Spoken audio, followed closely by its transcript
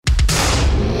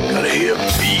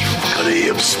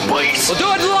spice. We'll do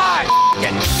it live.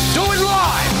 Do it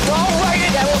live. We'll write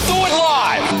it and we'll do it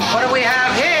live. What do we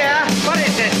have here? What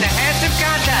is this? The handsome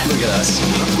contest. Look at us.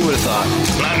 Who would have thought?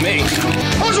 Not me.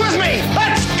 Who's with me?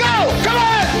 Let's go! Come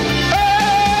on!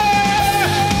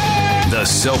 The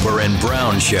Soper and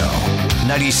Brown Show.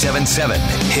 97.7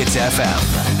 Hits FM.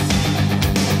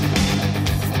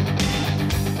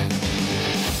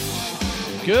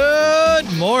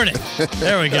 Good morning.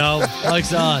 There we go.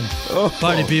 Mike's on.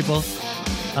 Party people.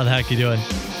 How the heck you doing?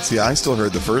 See, I still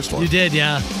heard the first one. You did,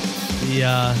 yeah.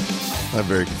 That's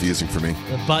very confusing for me.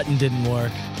 The button didn't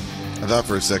work. I thought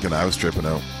for a second I was tripping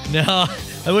out. No,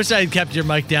 I wish I had kept your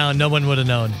mic down. No one would have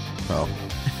known. Oh.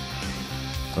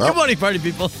 Good morning, party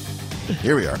people.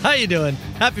 Here we are. How you doing?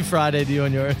 Happy Friday to you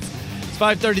and yours. It's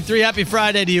 5:33. Happy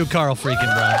Friday to you, Carl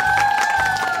freaking Brown.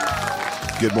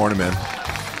 Good morning, man.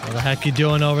 What the heck you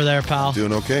doing over there, pal?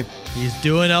 Doing okay. He's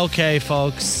doing okay,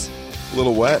 folks. A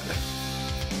little wet.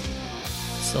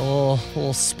 It's a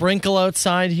little sprinkle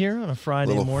outside here on a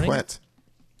Friday morning. Wet.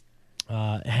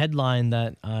 Headline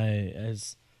that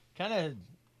has kind of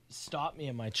stopped me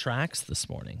in my tracks this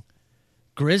morning.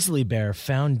 Grizzly bear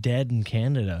found dead in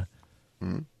Canada.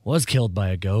 Was killed by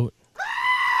a goat.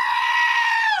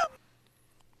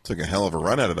 Took a hell of a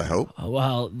run at it, I hope.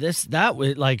 Well, that's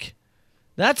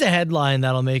a headline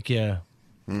that'll make you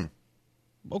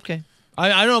okay. I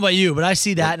don't know about you, but I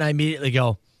see that and I immediately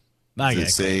go, I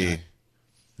Does it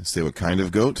say what kind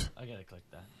of goat? I gotta click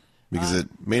that. Because it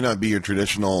may not be your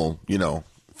traditional,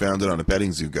 found it on a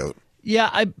petting zoo goat.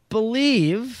 Yeah, I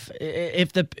believe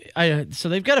so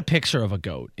they've got a picture of a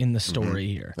goat in the story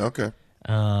here. Okay.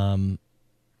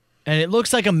 And it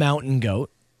looks like a mountain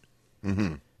goat.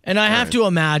 Mm-hmm. And I have to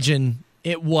imagine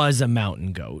it was a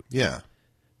mountain goat. Yeah.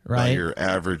 Right? Not your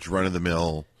average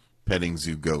run-of-the-mill petting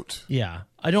zoo goat. Yeah.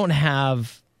 they don't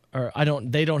have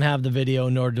the video,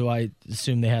 nor do I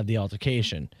assume they have the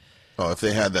altercation. Oh, if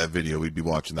they had that video, we'd be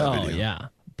watching that video. Oh, yeah.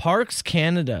 Parks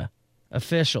Canada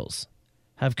officials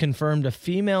have confirmed a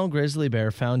female grizzly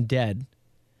bear found dead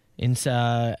in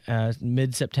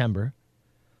mid-September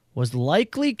was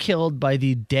likely killed by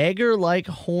the dagger-like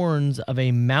horns of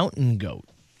a mountain goat.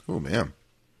 Oh, man.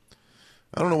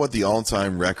 I don't know what the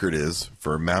all-time record is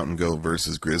for mountain goat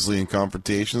versus grizzly in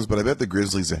confrontations, but I bet the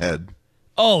grizzly's ahead.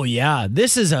 Oh yeah,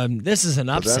 this is an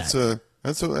upset.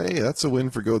 That's a win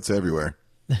for goats everywhere.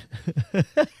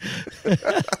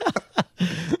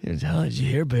 Did you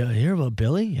hear about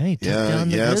Billy? Yeah, he took down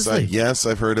the grizzly. Yes,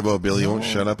 I've heard about Billy. You won't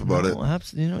shut up about it.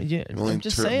 I'm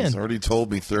just saying. He's already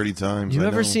told me 30 times. You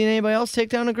ever seen anybody else take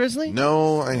down a grizzly?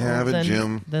 No, I haven't,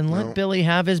 Jim. Then let Billy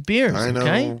have his beers,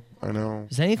 okay? I know.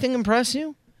 Does anything impress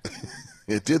you?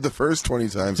 It did the first 20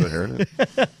 times I heard it.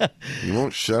 You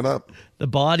won't shut up. The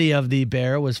body of the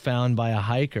bear was found by a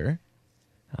hiker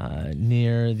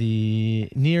near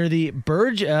the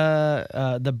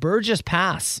Burgess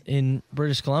Pass in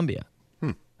British Columbia.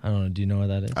 I don't know. Do you know where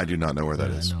that is? I do not know where that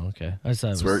is. No, okay.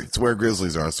 It's where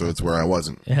grizzlies are, so it's where I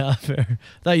wasn't. Yeah, fair.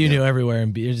 Thought you knew everywhere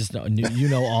in BC. You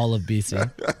know all of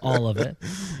BC, all of it.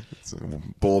 It's a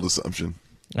bold assumption.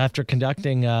 After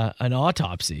conducting an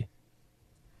autopsy,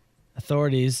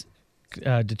 authorities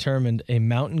determined a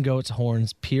mountain goat's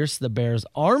horns pierced the bear's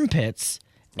armpits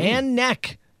and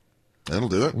neck. That'll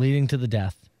do it. Leading to the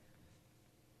death.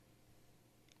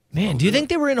 Man, do you think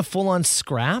they were in a full-on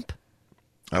scrap?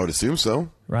 I would assume so.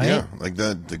 Right? Yeah, like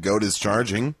the goat is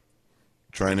charging,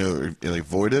 trying to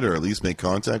avoid it or at least make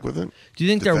contact with it. Do you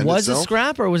think there was a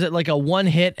scrap, or was it like a one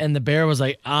hit and the bear was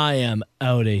like, I am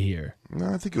out of here? No,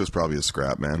 I think it was probably a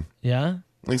scrap, man. Yeah?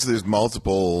 At least there's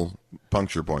multiple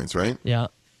puncture points, right? Yeah.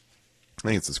 I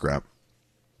think it's a scrap.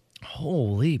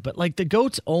 Holy, but like the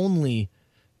goat's only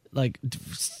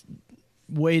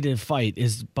way to fight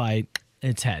is by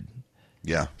its head.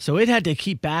 Yeah. So it had to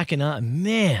keep backing up.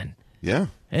 Man. Yeah.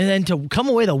 And then to come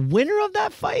away the winner of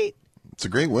that fight? It's a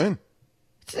great win.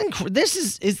 It's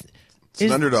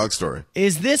an underdog story.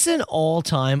 Is this an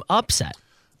all-time upset?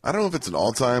 I don't know if it's an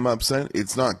all-time upset.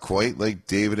 It's not quite like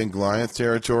David and Goliath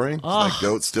territory. That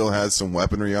goat still has some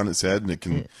weaponry on its head and it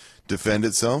can defend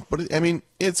itself. But,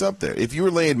 it's up there. If you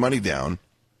were laying money down,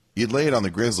 you'd lay it on the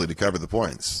grizzly to cover the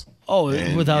points. Oh,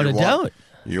 and without a doubt.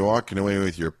 You're walking away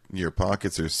with your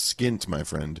pockets are skint, my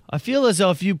friend. I feel as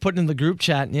though if you put in the group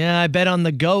chat, I bet on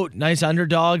the goat, nice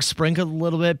underdog, sprinkled a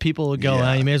little bit, people would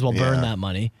go, you may as well burn that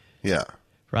money. Yeah.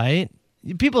 Right?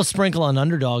 People sprinkle on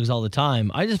underdogs all the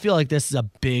time. I just feel like this is a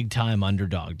big-time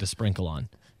underdog to sprinkle on.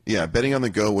 Yeah, betting on the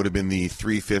goat would have been the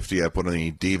 $350 I put on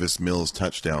the Davis Mills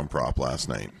touchdown prop last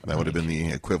night. That would have been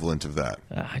the equivalent of that.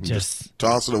 Just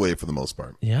toss it away for the most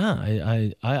part.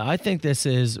 Yeah, I think this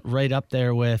is right up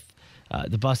there with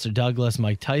the Buster Douglas,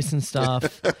 Mike Tyson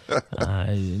stuff,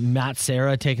 Matt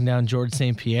Serra taking down George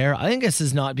St. Pierre. I think this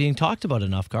is not being talked about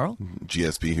enough, Carl.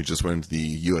 GSP, who just went into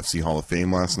the UFC Hall of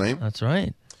Fame last night. That's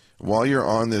right. While you're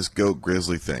on this goat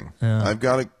grizzly thing, I've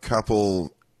got a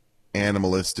couple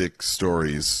animalistic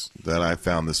stories that I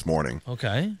found this morning.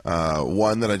 Okay.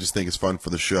 One that I just think is fun for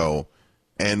the show,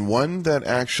 and one that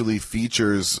actually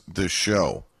features the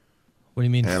show. What do you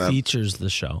mean features the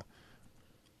show?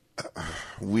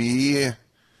 We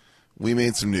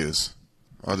made some news.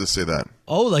 I'll just say that.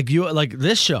 Oh, like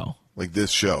this show? Like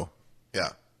this show. Yeah.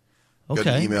 Okay.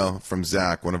 Got an email from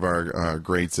Zach, one of our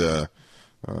great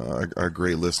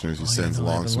listeners who sends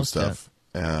along some stuff.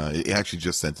 He actually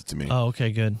just sent it to me. Oh,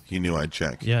 okay, good. He knew I'd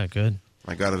check. Yeah, good.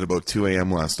 I got it about 2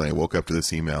 a.m. last night. Woke up to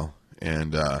this email,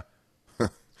 and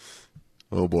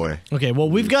oh boy. Okay, well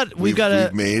we've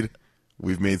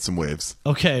made some waves.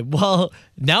 Okay, well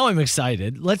now I'm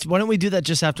excited. Why don't we do that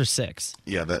just after 6?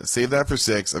 Yeah, save that for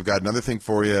 6. I've got another thing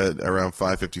for you around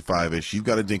 5:55ish. You've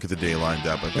got a dink of the day lined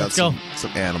up. I've got some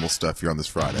animal stuff here on this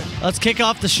Friday. Let's kick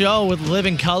off the show with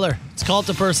Living Color. It's Cult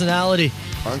of Personality.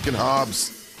 Punk and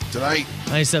Hobbs tonight.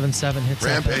 97.7 Hits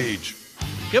Rampage.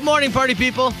 FM. Good morning, party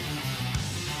people.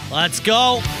 Let's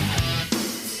go.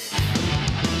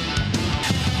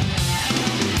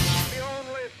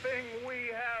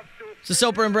 It's the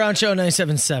Soper and Brown Show,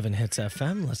 97.7 Hits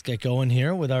FM. Let's get going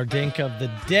here with our dink of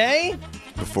the day.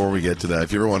 Before we get to that,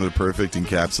 if you ever wanted a perfect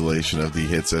encapsulation of the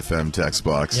Hits FM text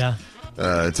box,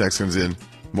 text comes in,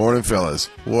 "Morning,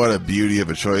 fellas. What a beauty of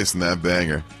a choice in that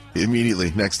banger."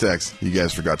 Immediately, next text, "You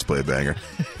guys forgot to play a banger."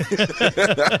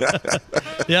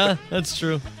 Yeah, that's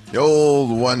true. The old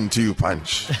 1-2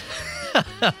 punch. Where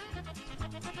are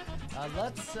we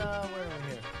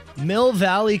here? Mill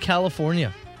Valley,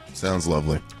 California. Sounds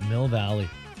lovely. Mill Valley.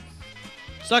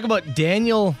 Let's talk about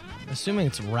Daniel, assuming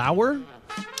it's Rauer.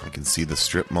 I can see the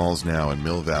strip malls now in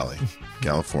Mill Valley,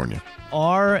 California.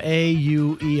 Rauer,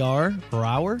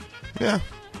 Rauer? Yeah,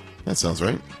 that sounds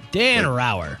right. Dan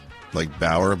Rauer. Like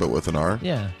Bauer, but with an R?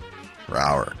 Yeah.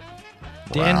 Rauer.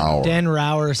 Dan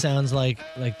Rauer sounds like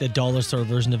the dollar store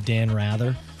version of Dan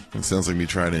Rather. It sounds like me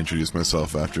trying to introduce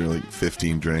myself after like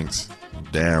 15 drinks.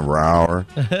 Dan Rauer.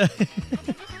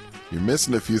 You're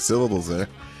missing a few syllables there.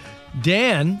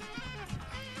 Dan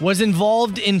was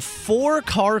involved in 4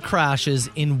 car crashes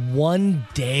in one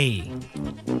day.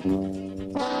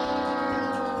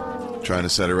 Trying to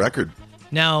set a record.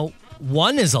 Now,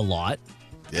 1 is a lot.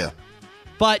 Yeah.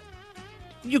 But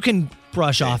you can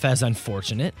brush off as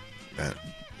unfortunate.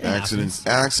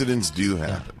 Accidents do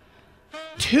happen.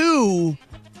 2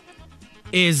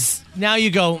 is, now you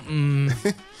go,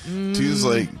 2's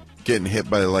like getting hit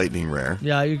by lightning rare.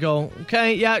 Yeah, you go,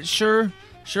 okay, yeah, sure,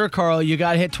 Carl, you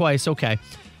got hit twice, okay.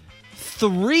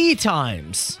 3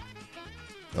 times.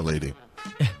 A lady.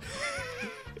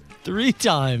 3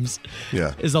 times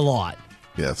is a lot.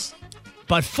 Yes.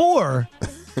 But 4,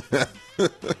 and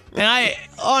I,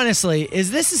 honestly,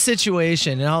 is this a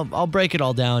situation, and I'll break it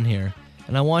all down here,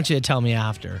 and I want you to tell me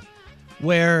after,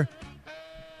 where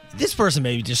this person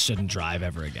maybe just shouldn't drive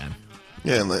ever again.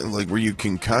 Yeah, like were you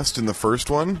concussed in the first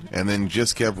one and then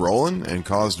just kept rolling and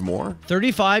caused more?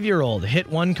 35-year-old hit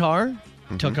one car,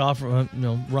 took off,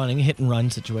 running, hit and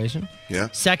run situation. Yeah.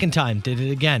 Second time, did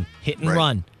it again, hit and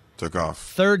run. Took off.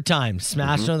 Third time,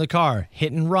 smashed another car,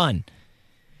 hit and run.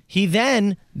 He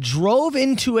then drove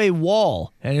into a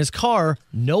wall, and his car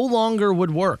no longer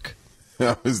would work.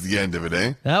 That was the end of it,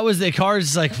 eh? That was the car.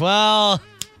 Just like, well,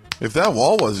 if that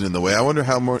wall wasn't in the way, I wonder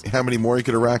how many more he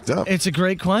could have racked up. It's a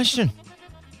great question.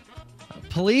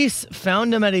 Police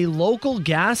found him at a local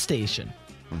gas station.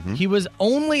 He was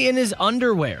only in his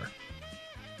underwear.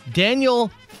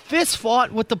 Daniel fist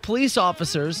fought with the police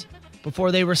officers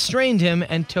before they restrained him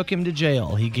and took him to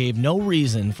jail. He gave no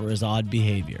reason for his odd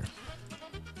behavior.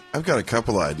 I've got a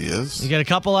couple ideas. You got a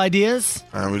couple ideas?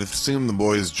 I would assume the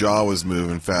boy's jaw was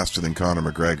moving faster than Conor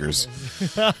McGregor's.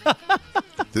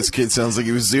 This kid sounds like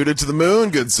he was zooted to the moon,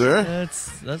 good sir.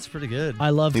 That's pretty good. I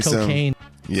love cocaine.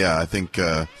 Yeah, I think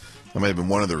that might have been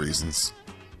one of the reasons.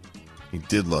 He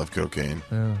did love cocaine.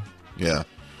 Oh. Yeah.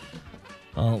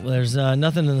 Well, there's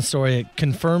nothing in the story that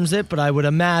confirms it, but I would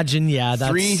imagine, that's...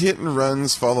 3 hit and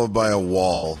runs followed by a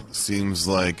wall seems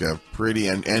like a pretty...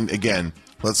 And again,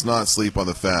 let's not sleep on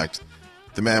the fact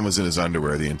the man was in his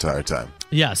underwear the entire time.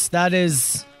 Yes, that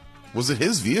is... Was it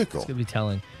his vehicle? It's going to be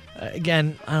telling.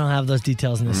 Again, I don't have those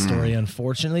details in the story,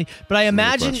 unfortunately. But I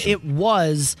imagine it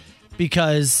was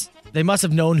because they must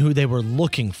have known who they were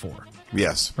looking for.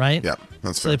 Yes. Right? Yeah,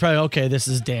 that's so fair. they probably, okay, this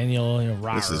is Daniel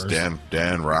Rauer's. This is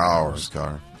Dan Rauer's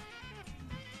car.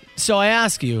 So I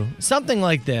ask you, something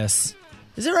like this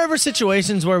Is there ever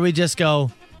situations where we just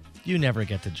go, you never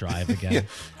get to drive again? Yeah.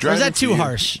 Or is that for too you-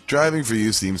 harsh? Driving for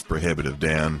you seems prohibitive,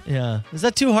 Dan. Yeah. Is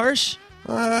that too harsh?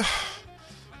 Can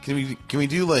we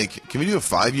do a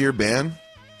 5-year ban?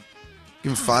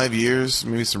 Give him 5 years,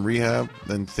 maybe some rehab,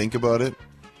 then think about it.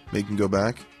 Make him go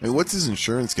back. I mean, what's his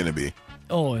insurance going to be?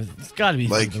 Oh, it's got to be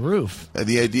Like- through the roof.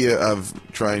 The idea of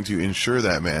trying to insure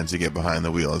that man to get behind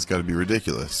the wheel has got to be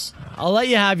ridiculous. I'll let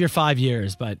you have your 5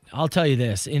 years, but I'll tell you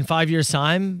this. In 5 years'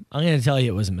 time, I'm going to tell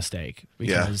you it was a mistake.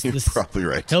 Yeah, Because you're probably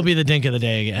right. he'll be the dink of the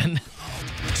day again.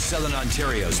 Southern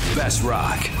Ontario's best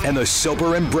rock and the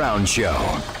Soper and Brown Show.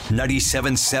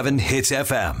 97.7 Hits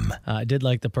FM. I did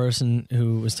like the person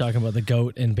who was talking about the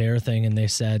goat and bear thing, and they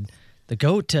said the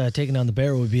goat taking down the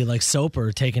bear would be like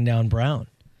Soper taking down Brown.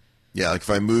 Yeah, like if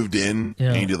I moved in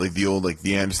Yeah. and you did like the old, like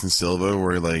the Anderson Silva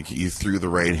where like you threw the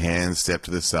right hand, stepped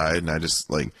to the side, and I just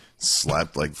like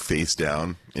slapped like face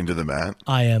down into the mat.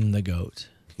 I am the goat.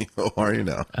 How are you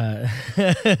now?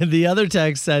 The other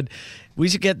text said, we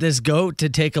should get this goat to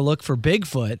take a look for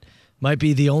Bigfoot. Might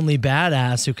be the only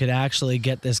badass who could actually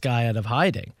get this guy out of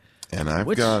hiding. And I've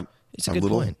Which got is a good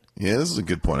point. Yeah, this is a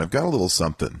good point. I've got a little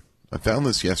something. I found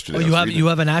this yesterday. Oh, I you was have reading- you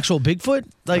have an actual Bigfoot?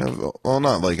 Like, well,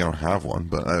 not like I don't have one,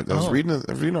 but I was Oh. reading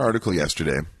an article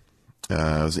yesterday. It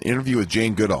was an interview with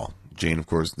Jane Goodall. Jane, of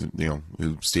course,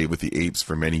 who stayed with the apes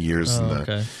for many years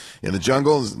okay. in the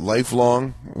jungle, is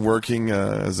lifelong working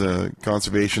as a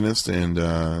conservationist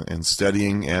and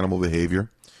studying animal behavior.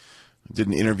 Did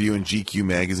an interview in GQ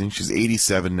magazine. She's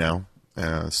 87 now,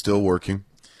 still working.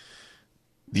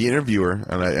 The interviewer,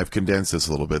 and I've condensed this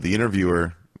a little bit. The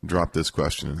interviewer dropped this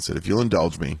question and said, "If you'll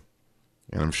indulge me,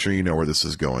 and I'm sure you know where this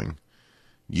is going,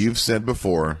 you've said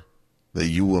before that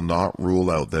you will not rule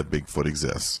out that Bigfoot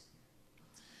exists."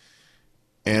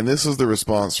 And this is the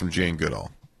response from Jane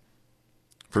Goodall.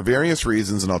 "For various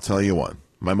reasons, and I'll tell you one.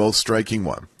 My most striking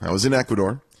one. I was in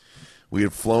Ecuador. We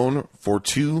had flown for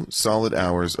 2 solid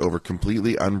hours over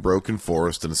completely unbroken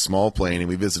forest in a small plane, and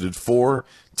we visited 4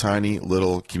 tiny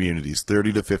little communities,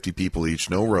 30 to 50 people each,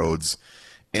 no roads,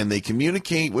 and they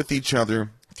communicate with each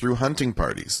other through hunting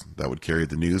parties that would carry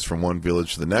the news from one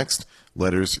village to the next,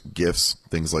 letters, gifts,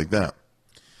 things like that.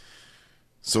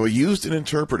 So I used an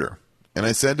interpreter, and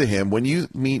I said to him, when you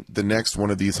meet the next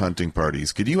one of these hunting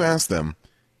parties, could you ask them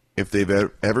if they've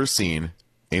ever seen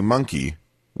a monkey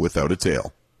without a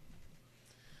tail?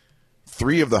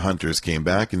 3 of the hunters came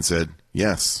back and said,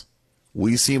 yes,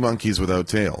 we see monkeys without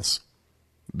tails.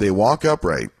 They walk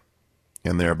upright,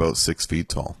 and they're about 6 feet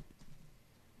tall.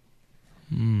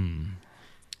 And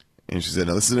she said,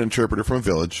 now this is an interpreter from a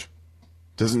village.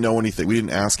 Doesn't know anything. We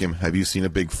didn't ask him, have you seen a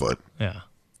Bigfoot? yeah.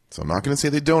 So I'm not going to say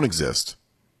they don't exist,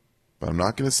 but I'm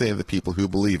not going to say the people who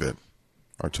believe it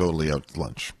are totally out to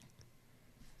lunch.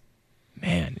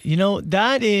 Man,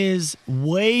 that is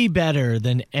way better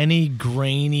than any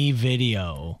grainy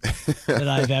video that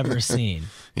I've ever seen.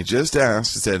 He just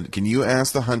asked, he said, can you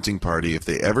ask the hunting party if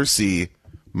they ever see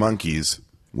monkeys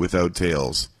without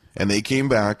tails? And they came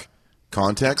back,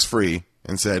 context free,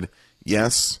 and said,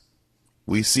 yes,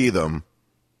 we see them.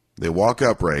 They walk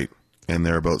upright, and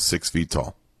they're about 6 feet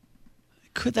tall.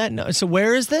 Could that know? So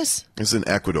where is this? It's in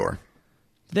Ecuador.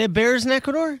 They have bears in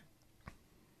Ecuador?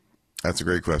 That's a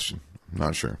great question. I'm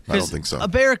not sure. I don't think so. A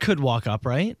bear could walk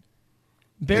upright.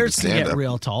 They Bears can stand get up.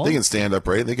 real tall, They can stand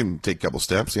upright. They can take a couple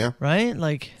steps. Yeah. right?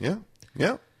 Like, Yeah.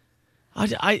 Yeah.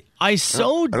 I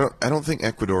so I don't think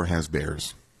Ecuador has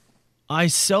bears. I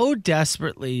so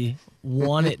desperately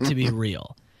want it to be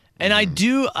real. And I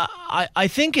do I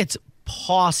think it's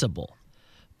possible.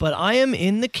 But I am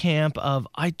in the camp of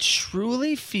I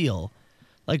truly feel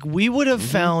like we would have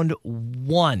found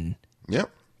one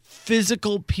Yep.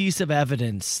 physical piece of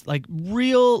evidence, like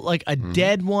real, like a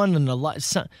dead one and a lot.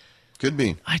 Could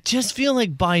be. I just feel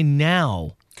like by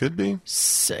now, Could be.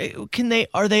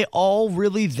 are they all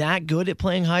really that good at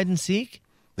playing hide and seek?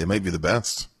 They might be the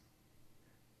best.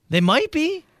 They might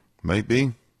be. Might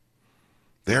be.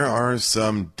 There are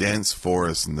some dense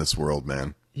forests in this world,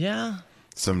 man. Yeah.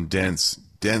 Some dense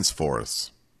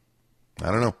forests.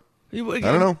 I don't know. I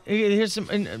don't know. Here's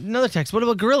another text. What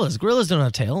about gorillas? Gorillas don't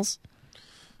have tails.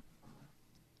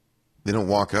 They don't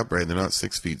walk upright. They're not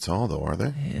 6 feet tall, though, are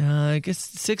they? I guess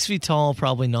 6 feet tall,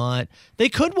 probably not. They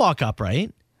could walk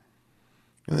upright.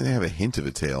 They have a hint of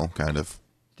a tail, kind of.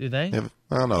 Do they? They have,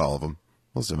 well, not all of them.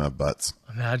 Most of them have butts.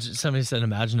 Somebody said,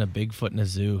 imagine a Bigfoot in a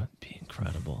zoo. It'd be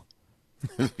incredible.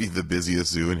 It'd be the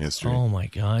busiest zoo in history. Oh my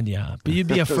God, yeah. But you'd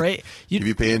be afraid. You'd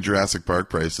be paying Jurassic Park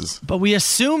prices. But we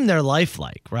assume they're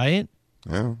lifelike, right?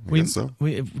 Yeah, I guess so.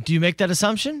 Do you make that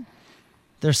assumption?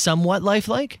 They're somewhat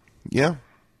lifelike? Yeah.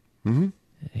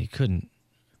 He couldn't.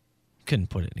 Couldn't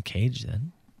put it in a cage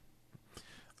then.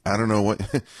 I don't know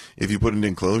what if you put it in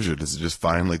enclosure, does it just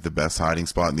find like the best hiding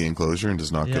spot in the enclosure and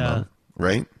does not come out?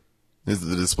 Right? Is it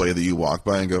the display that you walk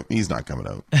by and go, he's not coming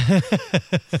out?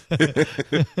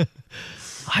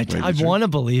 I want to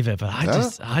believe it, but I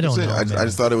don't know. I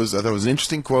just thought it was an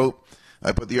interesting quote.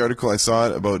 I put the article, I saw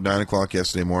it about 9 o'clock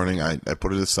yesterday morning. I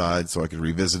put it aside so I could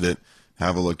revisit it,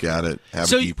 have a look at it,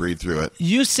 have a deep read through it.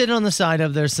 You sit on the side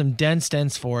of there's some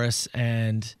dense forests,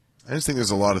 and I just think there's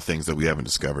a lot of things that we haven't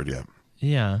discovered yet.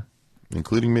 Yeah.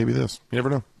 Including maybe this. You never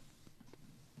know.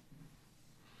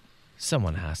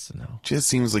 Someone has to know. Just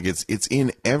seems like it's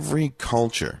in every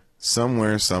culture,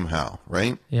 somewhere, somehow,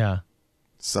 right? Yeah.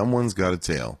 Someone's got a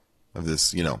tale of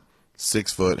this,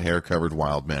 6-foot, hair-covered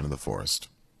wild man in the forest.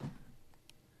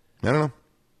 I don't know.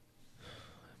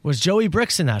 Was Joey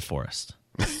Bricks in that forest?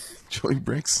 Joey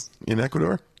Bricks in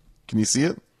Ecuador? Can you see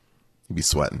it? He'd be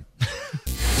sweating.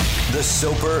 The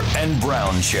Soper and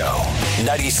Brown Show.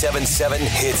 97.7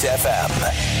 Hits FM.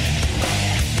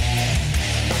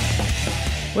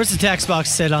 Where's the text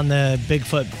box sit on the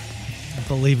Bigfoot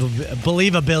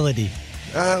believability?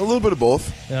 A little bit of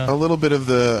both. Yeah. A lot of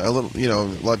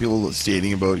people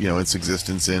stating about, its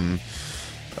existence in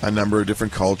a number of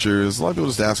different cultures. A lot of people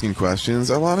just asking questions.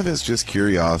 A lot of it's just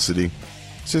curiosity.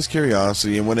 It's just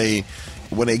curiosity. And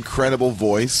when a credible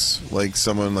voice, like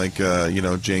someone like,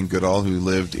 Jane Goodall, who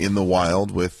lived in the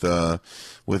wild with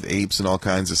apes in all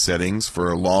kinds of settings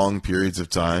for long periods of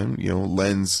time,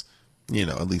 lends,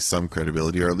 at least some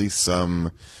credibility or at least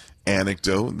some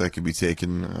anecdote that can be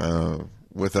taken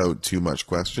without too much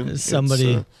question.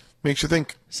 Somebody makes you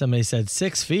think. Somebody said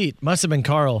 6 feet. Must have been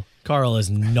Carl. Carl is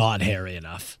not hairy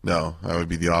enough. No, I would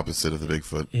be the opposite of the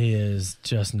Bigfoot. He is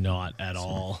just not at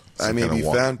all. I may be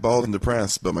fat, bald, and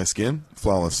depressed, but my skin,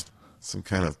 flawless. Some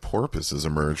kind of porpoise has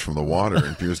emerged from the water and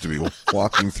appears to be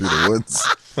walking through the woods.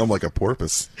 I'm like a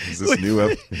porpoise. Is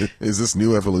this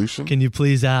new evolution? Can you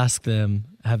please ask them,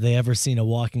 have they ever seen a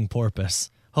walking porpoise?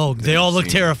 Oh, they all look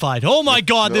terrified. Oh my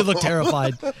God, they look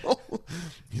terrified.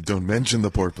 You don't mention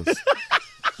the porpoise.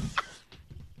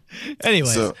 Anyway,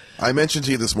 so I mentioned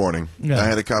to you this morning, I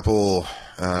had a couple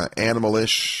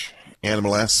animalistic,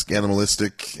 animalized,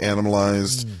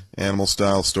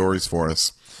 animal-style stories for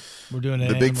us. We're doing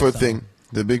the Bigfoot thing.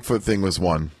 The Bigfoot thing was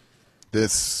one.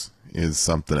 This is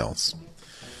something else.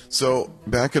 So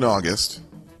back in August,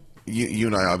 you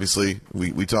and I obviously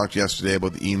we talked yesterday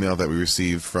about the email that we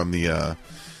received from the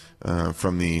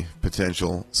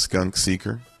potential skunk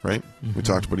seeker, right? Mm-hmm. We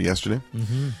talked about it yesterday.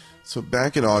 Mm-hmm. So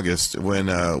back in August, when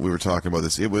we were talking about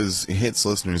this, it was Hits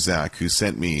listener Zach who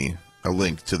sent me a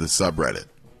link to the subreddit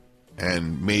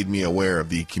and made me aware of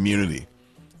the community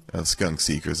of skunk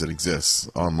seekers that exists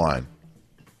online.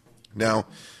 Now,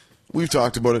 we've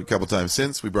talked about it a couple times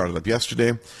since. We brought it up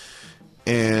yesterday.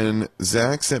 And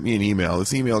Zach sent me an email.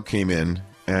 This email came in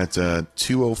at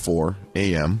 2:04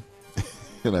 a.m.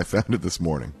 and I found it this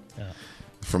morning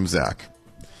from Zach.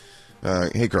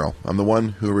 Hey, Carl, I'm the one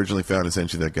who originally found and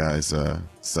sent you that guy's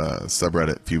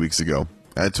subreddit a few weeks ago.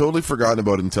 I had totally forgotten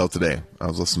about it until today. I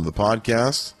was listening to the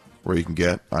podcast, where you can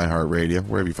get iHeartRadio,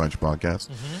 wherever you find your podcasts,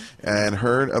 and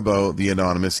heard about the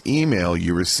anonymous email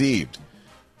you received.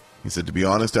 He said, to be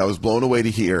honest, I was blown away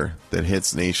to hear that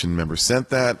Hits Nation members sent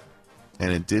that,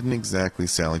 and it didn't exactly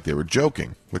sound like they were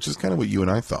joking, which is kind of what you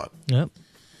and I thought. Yep.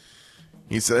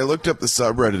 He said, I looked up the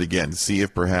subreddit again to see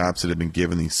if perhaps it had been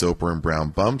given the Soper and Brown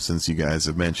bump since you guys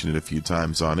have mentioned it a few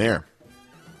times on air.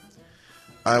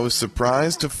 I was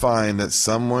surprised to find that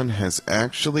someone has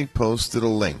actually posted a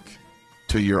link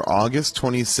to your August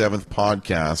 27th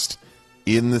podcast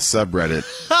in the subreddit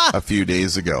a few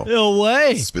days ago. No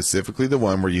way. Specifically the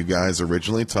one where you guys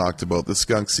originally talked about the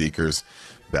skunk seekers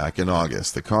back in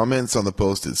August. The comments on the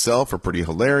post itself are pretty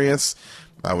hilarious.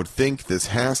 I would think this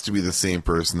has to be the same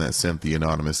person that sent the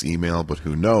anonymous email, but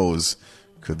who knows?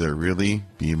 Could there really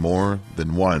be more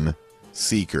than one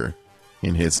seeker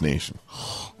in Hits Nation?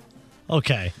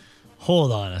 Okay,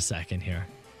 hold on a second here.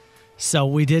 So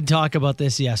we did talk about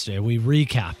this yesterday. We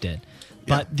recapped it.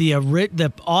 But the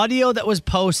audio that was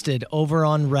posted over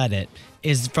on Reddit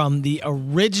is from the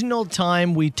original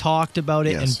time we talked about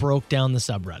it and broke down the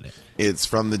subreddit. It's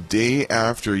from the day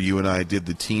after you and I did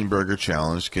the Teen Burger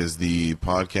Challenge, because the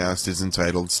podcast is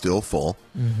entitled Still Full.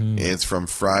 Mm-hmm. It's from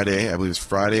Friday. I believe it's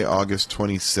Friday, August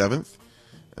 27th.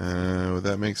 Would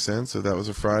that make sense if that was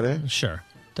a Friday? Sure.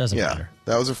 Doesn't matter.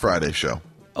 That was a Friday show.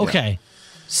 Okay.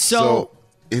 So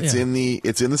it's in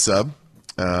the sub.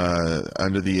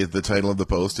 Under the title of the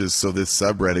post is, so this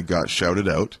subreddit got shouted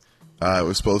out. It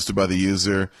was posted by the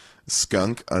user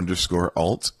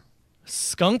skunk_alt.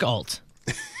 Skunk alt.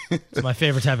 It's my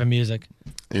favorite type of music.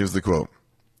 Here's the quote.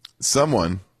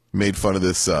 someone made fun of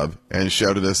this sub and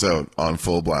shouted us out on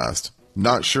full blast.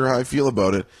 Not sure how I feel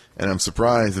about it, and I'm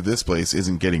surprised that this place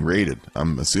isn't getting raided.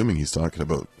 I'm assuming he's talking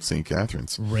about St.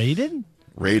 Catharines. Raided?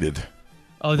 Raided.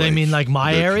 Oh, they mean like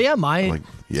my area?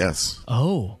 Yes.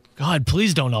 Oh, God,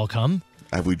 please don't all come.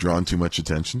 Have we drawn too much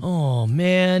attention? Oh,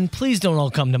 man, please don't all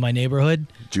come to my neighborhood.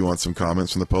 Do you want some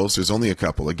comments from the post? There's only a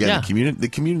couple. Again, Yeah. the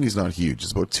community's not huge.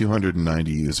 It's about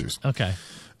 290 users. Okay.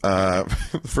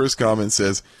 The first comment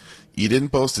says, you didn't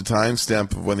post a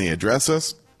timestamp of when they address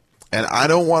us, and I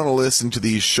don't want to listen to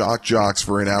these shock jocks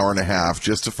for an hour and a half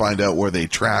just to find out where they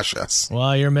trash us.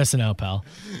 Well, you're missing out, pal.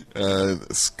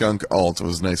 Skunk Alt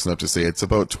was nice enough to say it's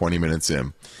about 20 minutes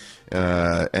in.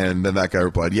 And then that guy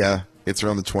replied, yeah, it's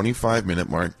around the 25-minute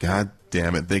mark. God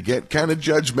damn it. They get kind of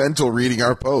judgmental reading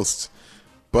our posts.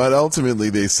 But ultimately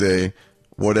they say,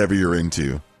 whatever you're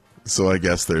into. So I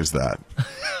guess there's that.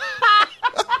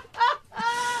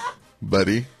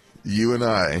 Buddy, you and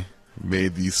I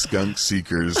made the Skunk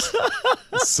Seekers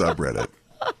subreddit.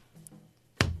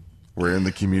 We're in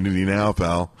the community now,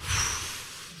 pal.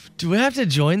 Do we have to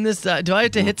join this? Do I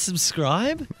have to hit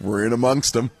subscribe? We're in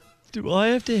amongst them. Do I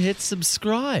have to hit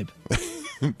subscribe?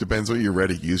 Depends what your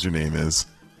Reddit username is.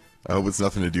 I hope it's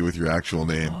nothing to do with your actual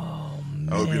name. Oh, man.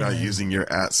 I hope you're not using your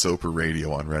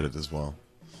 @SoperRadio on Reddit as well.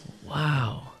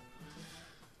 Wow.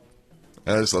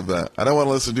 I just love that. I don't want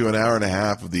to listen to an hour and a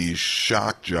half of these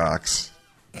shock jocks.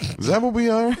 Is that what we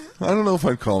are? I don't know if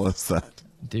I'd call us that.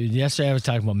 Dude, yesterday I was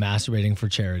talking about masturbating for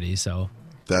charity, so.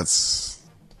 That's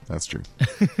true.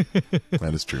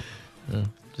 That is true.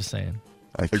 Just saying.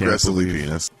 I can't aggressively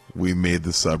penis. We made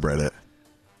the subreddit.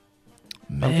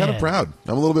 Man. I'm kind of proud.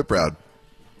 I'm a little bit proud.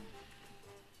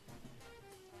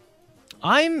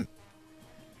 I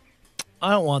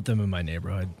don't want them in my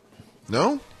neighborhood.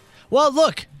 No? Well,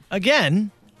 look,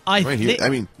 again, I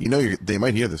mean, they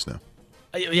might hear this now.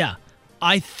 Yeah.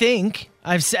 I think,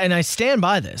 and I stand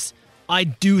by this, I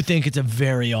do think it's a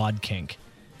very odd kink.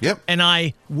 Yep. And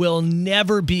I will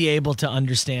never be able to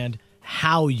understand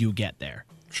how you get there.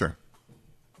 Sure.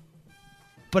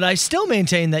 But I still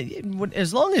maintain that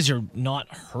as long as you're not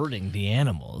hurting the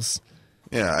animals.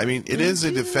 Yeah, I mean, it is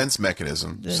a defense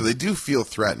mechanism, so they do feel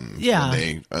threatened when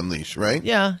they unleash, right?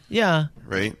 Yeah, yeah.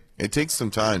 Right? It takes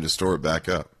some time to store it back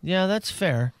up. Yeah, that's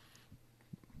fair.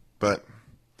 But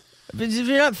if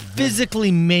you're not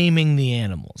physically maiming the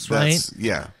animals, right?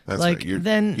 That's like,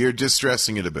 right. You're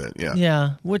distressing it a bit, yeah.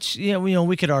 Yeah, which,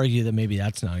 we could argue that maybe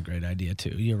that's not a great idea,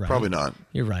 too. You're right. Probably not.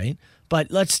 You're right. But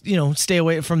let's, stay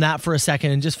away from that for a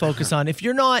second and just focus on if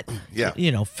you're not,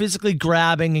 physically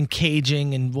grabbing and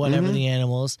caging and whatever the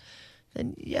animals,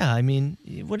 then, I mean,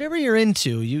 whatever you're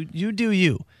into, you do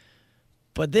you.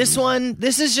 But this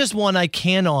is just one I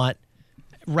cannot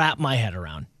wrap my head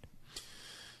around.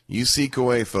 You seek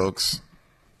away, folks.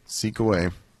 Seek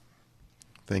away.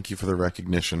 Thank you for the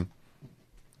recognition.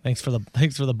 Thanks for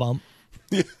the bump.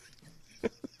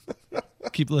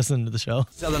 Keep listening to the show.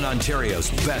 Southern Ontario's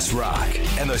best rock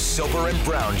and the Soper and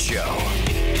Brown Show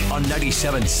on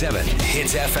 97.7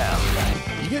 Hits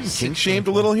FM. You getting kink shamed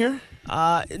a little here?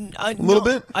 A little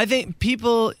bit? I think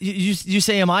people, you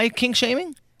say, am I kink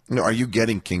shaming? No, are you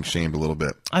getting kink shamed a little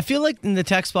bit? I feel like in the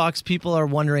text box, people are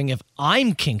wondering if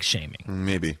I'm kink shaming.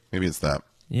 Maybe it's that.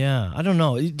 Yeah, I don't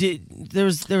know. There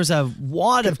was a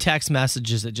wad of text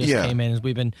messages that just came in as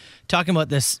we've been talking about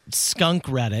this skunk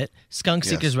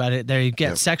Seekers Reddit. They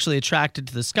get sexually attracted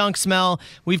to the skunk smell.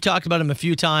 We've talked about them a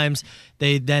few times.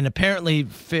 They then apparently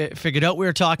figured out we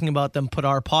were talking about them, put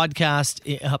our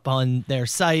podcast up on their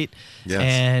site,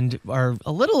 and are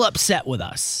a little upset with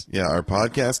us. Yeah, our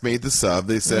podcast made the sub.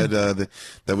 They said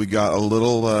that we got a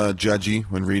little judgy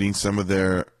when reading some of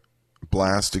their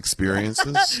blast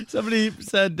experiences. Somebody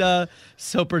said,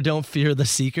 Soper, don't fear the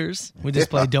Seekers. We just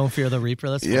played Don't Fear the Reaper.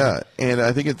 That's funny. Yeah, and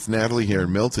I think it's Natalie here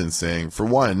in Milton saying, for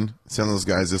one, send those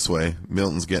guys this way.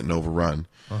 Milton's getting overrun.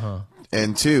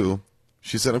 And two,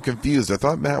 she said, I'm confused. I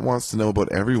thought Matt wants to know about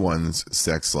everyone's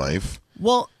sex life.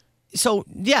 Well, so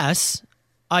yes,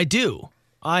 I do.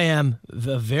 I am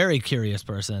a very curious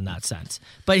person in that sense.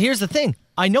 But here's the thing.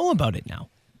 I know about it now.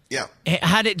 Yeah.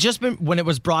 Had it just been when it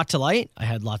was brought to light, I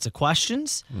had lots of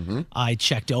questions. I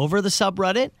checked over the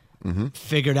subreddit,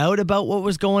 figured out about what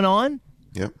was going on.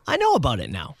 Yep. I know about it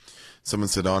now. Someone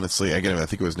said, honestly, again, I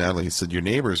think it was Natalie, he said, your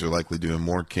neighbors are likely doing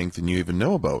more kink than you even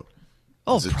know about.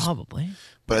 Oh, probably.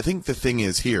 But I think the thing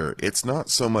is here, it's not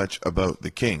so much about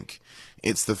the kink.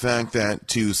 It's the fact that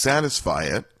to satisfy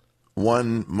it,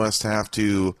 one must have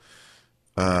to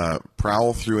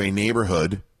prowl through a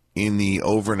neighborhood in the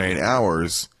overnight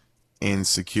hours and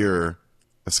secure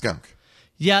a skunk.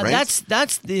 Yeah, right?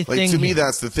 that's the like, thing. To me,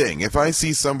 that's the thing. If I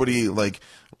see somebody like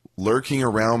lurking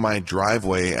around my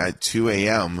driveway at 2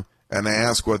 a.m. and I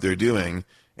ask what they're doing,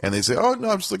 and they say, "Oh no,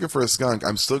 I'm just looking for a skunk,"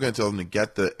 I'm still going to tell them to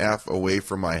get the F away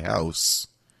from my house.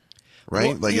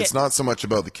 Right? Well, It's not so much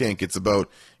about the kink; it's about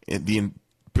the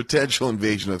potential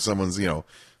invasion of someone's,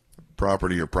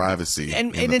 property or privacy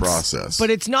in the process.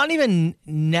 But it's not even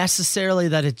necessarily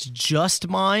that it's just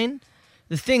mine.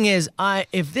 The thing is,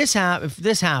 if this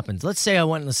happens, let's say I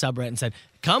went in the subreddit and said,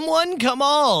 "Come one, come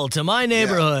all to my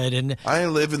neighborhood," and I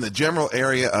live in the general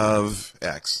area of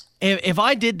X. If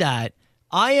I did that,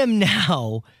 I am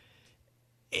now.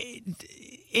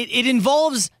 It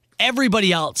involves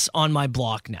everybody else on my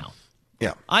block now.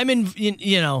 Yeah. I'm in,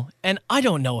 and I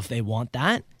don't know if they want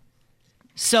that.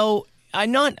 So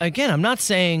I'm not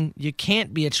saying you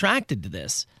can't be attracted to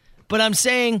this, but I'm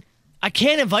saying I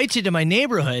can't invite you to my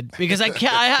neighborhood because I'd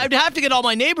have to get all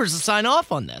my neighbors to sign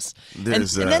off on this. And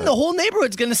then the whole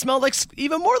neighborhood's going to smell like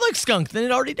even more like skunk than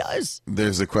it already does.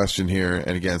 There's a question here,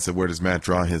 and again, so where does Matt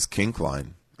draw his kink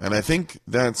line? And I think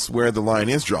that's where the line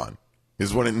is drawn,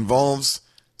 is when it involves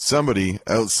somebody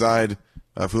outside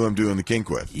of who I'm doing the kink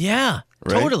with. Yeah.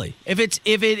 Right? Totally. If it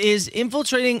is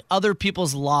infiltrating other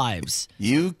people's lives,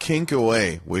 you kink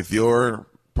away with your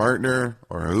partner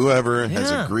or whoever has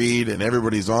agreed, and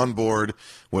everybody's on board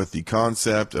with the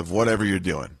concept of whatever you're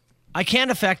doing. I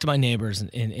can't affect my neighbors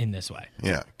in this way.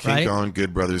 Yeah, kink right? on,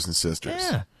 good brothers and sisters.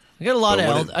 Yeah, I got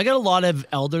a lot of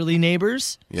elderly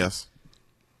neighbors. Yes.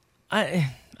 I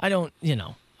don't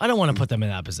want to put them in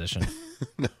that position.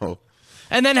 No.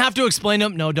 And then have to explain to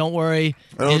them, no, don't worry.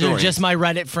 They're just my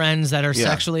Reddit friends that are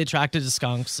sexually attracted to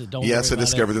skunks. Don't worry. Yes, I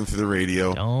discovered them through the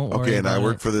radio. Don't worry. Okay, and I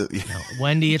work for the. No,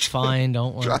 Wendy, it's fine.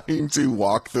 Don't worry. Trying to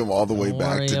walk them all the way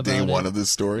back to day one of this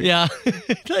story. Yeah.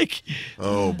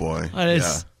 Oh, boy.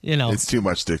 It's, it's too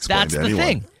much to explain to anyone. That's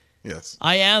the thing. Yes.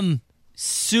 I am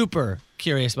super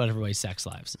curious about everybody's sex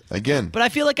lives. Again. But I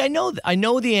feel like I know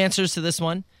the answers to this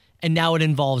one, and now it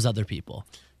involves other people.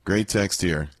 Great text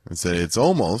here. It said, it's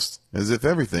almost as if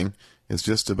everything is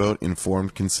just about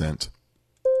informed consent.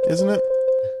 Isn't it?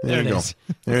 There you go.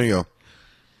 There you go.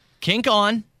 Kink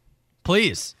on.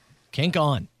 Please. Kink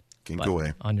on. Kink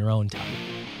away. On your own time.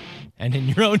 And in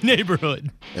your own neighborhood.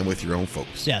 And with your own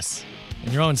folks. Yes.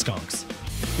 In your own skunks.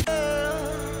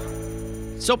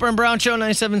 Soper and Brown Show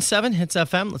 97.7 Hits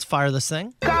FM. Let's fire this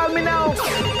thing. Call me now.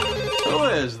 Who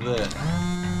is this?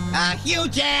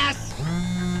 Huge ass.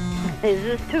 Is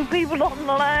this two people on the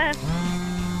line?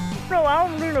 No, I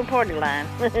don't do no party line.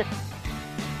 Okay,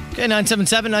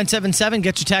 977-977.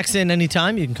 Get your text in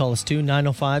anytime. You can call us too,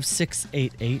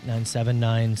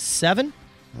 905-688-9797.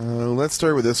 Let's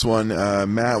start with this one.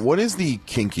 Matt, what is the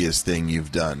kinkiest thing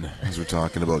you've done? As we're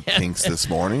talking about kinks this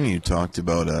morning, you talked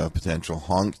about a potential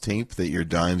honk tape that you're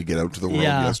dying to get out to the world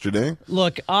yesterday.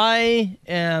 Look, I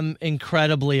am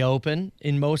incredibly open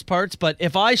in most parts, but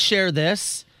if I share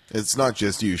this... It's not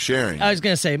just you sharing. I was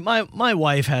going to say, my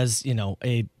wife has,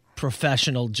 a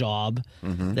professional job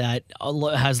that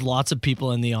has lots of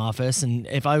people in the office, and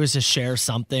if I was to share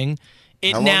something,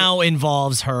 it now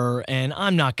involves her, and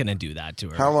I'm not going to do that to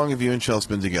her. How long have you and Chelsea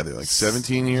been together? Like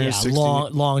 17 years? Yeah,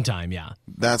 16 long time, yeah.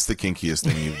 That's the kinkiest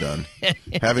thing you've done.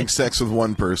 Having sex with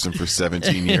one person for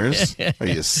 17 years? Are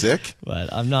you sick?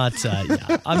 But I'm not,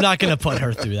 I'm not going to put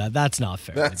her through that. That's not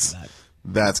fair.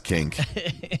 That's kink.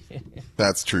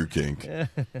 That's true kink.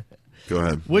 Go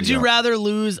ahead. Would you rather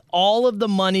lose all of the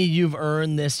money you've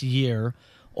earned this year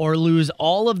or lose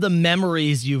all of the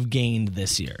memories you've gained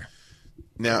this year?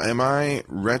 Now, am I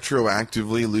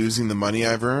retroactively losing the money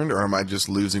I've earned, or am I just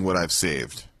losing what I've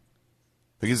saved?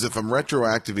 Because if I'm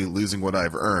retroactively losing what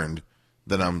I've earned,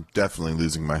 then I'm definitely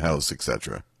losing my house,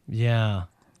 etc. Yeah.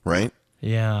 Right?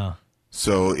 Yeah.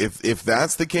 So if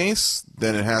that's the case,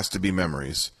 then it has to be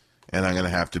memories. And I'm going to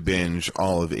have to binge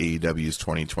all of AEW's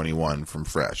 2021 from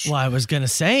fresh. Well, I was going to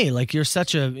say, you're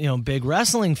such a big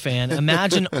wrestling fan.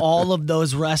 Imagine all of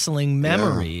those wrestling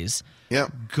memories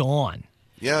gone.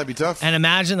 Yeah, it'd be tough. And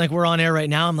imagine, we're on air right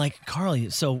now. I'm like, Carl,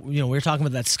 so, we were talking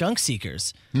about that Skunk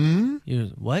Seekers.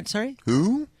 What? Sorry?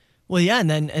 Who? Well, yeah,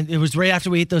 and it was right after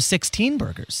we ate those 16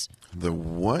 burgers. The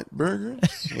what burger?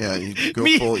 Yeah, you go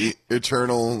full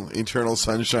eternal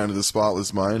sunshine of the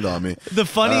spotless mind on me. The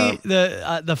funny,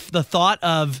 the thought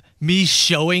of me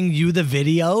showing you the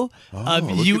video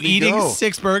of you eating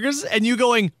 6 burgers and you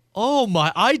going, oh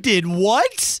my, I did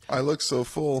what? I look so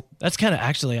full. That's kind of,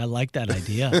 actually, I like that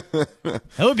idea. That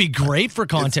would be great for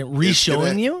content,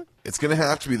 re-showing you. It's going to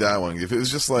have to be that one. If it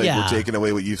was just we're taking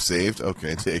away what you've saved,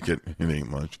 okay, take it. It ain't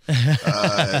much.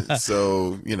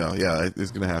 So,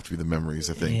 it's going to have to be the memories,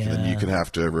 I think. Yeah. And then you can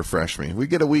have to refresh me. We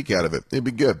get a week out of it. It'd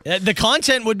be good. The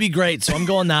content would be great, so I'm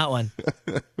going that one.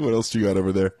 What else do you got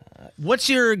over there? What's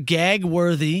your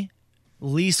gag-worthy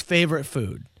least favorite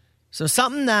food? So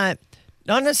something that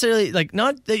not necessarily like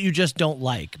not that you just don't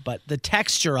like, but the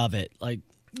texture of it, like.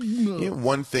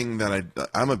 One thing that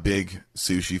I'm a big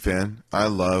sushi fan. I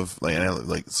love like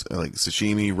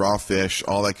sashimi, raw fish,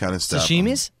 all that kind of stuff.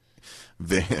 Sashimis?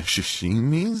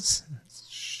 Sashimis?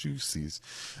 Shoosies.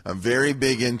 I'm very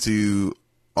big into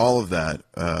all of that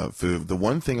food. The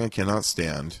one thing I cannot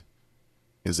stand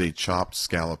is a chopped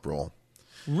scallop roll.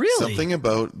 Really? Something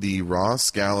about the raw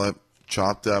scallop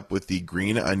chopped up with the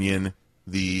green onion,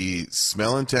 the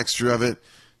smell and texture of it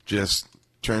just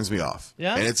turns me off.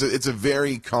 Yeah. And it's a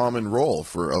very common roll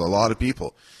for a lot of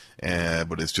people.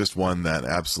 But it's just one that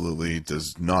absolutely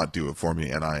does not do it for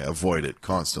me, and I avoid it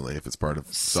constantly if it's part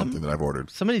of something that I've ordered.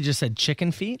 Somebody just said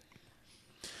chicken feet?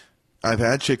 I've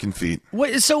had chicken feet.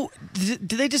 What? So do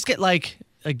they just get like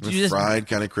do you just, fried,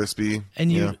 kind of crispy.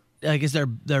 and you like is there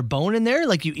bone in there?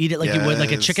 Like you eat it like you would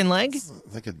like a chicken leg?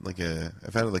 I've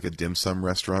had it like a dim sum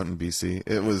restaurant in BC.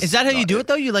 It was. Is that how you do it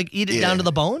though? You like eat it down to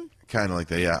the bone? Kind of like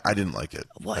that. Yeah, I didn't like it.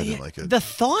 Well, I didn't like it. The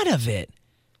thought of it.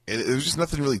 It was just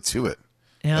nothing really to it.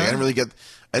 Yeah. Like, I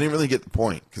didn't really get the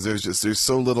point because there's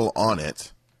so little on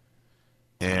it.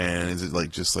 And is it like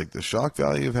just like the shock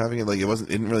value of having it? Like it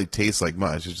didn't really taste like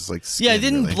much. It's just like skin, Yeah, it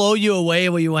didn't really. blow you away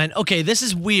where you went, okay, this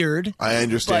is weird. I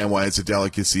understand but- why it's a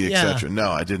delicacy, Yeah. etc. No,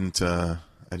 I didn't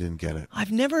get it.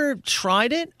 I've never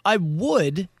tried it. I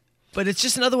would, but it's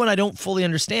just another one I don't fully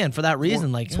understand for that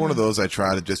reason. Like It's one of those I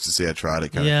tried it just to say I tried it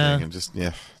kind of thing, and just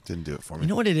didn't do it for me. You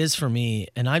know what it is for me,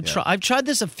 and I've tried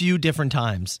this a few different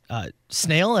times.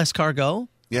 Snail escargot.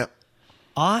 Yep.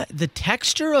 The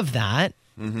texture of that,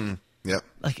 Yep.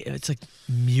 like it's like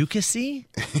mucusy.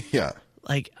 Yeah.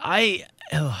 Like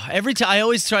every time I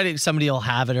always try to somebody will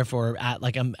have it if we're at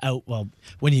like I'm out. Well,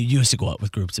 when you used to go out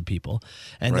with groups of people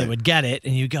and they Right. would get it,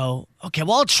 and you go, okay,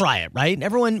 well I'll try it, right? And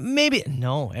everyone maybe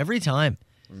no every time,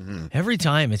 every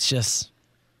time it's just.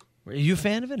 Are you a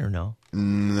fan of it or no?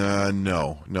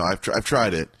 No. I've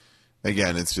tried it.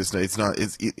 Again,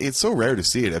 it's so rare to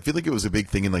see it. I feel like it was a big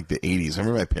thing in like the 80s. I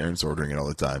remember my parents ordering it all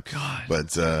the time. God. But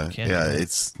Can't do it.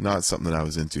 it's not something that I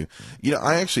was into. You know,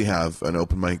 I actually have an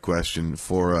open mic question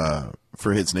for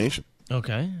Hits Nation.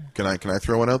 Okay. Can I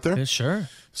throw one out there? Yeah, sure.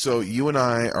 So you and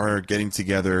I are getting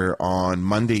together on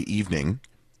Monday evening,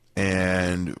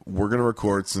 and we're going to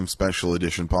record some special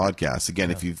edition podcasts.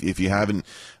 Again, if you haven't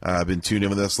been tuned in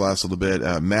with us the last little bit,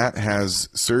 Matt has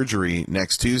surgery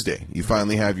next Tuesday. You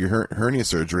finally have your hernia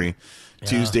surgery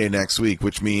Tuesday next week,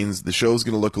 which means the show's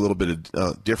going to look a little bit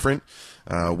different.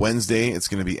 Wednesday, it's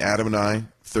going to be Adam and I.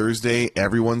 Thursday,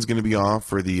 everyone's going to be off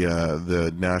for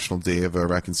the National Day of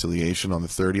Reconciliation on the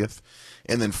 30th.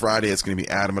 And then Friday, it's going to be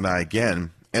Adam and I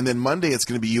again. And then Monday, it's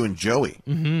going to be you and Joey.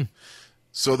 Mm-hmm.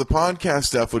 So the podcast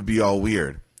stuff would be all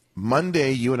weird.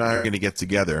 Monday, you and I are going to get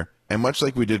together, and much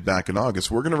like we did back in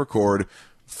August, we're going to record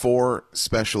 4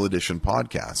 special edition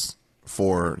podcasts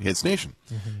for Hits Nation.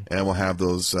 Mm-hmm. And we'll have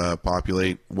those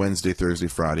populate Wednesday, Thursday,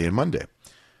 Friday, and Monday.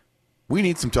 We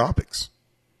need some topics.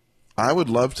 I would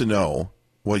love to know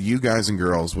what you guys and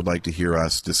girls would like to hear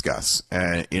us discuss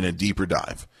in a deeper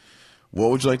dive. What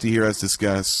would you like to hear us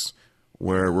discuss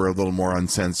where we're a little more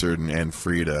uncensored and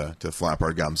free to flap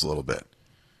our gums a little bit?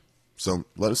 So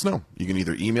let us know. You can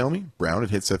either email me,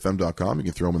 brown@hitsfm.com. You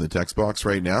can throw them in the text box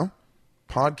right now.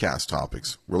 Podcast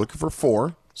topics. We're looking for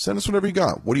 4. Send us whatever you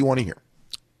got. What do you want to hear?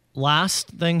 Last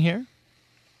thing here.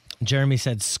 Jeremy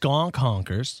said Skunk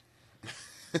Honkers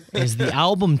is the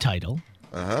album title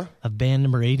of band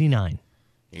number 89.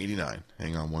 89.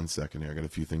 Hang on one second here. I got a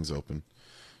few things open.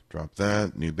 Drop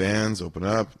that. New bands. Open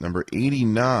up. Number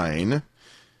 89.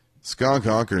 Skunk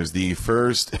Honkers, the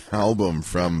first album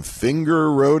from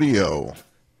Finger Rodeo.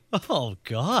 Oh,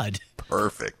 God.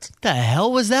 Perfect. What the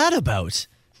hell was that about?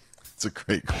 It's a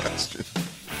great question.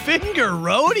 Finger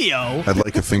Rodeo? I'd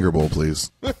like a finger bowl,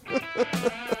 please.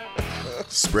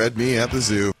 Spread me at the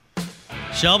zoo.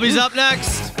 Shelby's up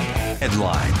next.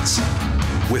 Headlines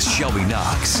with Shelby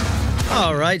Knox.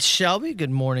 All right, Shelby,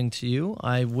 good morning to you.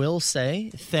 I will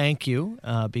say thank you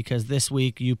because this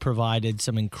week you provided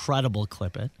some incredible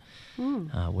clipping,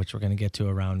 which we're going to get to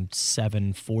around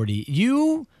 7:40.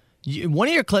 You, one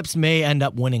of your clips may end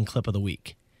up winning Clip of the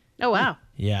Week. Oh, wow.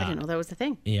 Yeah. I didn't know that was the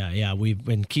thing. Yeah. We've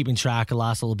been keeping track the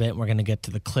last little bit. We're going to get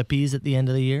to the Clippies at the end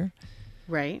of the year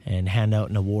Right. and hand out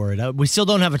an award. We still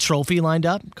don't have a trophy lined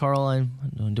up. Carl,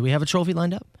 do we have a trophy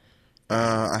lined up?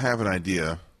 I have an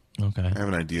idea. Okay. I have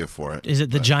an idea for it. Is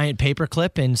it the giant paper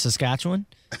clip in Saskatchewan?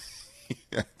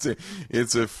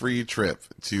 It's a free trip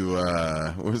to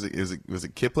what was it? Was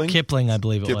it Kipling? Kipling, I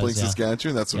believe it Kipling, was. Yeah.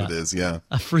 Saskatchewan. That's what it is. Yeah.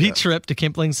 A free trip to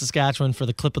Kipling, Saskatchewan for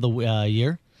the Clip of the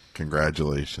year.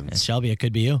 Congratulations. And Shelby, it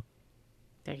could be you.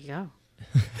 There you go.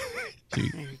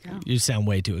 You sound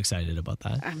way too excited about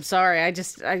that. I'm sorry. I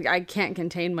can't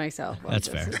contain myself. That's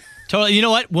fair. Totally. You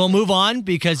know what? We'll move on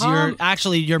because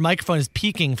your microphone is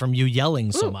peaking from you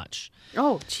yelling so much.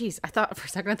 Oh, jeez. I thought for a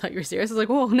second, I thought you were serious. I was like,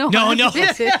 whoa, no. No.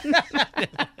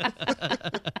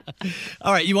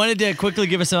 All right. You wanted to quickly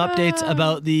give us some updates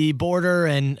about the border,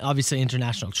 and obviously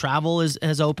international travel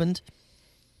has opened.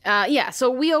 Yeah,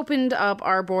 so we opened up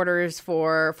our borders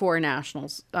for foreign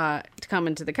nationals to come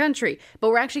into the country, but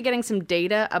we're actually getting some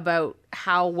data about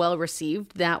how well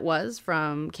received that was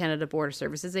from Canada Border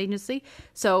Services Agency.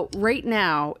 So right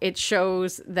now, it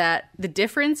shows that the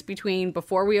difference between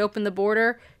before we opened the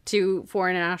border to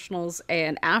foreign nationals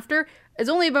and after is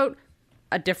only about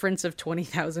a difference of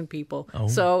 20,000 people. Oh.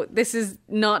 So this is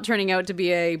not turning out to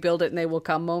be a build it and they will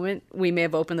come moment. We may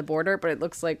have opened the border, but it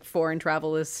looks like foreign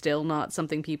travel is still not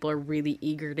something people are really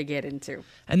eager to get into.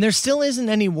 And there still isn't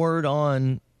any word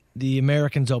on the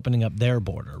Americans opening up their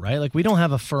border, right? Like, we don't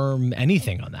have a firm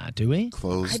anything on that, do we?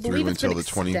 Closed through until the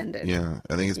 20th. Yeah,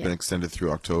 I think it's been extended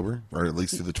through October, or at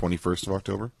least through the 21st of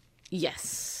October.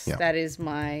 Yes, yeah. That is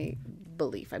my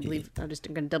belief. I believe I'm just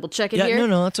going to double check it here.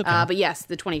 No, that's okay. But yes,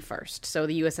 the 21st. So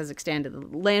the U.S. has extended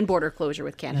the land border closure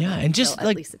with Canada. Yeah, and just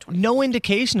like no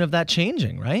indication of that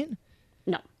changing, right?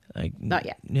 No, not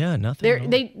yet. Yeah, nothing.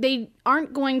 They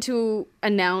aren't going to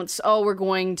announce, we're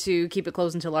going to keep it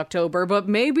closed until October, but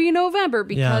maybe November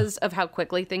because of how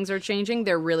quickly things are changing.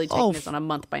 They're really taking this on a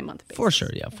month-by-month basis. For sure,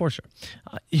 yeah, for sure.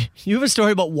 You have a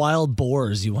story about wild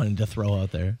boars you wanted to throw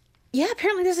out there. Yeah,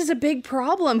 apparently this is a big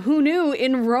problem. Who knew?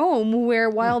 In Rome, where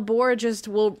wild boar just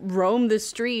will roam the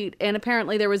street. And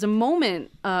apparently there was a moment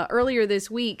earlier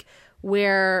this week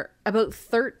where about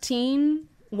 13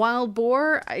 wild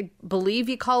boar, I believe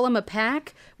you call them a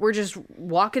pack, were just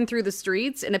walking through the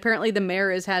streets. And apparently the mayor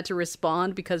has had to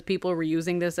respond because people were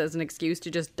using this as an excuse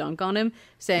to just dunk on him,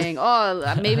 saying,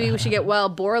 maybe we should get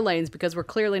wild boar lanes because we're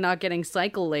clearly not getting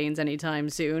cycle lanes anytime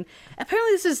soon.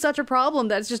 Apparently this is such a problem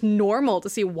that it's just normal to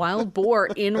see wild boar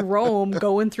in Rome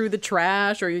going through the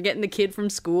trash, or you're getting the kid from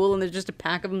school and there's just a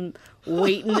pack of them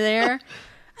waiting there.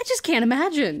 I just can't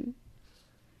imagine.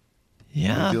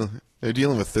 Yeah. They're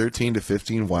dealing with 13 to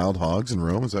 15 wild hogs in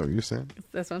Rome. Is that what you're saying?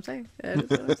 That's what I'm saying.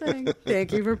 That's what I'm saying.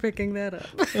 Thank you for picking that up.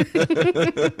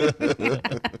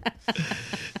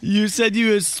 You said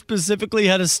you specifically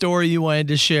had a story you wanted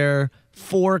to share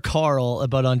for Carl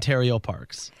about Ontario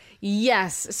parks.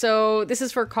 Yes. So this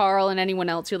is for Carl and anyone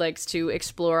else who likes to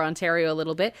explore Ontario a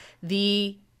little bit.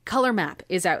 The color map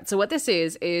is out. So what this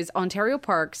is Ontario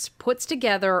Parks puts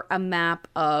together a map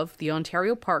of the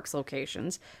Ontario Parks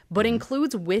locations, but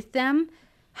includes with them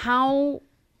how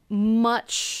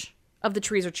much of the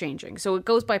trees are changing. So it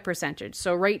goes by percentage.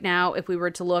 So right now, if we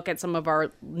were to look at some of our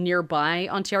nearby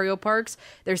Ontario parks,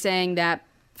 they're saying that,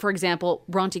 for example,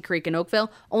 Bronte Creek in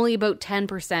Oakville, only about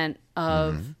 10%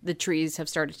 of the trees have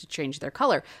started to change their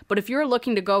color. But if you're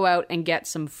looking to go out and get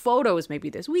some photos, maybe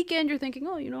this weekend, you're thinking,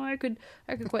 I could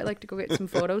quite like to go get some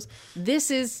photos. This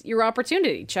is your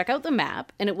opportunity. Check out the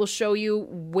map, and it will show you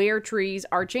where trees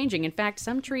are changing. In fact,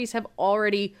 some trees have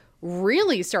already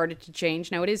really started to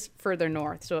change. Now, it is further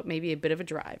north, so it may be a bit of a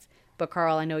drive. But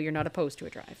Carl, I know you're not opposed to a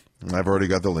drive. I've already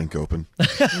got the link open. I've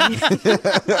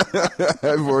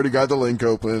already got the link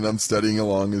open, and I'm studying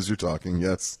along as you're talking.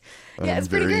 Yes, yeah, it's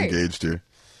I'm very great. engaged here.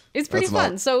 It's pretty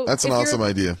fun. So that's an awesome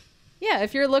idea. Yeah,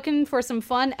 if you're looking for some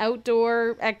fun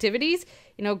outdoor activities,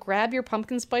 grab your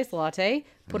pumpkin spice latte,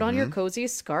 put on your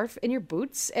coziest scarf and your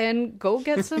boots, and go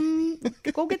get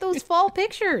those fall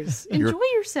pictures. Enjoy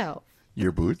yourself.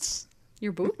 Your boots?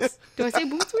 Your boots? Do I say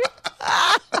boots weird?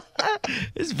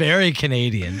 It's very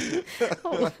Canadian.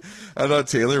 Oh. I thought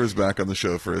Taylor was back on the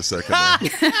show for a second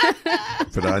there.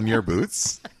 Put on your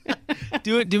boots.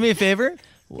 Do me a favor.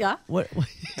 Yeah. What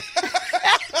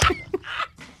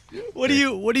do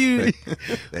you?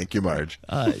 Thank you, Marge.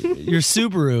 Your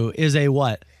Subaru is a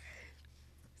what?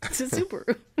 It's a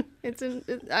Subaru.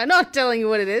 I'm not telling you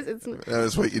what it is. That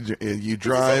is what you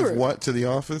drive. What to the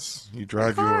office? You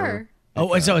drive your.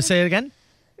 Oh, so say it again.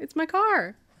 It's my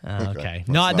car. Okay.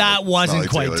 No, that wasn't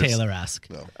quite Taylor-esque.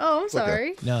 No. Oh, I'm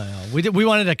sorry. Okay. No. We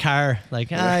wanted a car. Like,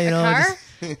 car?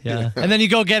 Yeah. And then you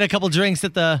go get a couple drinks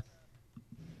at the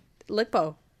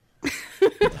Lickbo.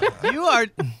 You are.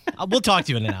 We'll talk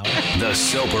to you in an hour. The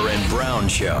Soper and Brown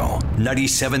Show.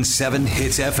 97.7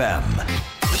 Hits FM.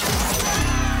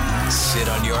 Sit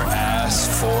on your ass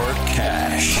for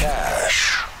cash.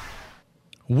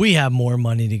 We have more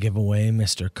money to give away,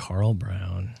 Mr. Carl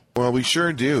Brown. Well, we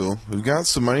sure do. We've got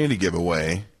some money to give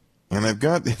away, and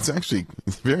it's actually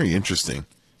very interesting.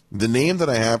 The name that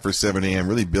I have for 7 a.m.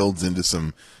 really builds into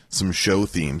some show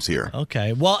themes here.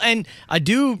 Okay. Well, and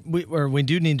we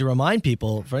do need to remind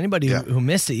people, for anybody who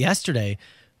missed it yesterday,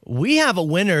 we have a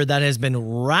winner that has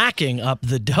been racking up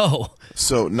the dough.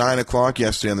 So 9 o'clock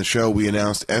yesterday on the show, we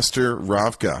announced Esther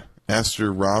Ravka.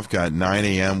 Esther Ravka at 9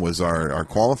 a.m. was our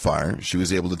qualifier. She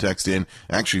was able to text in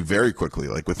actually very quickly,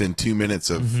 like within 2 minutes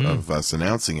of us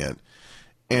announcing it.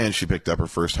 And she picked up her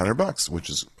first $100, which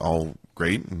is all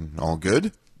great and all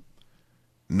good.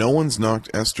 No one's knocked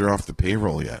Esther off the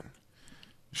payroll yet.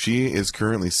 She is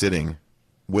currently sitting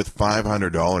with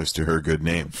 $500 to her good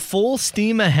name. Full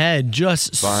steam ahead,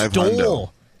 just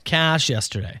stole cash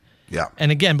yesterday. Yeah.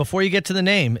 And again, before you get to the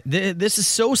name, this is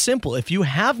so simple. If you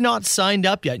have not signed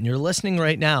up yet and you're listening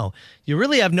right now, you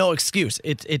really have no excuse.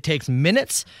 It takes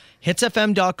minutes.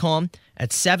 Hitsfm.com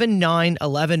at 7, 9,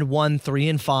 11, 1, 3,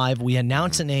 and 5. We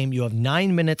announce a name. You have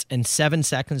 9 minutes and 7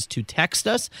 seconds to text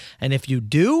us. And if you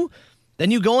do,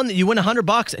 then you win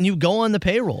 $100 and you go on the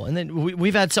payroll. And then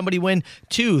we've had somebody win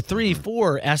 2, 3,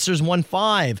 4. Esther's won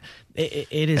 5. It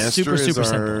is super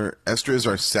simple. Esther is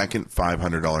our second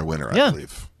 $500 winner, I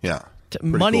believe. Yeah.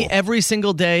 Money cool. Every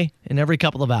single day and every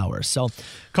couple of hours. So,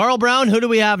 Carl Brown, who do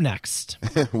we have next?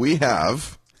 We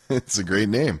have, it's a great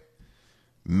name,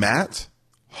 Matt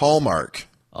Hallmark.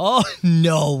 Oh,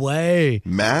 no way.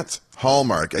 Matt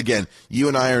Hallmark. Again, you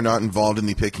and I are not involved in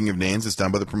the picking of names. It's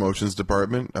done by the promotions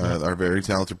department. Our very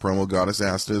talented promo goddess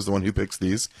Asta is the one who picks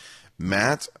these.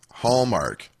 Matt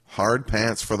Hallmark. Hard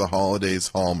Pants for the Holidays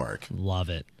Hallmark. Love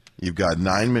it. You've got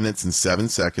 9 minutes and 7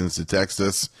 seconds to text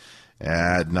us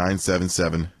at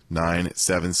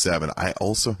 977-977. I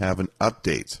also have an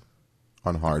update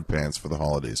on Hard Pants for the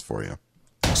Holidays for you.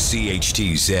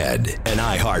 CHTZ, an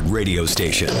iHeart radio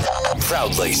station.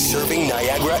 Proudly serving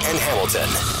Niagara and Hamilton.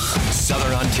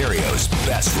 Southern Ontario's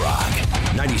best rock.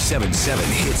 97.7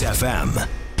 Hits FM.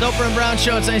 Soper and Brown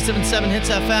Show, it's 97.7 Hits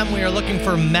FM. We are looking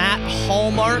for Matt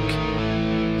Hallmark.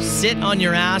 Sit on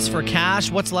your ass for cash.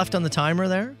 What's left on the timer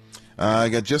there? I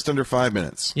got just under 5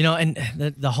 minutes. You know, and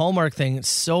the Hallmark thing, it's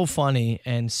so funny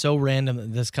and so random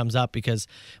that this comes up because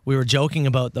we were joking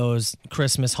about those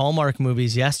Christmas Hallmark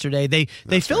movies yesterday. They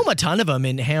film a ton of them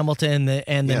in Hamilton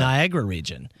and the Niagara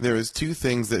region. There is 2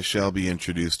 things that Shelby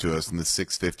introduced to us in the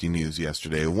 650 news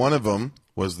yesterday. One of them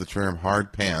was the term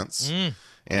hard pants,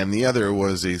 and the other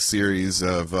was a series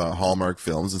of Hallmark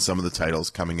films and some of the titles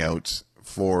coming out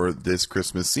for this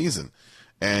Christmas season.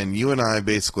 And you and I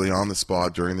basically on the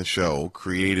spot during the show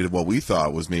created what we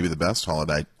thought was maybe the best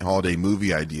holiday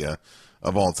movie idea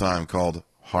of all time called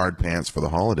Hard Pants for the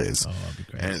Holidays. Oh, that'd be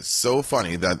great. And it's so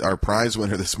funny that our prize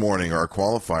winner this morning, or our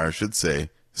qualifier, I should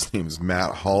say, his name is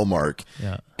Matt Hallmark.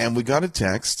 Yeah. And we got a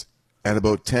text at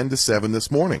about 10 to 7 this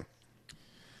morning.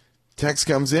 Text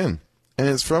comes in, and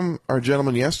it's from our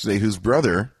gentleman yesterday whose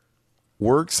brother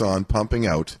works on pumping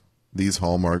out these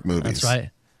Hallmark movies. That's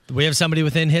right. We have somebody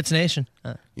within Hits Nation.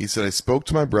 He said, I spoke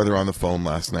to my brother on the phone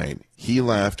last night. He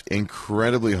laughed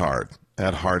incredibly hard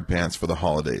at Hard Pants for the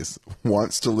Holidays.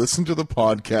 Wants to listen to the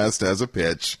podcast as a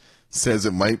pitch. Says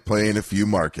it might play in a few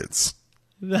markets.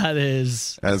 That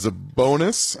is... As a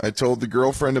bonus, I told the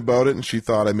girlfriend about it, and she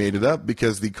thought I made it up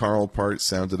because the Carl part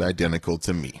sounded identical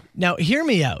to me. Now, hear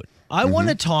me out. I want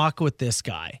to talk with this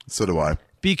guy. So do I.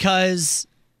 Because...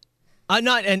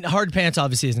 and Hard Pants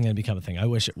obviously isn't going to become a thing. I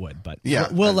wish it would, but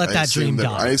we'll let that dream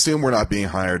die. I assume we're not being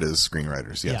hired as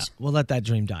screenwriters, yes. Yeah, we'll let that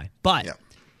dream die. But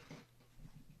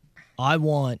I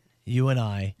want you and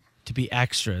I to be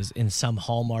extras in some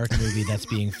Hallmark movie that's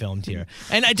being filmed here.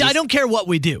 And I don't care what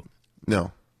we do.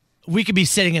 No. We could be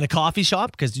sitting in a coffee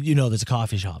shop, because you know there's a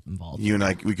coffee shop involved. You and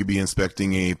I, we could be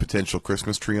inspecting a potential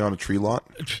Christmas tree on a tree lot.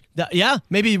 Yeah,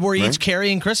 maybe we're each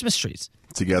carrying Christmas trees.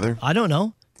 Together? I don't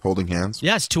know. Holding hands?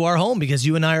 Yes, to our home, because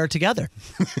you and I are together.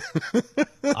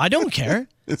 I don't care.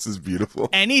 This is beautiful.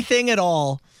 Anything at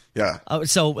all. Yeah.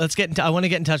 So let's get into. I want to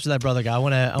get in touch with that brother guy. I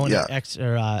want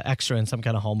to extra in some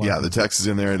kind of Hallmark. Yeah, the text is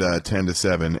in there at 10 to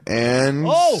 7. And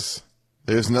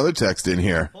there's another text in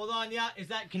here. Hold on,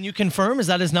 can you confirm? Is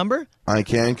that his number? I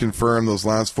can confirm those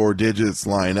last 4 digits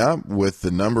line up with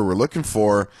the number we're looking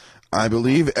for. I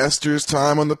believe Esther's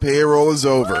time on the payroll is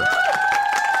over.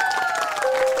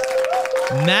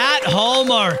 Matt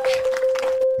Hallmark.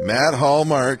 Matt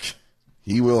Hallmark.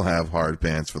 He will have hard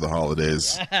pants for the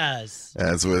holidays. Yes.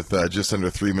 As with just under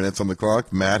 3 minutes on the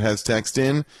clock, Matt has texted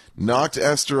in, knocked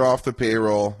Esther off the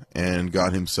payroll, and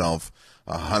got himself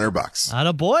 $100.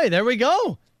 Attaboy, there we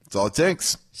go. That's all it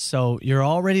takes. So you're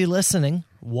already listening.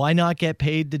 Why not get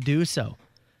paid to do so?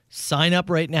 Sign up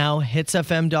right now,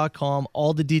 hitsfm.com.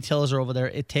 All the details are over there.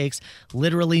 It takes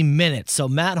literally minutes. So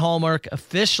Matt Hallmark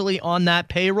officially on that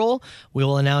payroll. We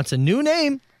will announce a new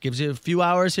name Gives you a few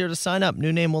hours here to sign up.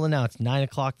 New name will announce 9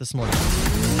 o'clock this morning.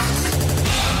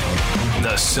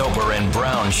 The Soper and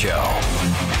Brown Show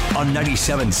on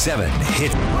 97.7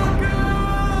 Hit.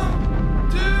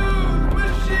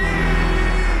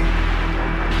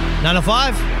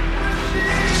 905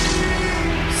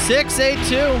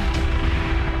 682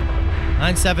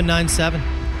 9797.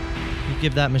 You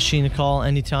give that machine a call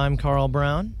anytime, Carl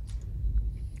Brown.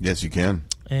 Yes, you can.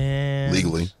 And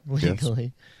Legally.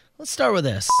 Legally. Let's start with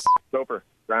this. Soper,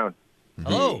 Brown,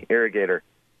 Hello. Irrigator.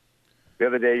 The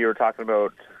other day you were talking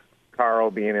about Carl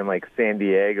being in like San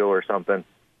Diego or something.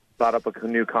 Thought up a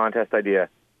new contest idea.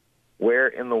 Where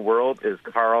in the world is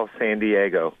Carl San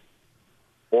Diego?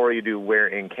 Or you do where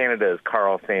in Canada is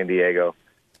Carl San Diego?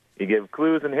 You give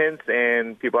clues and hints,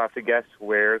 and people have to guess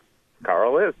where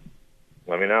Carl is.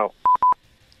 Let me know.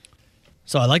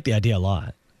 So I like the idea a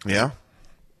lot. Yeah,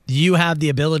 You have the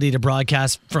ability to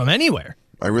broadcast from anywhere.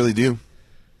 I really do.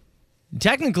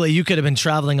 Technically, you could have been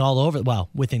traveling all over. Well,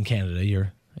 within Canada,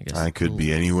 I guess. I could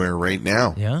be anywhere right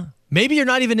now. Yeah. Maybe you're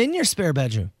not even in your spare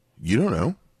bedroom. You don't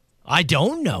know. I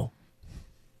don't know.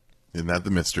 Isn't that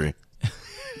the mystery?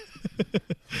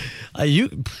 You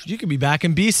could be back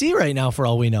in BC right now for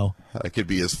all we know. I could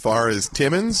be as far as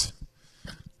Timmins.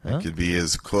 I could be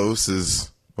as close as,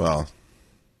 well,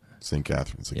 St.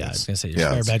 Catharines, I Yeah, I guess. was going to say,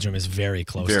 your spare bedroom is very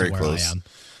close very to where close. I am.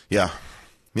 Yeah.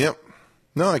 Yep.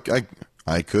 No,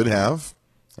 I could have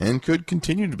and could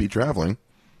continue to be traveling.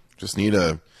 Just need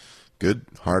a good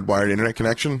hardwired internet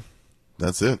connection.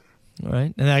 That's it. All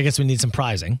right. And I guess we need some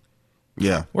prizing.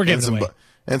 Yeah. We're giving and some away.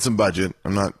 and some budget.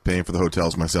 I'm not paying for the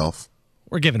hotels myself.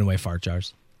 We're giving away fart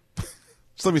jars.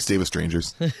 Just let me stay with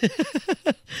strangers.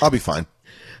 I'll be fine.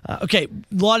 Okay,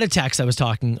 a lot of texts I was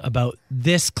talking about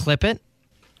this Clip It.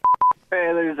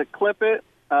 Hey, there's a Clip It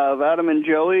of Adam and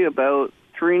Joey about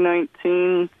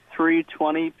 3:19,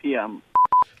 3:20 p.m.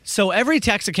 So every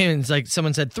text that came in, it's like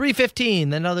someone said 3:15,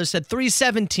 then others said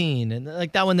 3:17, and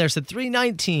like that one there said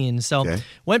 3:19. So Okay.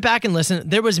 went back and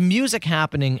listened. There was music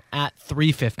happening at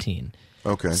 3:15.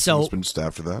 Okay. So- it's been just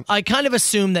after that. I kind of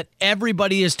assume that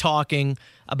everybody is talking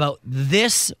about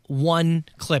this one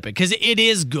Clip It because it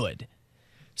is good.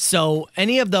 So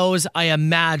any of those, I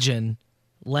imagine,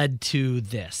 led to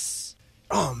this.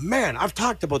 Oh, man, I've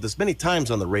talked about this many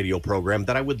times on the radio program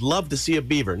that I would love to see a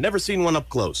beaver. Never seen one up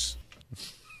close.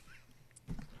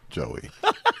 Joey.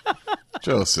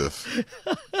 Joseph.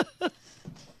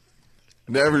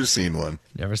 Never seen one.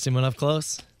 Never seen one up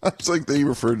close? It's like they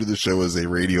referred to the show as a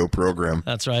radio program.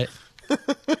 That's right.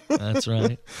 That's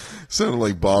right. Sounded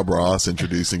like Bob Ross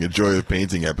introducing a Joy of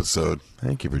Painting episode.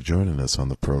 Thank you for joining us on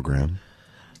the program.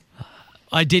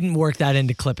 I didn't work that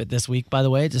into Clip It this week, by the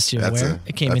way, just so you're That's aware. a-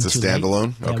 It came in that's too a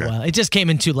standalone? late. Okay. Yeah, well, it just came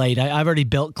in too late. I've already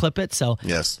built Clip It, so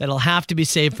Yes. that'll have to be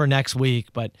saved for next week.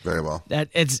 But Very well.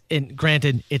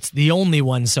 Granted, it's the only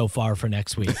one so far for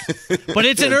next week. But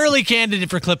it's an early candidate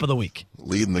for Clip of the Week.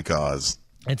 Leading the cause.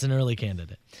 It's an early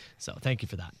candidate. So thank you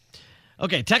for that.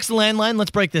 Okay, text the landline.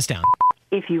 Let's break this down.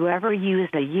 If you ever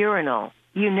used a urinal,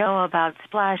 you know about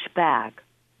splashback.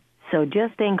 So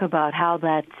just think about how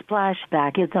that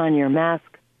splashback is on your mask.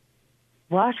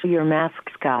 Wash your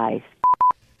masks, guys.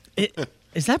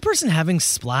 Is that person having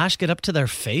splash get up to their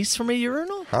face from a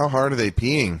urinal? How hard are they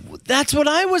peeing? That's what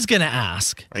I was going to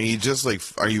ask. Are you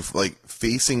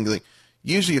facing, like,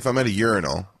 usually if I'm at a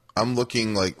urinal, I'm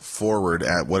looking like forward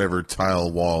at whatever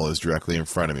tile wall is directly in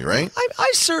front of me, right?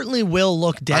 I certainly will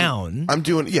look down. I'm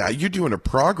doing, you're doing a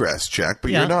progress check,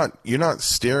 but Yeah. you're not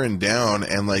staring down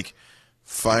and like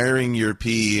firing your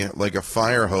pee like a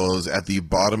fire hose at the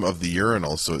bottom of the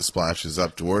urinal so it splashes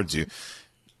up towards you.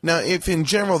 Now, if in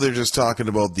general they're just talking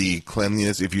about the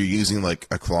cleanliness, if you're using like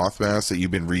a cloth mask that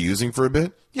you've been reusing for a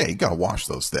bit, yeah, you gotta wash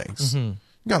those things. You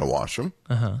gotta wash them.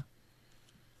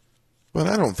 But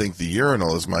I don't think the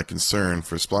urinal is my concern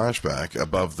for splashback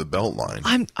above the belt line.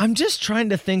 I'm just trying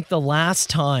to think the last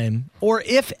time, or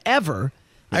if ever,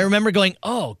 I remember going,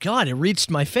 oh, God, it reached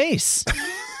my face.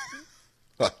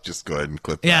 Just go ahead and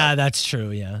clip that. Yeah, that's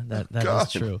true. Yeah, that is God.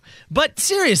 true. But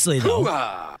seriously, though,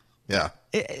 Yeah.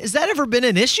 has that ever been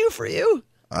an issue for you?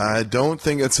 I don't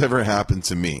think it's ever happened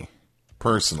to me,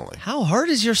 personally. How hard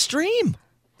is your stream?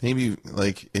 Maybe,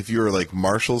 like, if you were, like,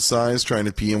 Marshall size trying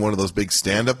to pee in one of those big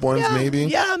stand-up ones, maybe?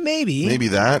 Yeah, maybe. Maybe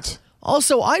that.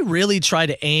 Also, I really try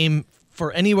to aim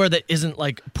for anywhere that isn't,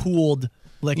 like, pooled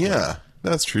liquid. Yeah,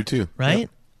 that's true, too. Right?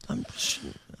 Yep.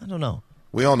 I don't know.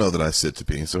 We all know that I sit to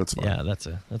pee, so it's fine. Yeah, that's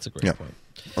a great Yeah. point.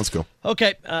 Let's go.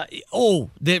 Okay. I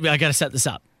got to set this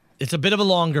up. It's a bit of a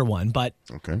longer one, but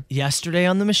Okay. yesterday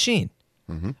on the machine,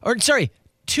 or sorry,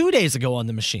 2 days ago on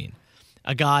the machine,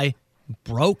 a guy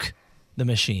broke the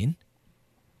machine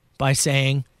by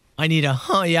saying, I need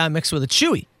a mixed with a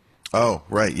chewy. Oh,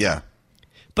 right, yeah.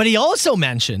 But he also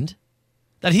mentioned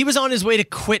that he was on his way to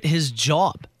quit his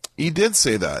job. He did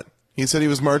say that. He said he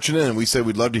was marching in, and we said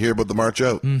we'd love to hear about the march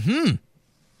out. Mm-hmm.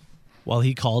 Well,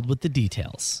 he called with the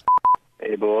details.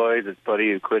 Hey, boys, it's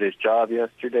Buddy who quit his job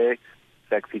yesterday.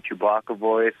 Sexy Chewbacca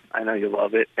voice. I know you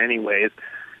love it. Anyways,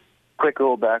 quick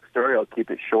little backstory. I'll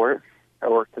keep it short. I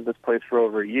worked at this place for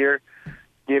over a year.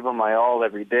 Gave them my all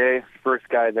every day. First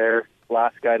guy there,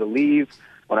 last guy to leave.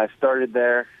 When I started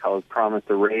there, I was promised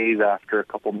a raise after a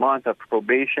couple months after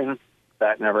probation.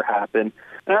 That never happened.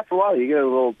 And after a while, you get a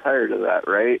little tired of that,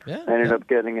 right? Yeah, I ended up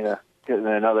getting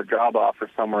another job offer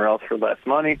somewhere else for less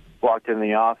money. Walked in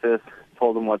the office,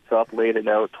 told him what's up, laid it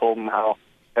out, told him how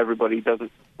everybody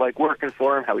doesn't like working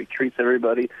for him, how he treats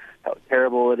everybody, how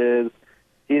terrible it is.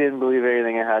 He didn't believe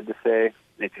anything I had to say.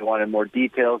 If you wanted more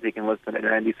details, you can listen to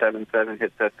 97.7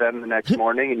 Hits FM the next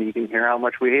morning, and you can hear how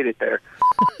much we hate it there.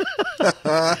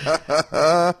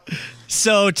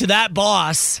 So to that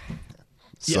boss...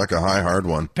 Suck a high, hard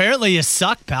one. Apparently you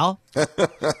suck, pal.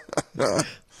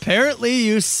 Apparently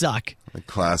you suck. A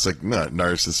classic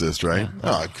narcissist, right?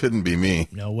 Oh, it couldn't be me.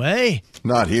 No way.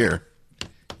 Not here.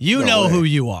 You know who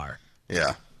you are.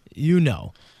 Yeah. You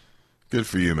know. Good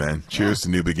for you, man. Cheers to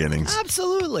new beginnings.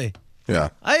 Absolutely. Yeah.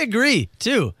 I agree,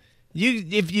 too.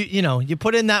 If you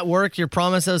put in that work, you're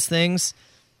promised those things,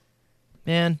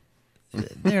 man,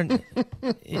 there's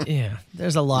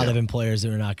a lot of employers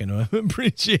who are not going to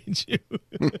appreciate you.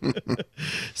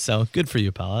 So good for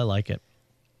you, pal. I like it.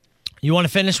 You want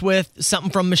to finish with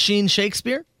something from Machine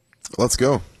Shakespeare? Let's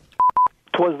go.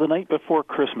 'Twas the night before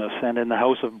Christmas, and in the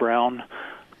house of Brown,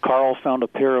 Carl found a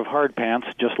pair of hard pants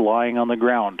just lying on the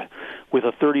ground. With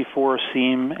a 34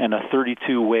 seam and a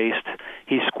 32 waist,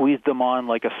 he squeezed them on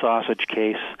like a sausage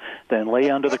case, then lay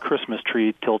under the Christmas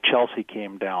tree till Chelsea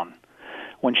came down.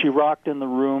 When she rocked in the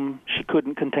room, she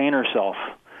couldn't contain herself.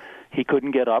 He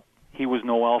couldn't get up. He was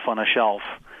no elf on a shelf.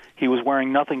 He was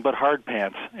wearing nothing but hard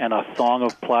pants and a thong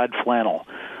of plaid flannel.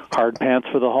 Hard pants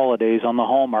for the holidays on the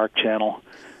Hallmark Channel.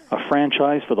 A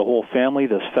franchise for the whole family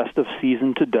this festive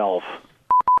season to delve.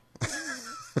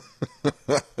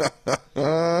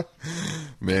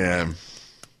 Man,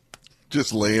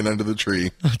 just laying under the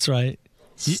tree. That's right.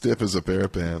 Stiff as a pair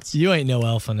of pants. You ain't no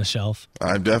elf on the shelf.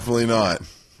 I'm definitely not.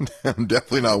 I'm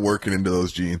definitely not working into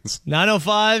those jeans.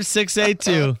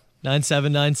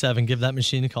 905-682-9797. Give that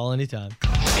machine a call anytime.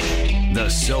 The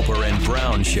Soper and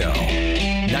Brown Show.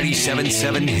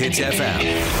 97.7 Hits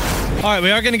FM. All right,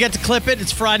 we are going to get to Clip It.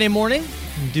 It's Friday morning.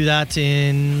 We'll do that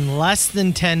in less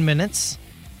than 10 minutes.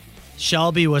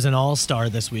 Shelby was an all-star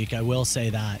this week, I will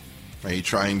say that. Are you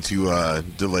trying to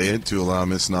delay it to allow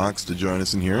Miss Knox to join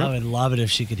us and hear it? I would love it if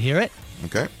she could hear it.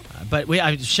 Okay. But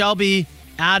Shelby,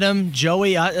 Adam,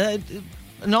 Joey, an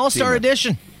all-star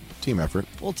edition. Team effort.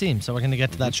 Full team, so we're going to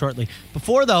get to that shortly.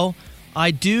 Before, though,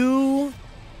 I do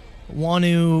want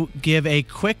to give a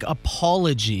quick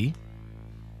apology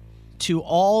to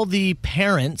all the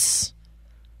parents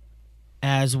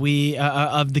as we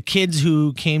of the kids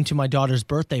who came to my daughter's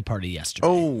birthday party yesterday.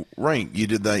 Oh, right. You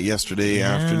did that yesterday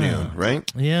afternoon,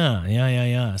 right?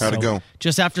 Yeah. How'd it go?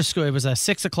 Just after school. It was a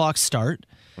 6 o'clock start.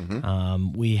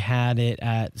 Mm-hmm. We had it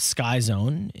at Sky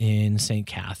Zone in St.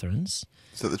 Catharines.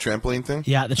 Is that the trampoline thing?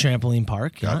 Yeah, the trampoline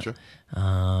park. Gotcha.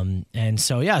 Yeah. And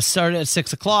so, started at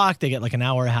 6 o'clock. They get like an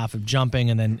hour and a half of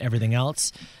jumping and then everything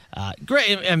else.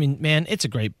 Great. I mean, man, it's a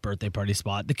great birthday party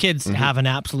spot. The kids have an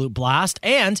absolute blast,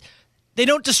 and they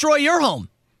don't destroy your home.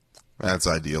 That's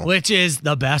ideal. Which is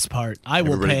the best part.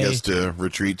 Everybody gets to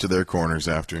retreat to their corners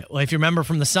after. Well, if you remember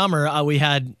from the summer, we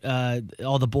had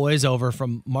all the boys over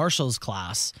from Marshall's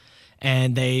class,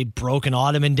 and they broke an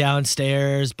ottoman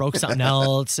downstairs, broke something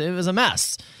else. It was a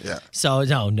mess. Yeah. So,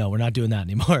 no, we're not doing that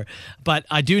anymore. But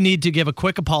I do need to give a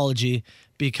quick apology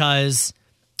because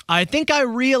I think I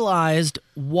realized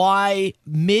why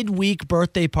midweek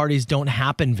birthday parties don't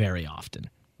happen very often.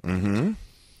 Mm-hmm.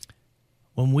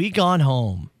 When we got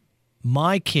home,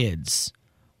 my kids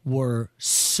were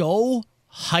so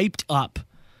hyped up.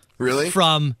 Really?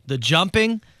 From the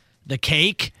jumping, the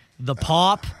cake, the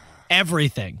pop,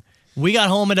 everything. We got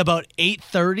home at about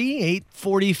 8:30,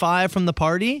 8:45 from the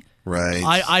party. Right.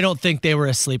 I don't think they were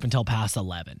asleep until past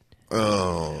 11.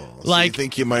 Oh. So you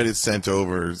think you might have sent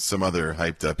over some other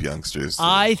hyped up youngsters to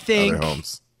I think other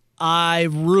homes? I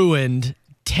ruined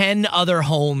 10 other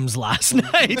homes last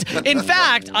night. In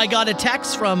fact, I got a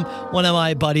text from one of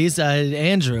my buddies,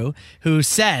 Andrew, who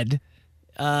said,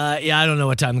 I don't know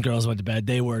what time the girls went to bed.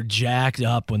 They were jacked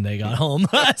up when they got home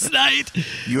last night.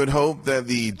 You would hope that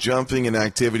the jumping and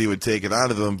activity would take it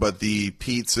out of them, but the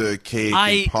pizza, cake,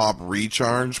 and pop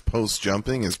recharge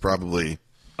post-jumping is probably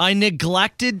I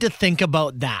neglected to think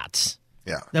about that.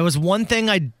 Yeah. That was one thing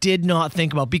I did not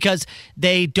think about because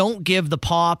they don't give the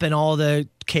pop and all the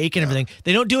cake and everything.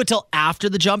 They don't do it till after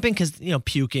the jumping because,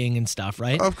 puking and stuff,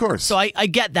 right? Of course. So I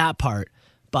get that part.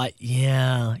 But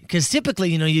yeah, because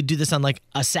typically, you do this on like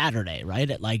a Saturday, right?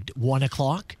 At like 1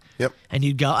 o'clock. Yep. And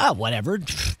you'd go, whatever.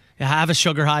 Have a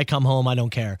sugar high, come home, I don't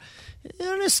care.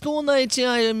 On a school night,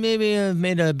 I maybe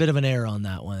made a bit of an error on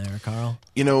that one there, Carl.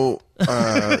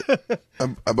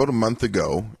 About a month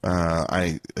ago,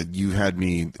 you had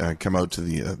me come out to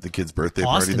the kid's birthday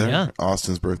Austin, party there. yeah.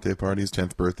 Austin's birthday party, his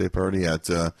 10th birthday party at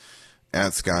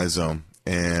Sky Zone.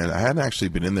 And I hadn't actually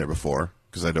been in there before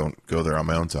because I don't go there on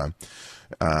my own time.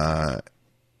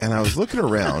 And I was looking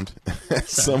around at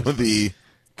some of the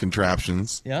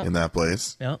contraptions in that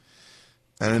place. Yeah.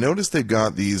 And I noticed they've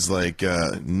got these like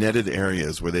netted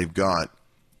areas where they've got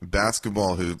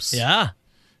basketball hoops. Yeah.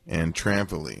 And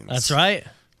trampolines. That's right.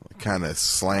 Kind of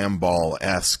slam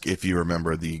ball-esque, if you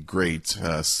remember the great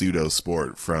pseudo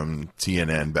sport from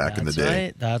TNN back in the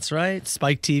day. That's right.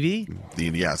 Spike TV.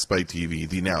 Spike TV,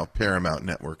 the now Paramount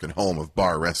Network and home of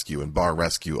Bar Rescue and Bar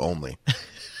Rescue only.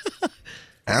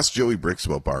 Ask Joey Bricks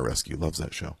about Bar Rescue. Loves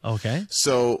that show. Okay.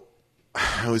 So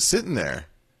I was sitting there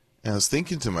and I was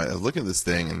looking at this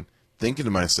thing and thinking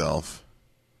to myself,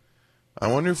 I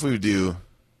wonder if we would do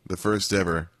the first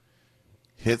ever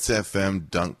Hits FM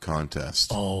dunk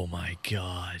contest. Oh my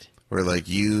God. Where like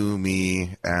you,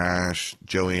 me, Ash,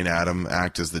 Joey, and Adam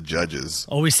act as the judges.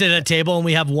 Oh, we sit at a table and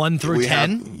we have 1 through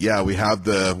 10? We have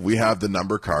the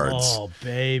number cards. Oh,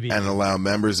 baby. And allow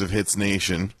members of Hits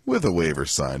Nation, with a waiver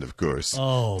signed, of course,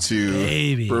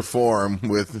 to perform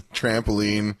with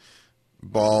trampoline,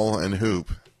 ball, and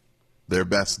hoop their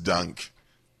best dunk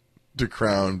to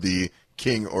crown the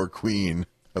king or queen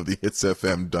of the Hits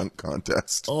FM dunk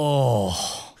contest.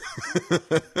 Oh.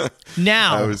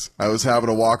 Now. I was having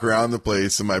to walk around the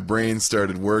place and my brain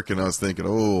started working. I was thinking,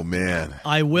 oh, man.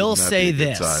 I will say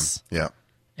this. Time. Yeah.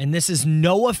 And this is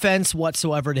no offense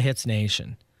whatsoever to Hits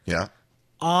Nation. Yeah.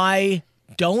 I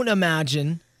don't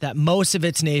imagine that most of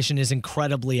Hits Nation is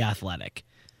incredibly athletic.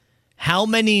 How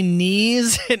many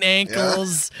knees and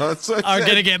ankles are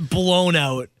going to get blown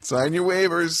out? Sign your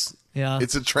waivers. Yeah.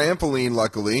 It's a trampoline,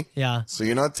 luckily. Yeah. So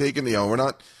you're not taking we're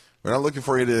not looking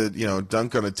for you to,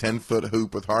 dunk on a 10-foot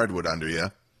hoop with hardwood under you.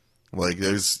 Like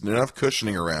there's enough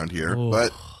cushioning around here,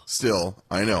 but still,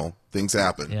 I know things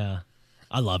happen. Yeah.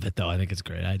 I love it though. I think it's a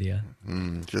great idea.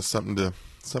 Just something to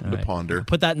ponder.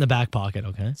 Put that in the back pocket,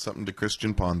 okay? Something to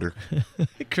Christian ponder.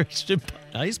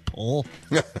 Nice pull.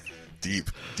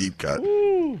 Deep cut.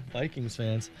 Ooh, Vikings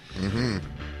fans. Mm-hmm.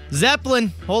 Zeppelin,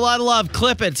 whole lot of love.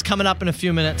 Clip it. It's coming up in a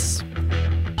few minutes.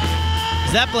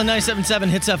 Zeppelin 97.7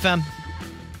 Hits FM.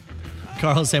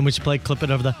 Carl's saying we should play Clip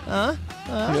It over the. I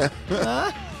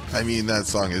mean, that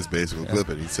song is basically Clip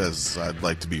It. He says, "I'd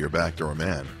like to be your backdoor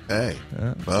man." Hey,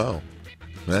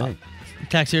 hey.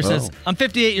 Text here says, "I'm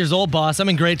 58 years old, boss. I'm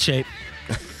in great shape."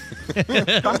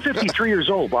 I'm 53 years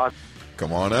old, boss.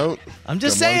 Come on out. I'm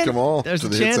just saying. Come on. There's to a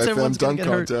the chance Hits everyone's FM going dunk to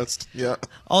get hurt. contest. Yeah.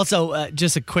 Also,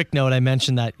 just a quick note. I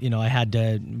mentioned that I had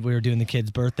we were doing the kid's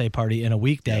birthday party in a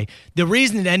weekday. The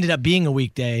reason it ended up being a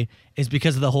weekday is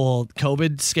because of the whole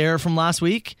COVID scare from last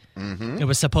week. Mm-hmm. It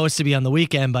was supposed to be on the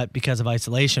weekend, but because of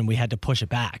isolation, we had to push it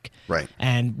back. Right.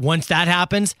 And once that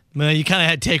happens, you kind of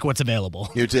had to take what's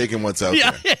available. You're taking what's out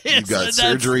there. You've got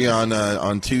surgery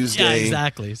on Tuesday. Yeah,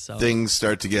 exactly. So things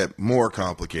start to get more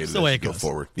complicated as you go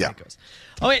forward. Yeah.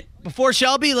 All right, before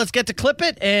Shelby, let's get to Clip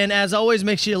It. And as always,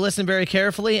 make sure you listen very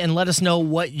carefully and let us know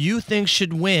what you think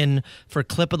should win for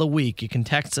Clip of the Week. You can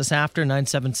text us after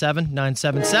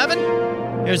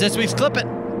 977-977. Here's this week's Clip It.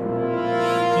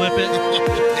 Clip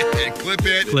it. Clip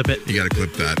it. Clip it. You got to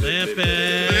clip that. Clip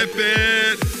it. Clip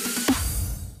it.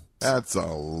 That's a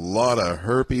lot of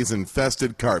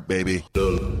herpes-infested carp, baby.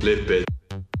 Clip it.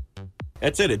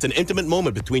 That's it. It's an intimate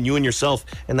moment between you and yourself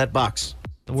and that box.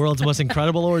 The world's most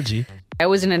incredible orgy. I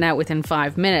was in and out within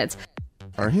 5 minutes.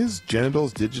 Are his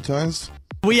genitals digitized?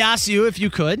 We asked you if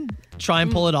you could try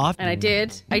and pull it off. And I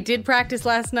did. I did practice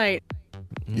last night.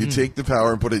 You take the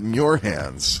power and put it in your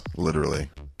hands, literally.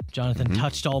 Jonathan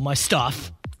touched all my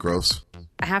stuff. Gross.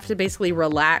 I have to basically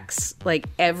relax like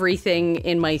everything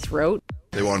in my throat.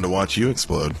 They wanted to watch you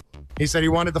explode. He said he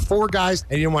wanted the 4 guys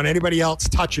and he didn't want anybody else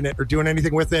touching it or doing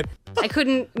anything with it. I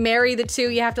couldn't marry the two.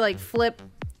 You have to like flip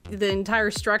the entire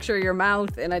structure of your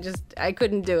mouth, and I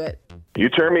couldn't do it. You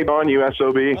turn me on, you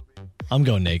SOB. I'm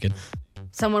going naked.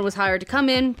 Someone was hired to come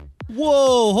in.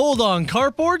 Whoa, hold on.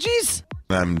 Carp orgies?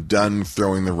 I'm done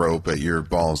throwing the rope at your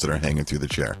balls that are hanging through the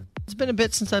chair. It's been a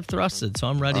bit since I've thrusted, so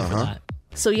I'm ready for that.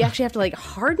 So you actually have to like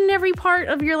harden every part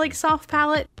of your like soft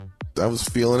palate. I was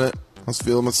feeling it. I was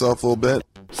feeling myself a little bit.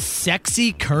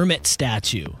 Sexy Kermit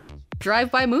statue.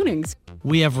 Drive-by moonings.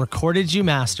 We have recorded you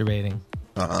masturbating.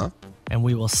 Uh-huh. And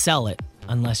we will sell it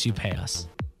unless you pay us.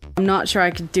 I'm not sure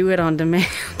I could do it on demand.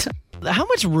 How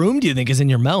much room do you think is in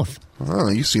your mouth? Oh,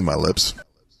 you see my lips.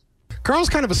 Carl's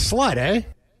kind of a slut, eh?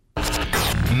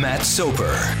 Matt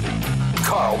Soper,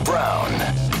 Carl Brown,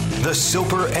 The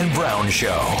Soper and Brown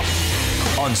Show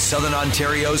on Southern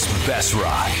Ontario's best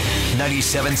rock,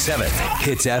 97.7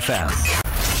 Hits FM.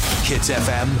 Hits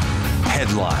FM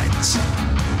headlines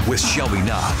with Shelby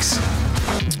Knox.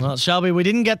 Well, Shelby, we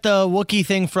didn't get the Wookiee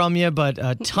thing from you, but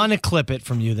a ton of clip it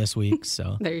from you this week.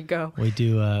 So there you go. We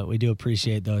do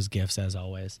appreciate those gifts as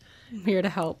always. I'm here to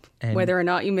help, And- whether or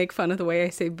not you make fun of the way I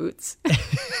say boots.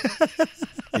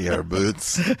 Your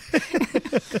boots.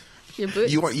 Your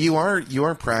boots. You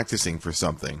are practicing for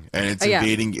something, and it's Yeah.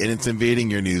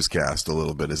 invading your newscast a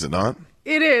little bit, is it not?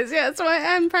 It is, yeah. So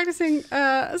I'm practicing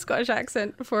a Scottish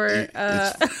accent for.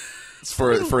 It's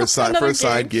for a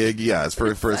side gig. Yeah, it's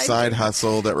for a side side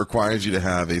hustle that requires you to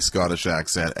have a Scottish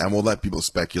accent, and we'll let people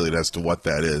speculate as to what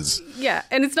that is. Yeah,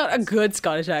 and it's not a good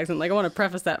Scottish accent. Like, I want to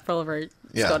preface that for all of our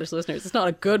Scottish listeners. It's not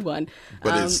a good one.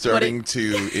 But it's starting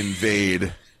to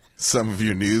invade some of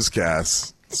your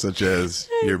newscasts, such as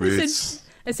your boots.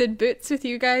 I said boots with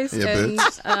you guys, Yeah, and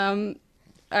boots.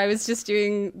 I was just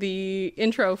doing the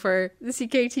intro for the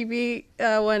CKTV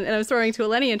one, and I was throwing to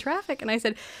Eleni in traffic, and I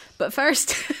said, "But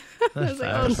first," I was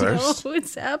like, "Oh First. no,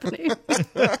 what's happening?"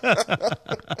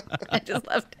 I just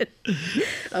left it.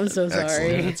 I'm so sorry.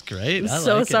 Excellent. That's great. I'm I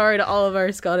so like it. sorry to all of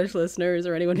our Scottish listeners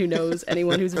or anyone who knows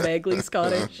anyone who's vaguely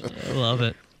Scottish I love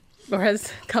it. or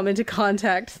has come into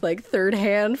contact like third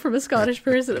hand from a Scottish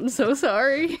person. I'm so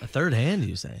sorry. A third hand,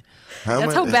 you say?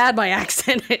 That's how bad my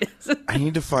accent is. I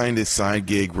need to find a side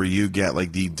gig where you get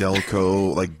like the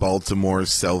Delco, like Baltimore,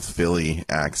 South Philly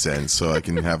accent, so I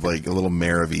can have like a little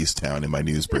mayor of Easttown in my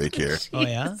news break here. Oh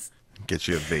yeah. Get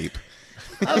you a vape.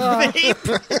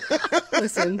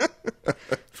 Listen,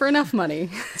 for enough money.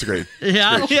 It's great.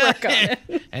 Yeah, We'll yeah. work on it.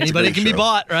 Anybody great can be show.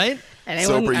 bought, right?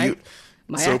 Anyone,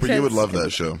 Soper, you would love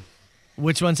that show.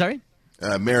 Which one? Sorry.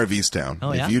 Mayor of Easttown.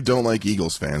 Oh, yeah? If you don't like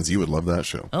Eagles fans, you would love that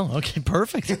show. Oh, okay,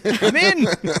 perfect. I'm in.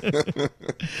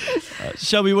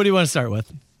 Shelby, what do you want to start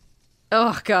with?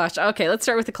 Oh, gosh. Okay, let's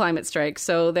start with the climate strike.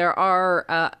 So there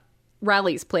are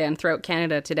rallies planned throughout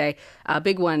Canada today. A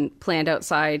big one planned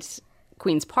outside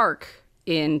Queen's Park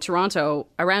in Toronto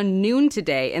around noon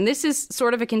today. And this is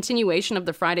sort of a continuation of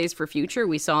the Fridays for Future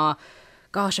we saw,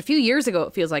 gosh, a few years ago,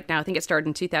 it feels like now. I think it started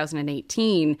in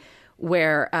 2018,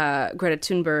 where Greta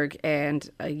Thunberg and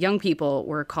young people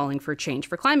were calling for change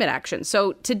for climate action.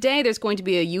 So today there's going to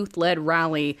be a youth-led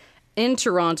rally in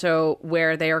Toronto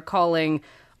where they are calling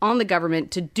on the government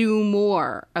to do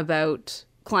more about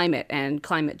climate and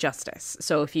climate justice.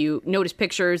 So if you notice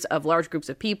pictures of large groups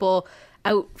of people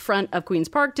out front of Queen's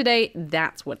Park today,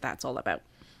 that's what that's all about.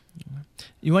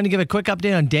 You want to give a quick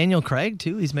update on Daniel Craig,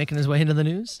 too? He's making his way into the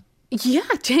news. Yeah,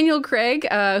 Daniel Craig,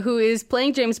 who is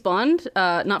playing James Bond,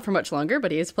 not for much longer,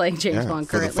 but he is playing James Bond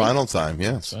for currently. the final time,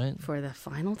 yes. For the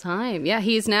final time. Yeah,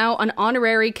 he is now an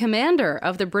honorary commander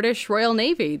of the British Royal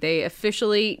Navy. They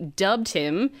officially dubbed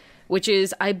him, which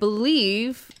is, I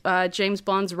believe, James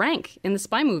Bond's rank in the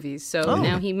spy movies. So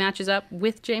now he matches up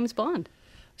with James Bond.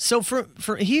 So for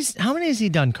how many has he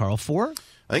done, Carl? 4?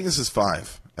 I think this is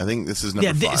 5. I think this is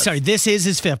number 5. Sorry, this is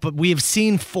his 5th, but we have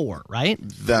seen 4, right?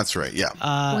 That's right, yeah.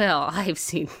 Well, I've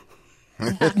seen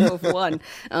half of one.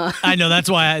 I know, that's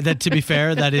why, to be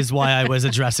fair, that is why I was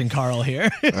addressing Carl here.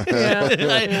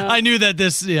 I knew that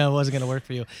this wasn't going to work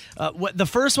for you. What the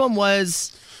first one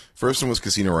was? First one was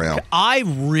Casino Royale. I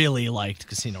really liked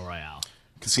Casino Royale.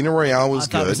 Casino Royale was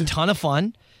I thought good. it was a ton of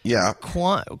fun. Yeah.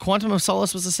 Quantum of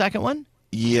Solace was the second one?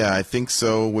 Yeah, I think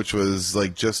so, which was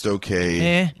like just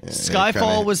okay.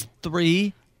 Skyfall was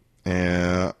 3.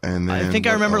 Yeah, and then I think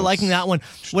I remember liking that one.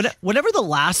 Whatever the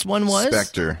last one was.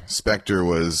 Spectre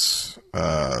was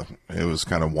it was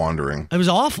kind of wandering. It was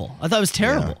awful. I thought it was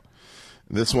terrible. Yeah.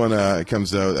 This one it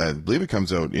comes out, I believe it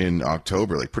comes out in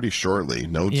October, like pretty shortly.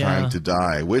 No Time to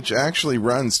Die, which actually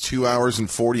runs 2 hours and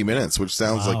 40 minutes, which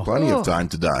sounds like plenty of time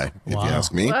to die, if you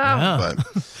ask me. Wow.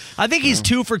 But I think he's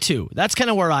 2 for 2. That's kind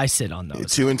of where I sit on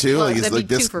those. 2 and 2. Well, like, it's that'd like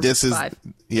be this. 2 for This is 5.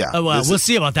 yeah. Oh, well, this we'll is-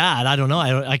 see about that. I don't know.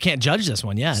 I can't judge this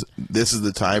one yet. This is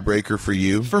the tiebreaker for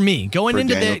you. For me, going for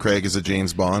into Daniel Craig as a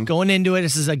James Bond. Going into it,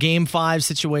 this is a Game 5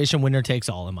 situation. Winner takes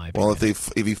all, in my opinion. Well,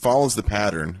 if he follows the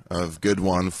pattern of good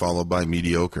one followed by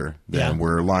mediocre, then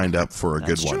we're lined up for a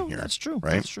good one here. That's true.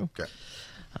 Right? That's true. Okay.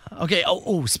 Okay.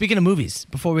 Oh, speaking of movies,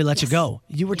 before we let you go,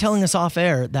 you were telling us off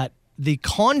air that the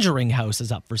Conjuring house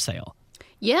is up for sale.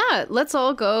 Yeah, let's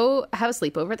all go have a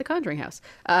sleepover at the Conjuring House.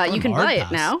 You can hard buy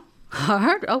pass. it now.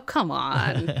 Hard? Oh, come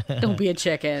on. Don't be a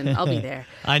chicken. I'll be there.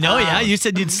 I know, yeah. You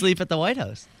said you'd sleep at the White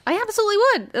House. I absolutely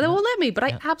would. They won't let me, but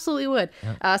I absolutely would.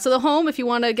 So the home, if you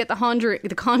want to get the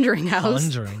Conjuring House.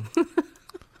 Conjuring.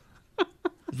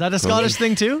 Is that a Scottish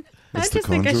thing too? I just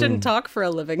think I shouldn't talk for a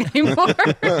living anymore.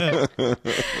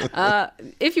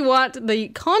 If you want the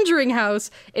Conjuring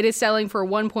House, it is selling for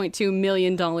 $1.2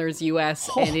 million US,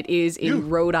 and it is in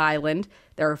Rhode Island.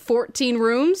 There are 14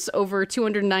 rooms, over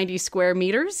 290 square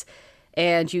meters,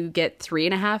 and you get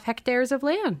 3.5 hectares of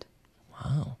land.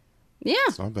 Wow. Yeah.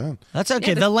 It's not bad. That's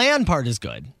okay. The land part is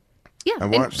good. Yeah. I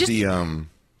watched Go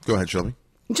ahead, Shelby.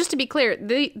 Just to be clear,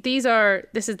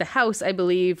 this is the house, I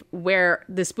believe, where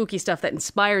the spooky stuff that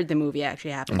inspired the movie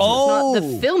actually happened. So Oh. it's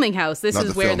not the filming house. This Not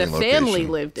is the where the filming family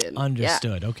location. lived in.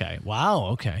 Understood. Okay. Wow.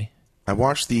 Okay. I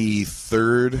watched the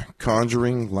third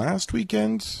Conjuring last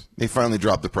weekend. They finally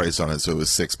dropped the price on it, so it was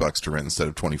 $6 to rent instead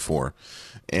of $24,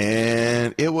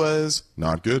 and it was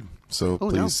not good. So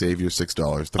please save your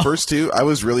 $6. The first two, I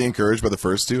was really encouraged by the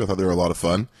first two. I thought they were a lot of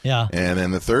fun. Yeah. And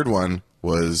then the third one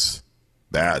was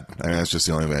bad. I mean, that's just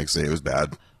the only way I can say it was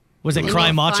bad. Was it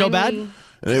Cry Macho bad?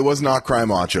 It was not Cry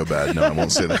Macho bad. No, I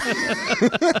won't say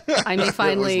that. I may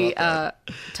finally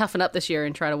toughen up this year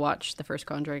and try to watch the first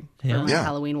Conjuring for my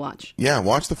Halloween watch. Yeah,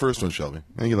 watch the first one, Shelby.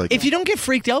 I think you like If you don't get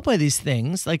freaked out by these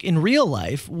things, like in real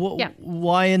life,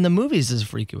 why in the movies does it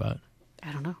freak you out?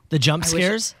 I don't know. The jump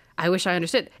scares? I wish I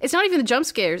understood. It's not even the jump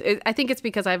scares. I think it's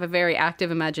because I have a very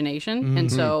active imagination.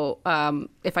 And so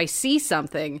if I see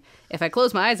something, if I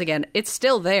close my eyes again, it's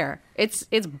still there. It's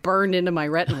burned into my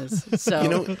retinas. So You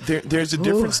know, there's a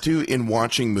difference too in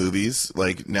watching movies,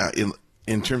 like now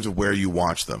in terms of where you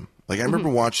watch them. Like I remember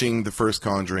watching the first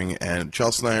Conjuring, and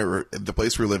Chelsea and I were the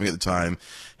place we were living at the time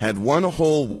had one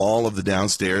whole wall of the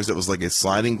downstairs that was like a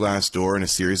sliding glass door and a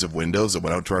series of windows that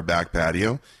went out to our back patio,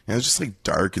 and it was just like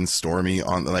dark and stormy.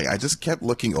 I just kept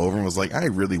looking over and was like, I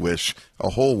really wish a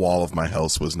whole wall of my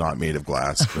house was not made of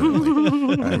glass.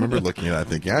 Currently. I remember looking at it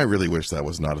thinking, I really wish that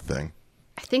was not a thing.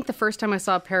 I think the first time I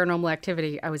saw Paranormal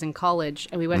Activity, I was in college,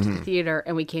 and we went to the theater,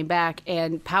 and we came back,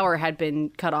 and power had been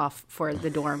cut off for the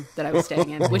dorm that I was staying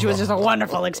in, which was just a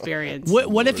wonderful experience.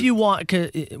 What if you watched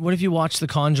The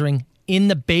Conjuring in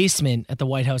the basement at the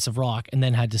White House of Rock and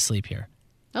then had to sleep here?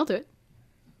 I'll do it.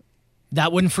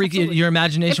 That wouldn't freak you? Your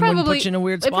imagination wouldn't put you in a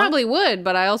weird spot? It probably would,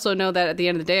 but I also know that at the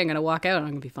end of the day, I'm going to walk out and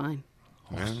I'm going to be fine.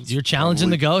 You're challenging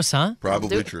the ghosts, huh?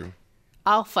 Probably true.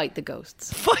 I'll fight the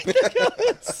ghosts.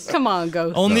 Come on,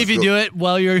 ghosts. Only if you do it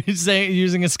while you're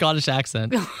using a Scottish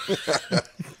accent.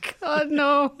 God,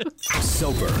 no.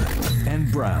 Soper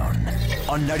and Brown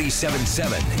on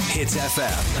 97.7 Hits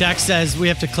FM. Dex says we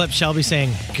have to clip Shelby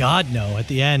saying "God no" at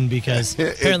the end because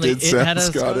apparently it did sound had a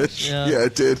Scottish. Yeah,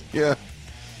 it did. Yeah.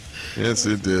 Yes,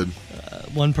 it did.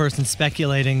 One person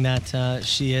speculating that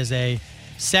she is a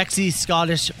sexy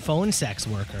Scottish phone sex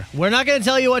worker. We're not going to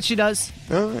tell you what she does.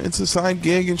 It's a side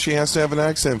gig, and she has to have an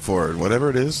accent for it. Whatever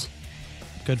it is.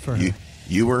 Good for her.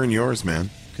 You earn yours,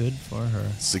 man. Good for her.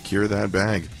 Secure that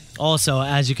bag. Also,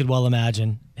 as you could well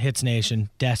imagine, Hits Nation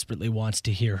desperately wants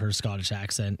to hear her Scottish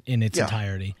accent in its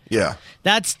entirety. Yeah.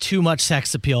 That's too much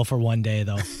sex appeal for one day,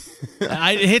 though.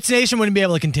 Hits Nation wouldn't be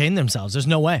able to contain themselves. There's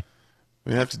no way.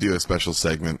 We have to do a special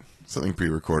segment, something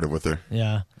pre-recorded with her.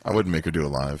 Yeah. I wouldn't make her do it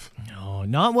live. No,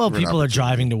 not while people are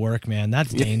driving to work, man.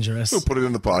 That's dangerous. We'll put it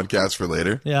in the podcast for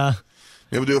later. Yeah.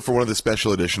 Maybe we'll do it for one of the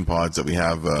special edition pods that we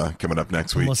have coming up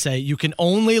next week. We'll say you can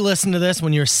only listen to this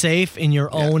when you're safe in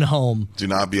your own home. Do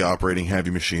not be operating heavy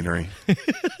machinery.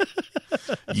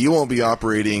 You won't be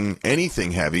operating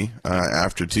anything heavy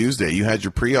after Tuesday. You had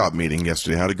your pre-op meeting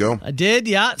yesterday. How'd it go? I did,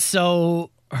 yeah.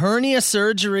 So hernia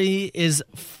surgery is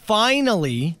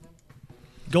finally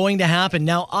going to happen.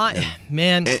 Now,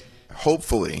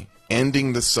 hopefully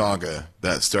ending the saga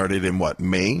that started in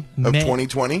May of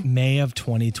 2020? May of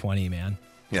 2020, man.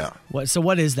 Yeah.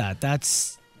 What is that?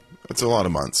 That's a lot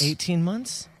of months. 18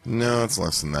 months? No, it's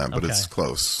less than that, but it's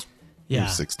close. Yeah.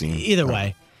 16. Either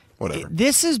way. Whatever.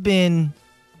 This has been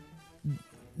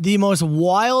the most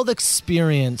wild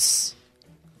experience,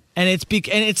 and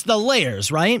it's the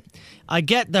layers, right? I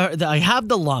get I have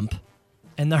the lump,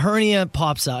 and the hernia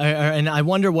pops up, and I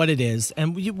wonder what it is.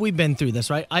 And we've been through this,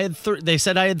 right? They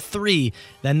said I had 3,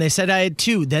 then they said I had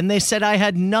 2, then they said I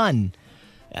had none.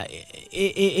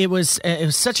 it was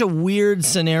such a weird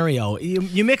scenario.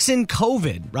 You mix in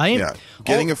COVID, right? Yeah,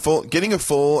 getting a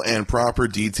full and proper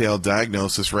detailed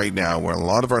diagnosis right now, where a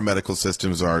lot of our medical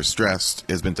systems are stressed,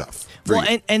 has been tough. Well,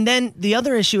 and then the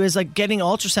other issue is like getting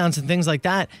ultrasounds and things like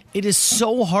that. It is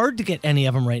so hard to get any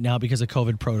of them right now because of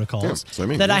COVID protocols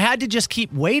I had to just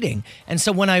keep waiting. And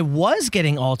so when I was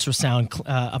getting ultrasound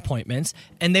appointments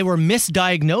and they were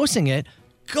misdiagnosing it,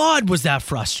 God, was that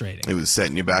frustrating. It was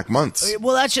setting you back months.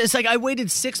 Well, that's just like I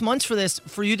waited 6 months for this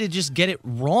for you to just get it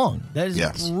wrong. That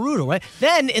is brutal, right?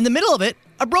 Then in the middle of it,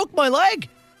 I broke my leg.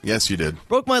 Yes, you did.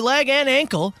 Broke my leg and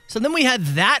ankle. So then we had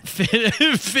that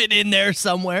fit in there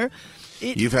somewhere.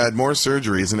 You've had more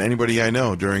surgeries than anybody I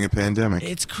know during a pandemic.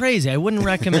 It's crazy. I wouldn't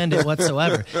recommend it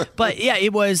whatsoever. But yeah,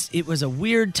 it was a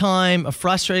weird time, a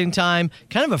frustrating time,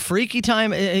 kind of a freaky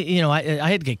time. I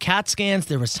had to get CAT scans.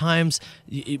 There was times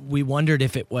we wondered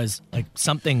if it was like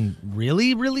something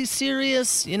really, really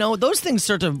serious. Those things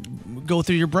start to go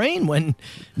through your brain when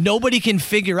nobody can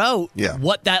figure out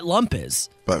what that lump is.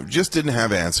 But just didn't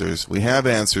have answers. We have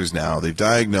answers now. They've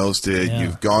diagnosed it. Yeah.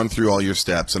 You've gone through all your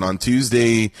steps. And on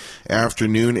Tuesday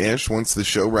afternoon-ish, once the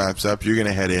show wraps up, you're going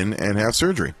to head in and have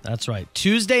surgery. That's right.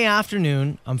 Tuesday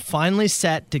afternoon, I'm finally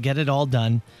set to get it all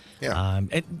done. Yeah.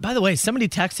 By the way, somebody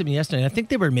texted me yesterday. I think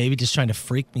they were maybe just trying to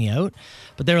freak me out.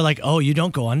 But they were like, oh, you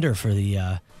don't go under for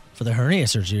the hernia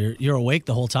surgery. You're awake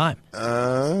the whole time.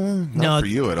 Not for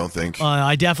you, I don't think.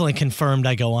 I definitely confirmed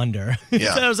I go under.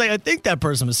 Yeah. So I was like, I think that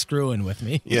person was screwing with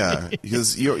me. Yeah,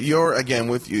 because you're again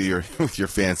with your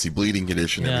fancy bleeding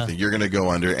condition and everything. You're going to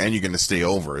go under and you're going to stay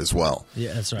over as well.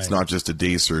 Yeah, that's right. It's not just a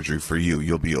day surgery for you.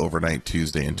 You'll be overnight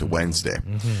Tuesday into Wednesday.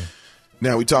 Mm-hmm.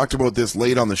 Now, we talked about this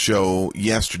late on the show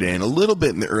yesterday and a little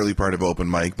bit in the early part of Open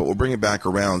Mic, but we'll bring it back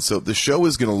around. So the show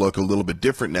is going to look a little bit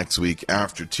different next week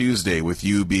after Tuesday with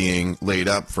you being laid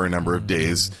up for a number of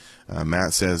days.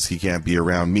 Matt says he can't be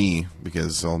around me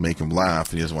because I'll make him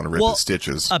laugh and he doesn't want to rip his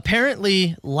stitches.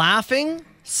 Apparently, laughing,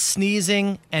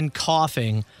 sneezing, and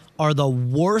coughing are the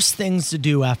worst things to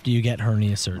do after you get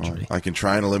hernia surgery. I can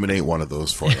try and eliminate one of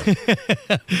those for you.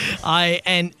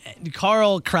 And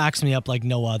Carl cracks me up like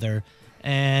no other.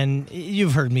 And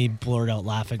you've heard me blurt out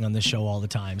laughing on the show all the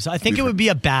time. So I think it would be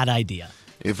a bad idea.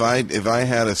 If I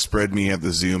had a spread me at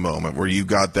the zoo moment where you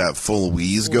got that full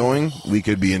wheeze going, we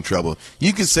could be in trouble.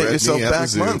 You could set yourself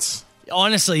back months.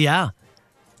 Honestly, yeah.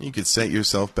 You could set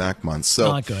yourself back months.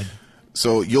 So, not good.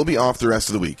 So you'll be off the rest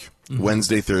of the week. Mm-hmm.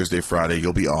 Wednesday, Thursday, Friday,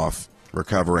 you'll be off,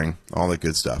 recovering, all that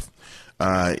good stuff.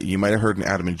 You might have heard an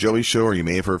Adam and Joey show, or you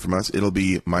may have heard from us. It'll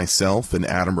be myself and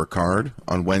Adam Ricard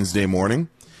on Wednesday morning.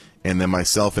 And then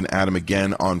myself and Adam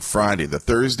again on Friday. The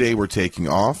Thursday we're taking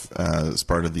off as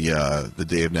part of the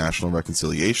Day of National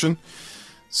Reconciliation.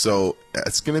 So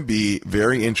it's going to be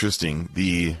very interesting.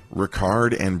 The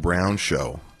Ricard and Brown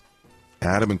show.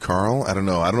 Adam and Carl? I don't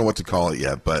know what to call it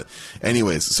yet. But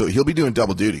anyways, so he'll be doing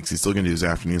double duty because he's still going to do his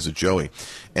afternoons with Joey.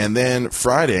 And then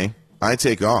Friday, I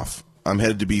take off. I'm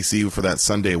headed to BC for that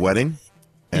Sunday wedding.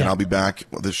 And I'll be back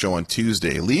with the show on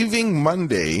Tuesday. Leaving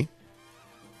Monday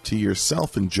to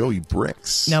yourself and Joey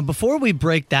Bricks. Now, before we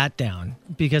break that down,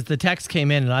 because the text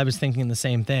came in and I was thinking the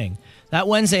same thing, that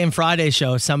Wednesday and Friday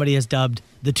show somebody has dubbed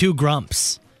the Two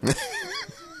Grumps.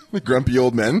 The Grumpy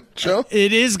Old Men show?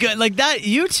 It is good. Like that,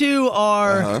 you two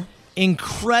are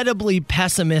incredibly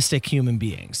pessimistic human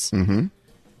beings. Mm-hmm.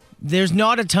 There's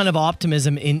not a ton of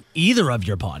optimism in either of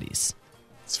your bodies.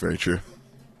 It's very true.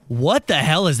 What the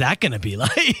hell is that going to be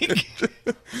like?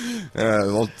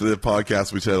 The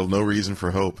podcast we titled "No Reason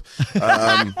for Hope."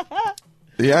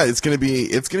 Yeah, it's gonna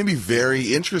be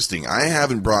very interesting. I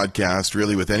haven't broadcast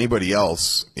really with anybody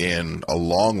else in a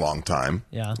long time.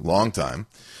 Yeah, long time.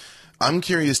 I'm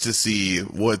curious to see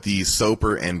what the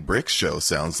Soper and Bricks show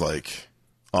sounds like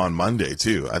on Monday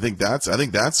too. I think that's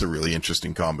a really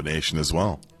interesting combination as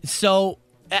well. So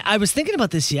I was thinking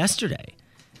about this yesterday.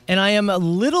 And I am a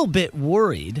little bit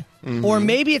worried, or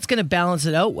maybe it's going to balance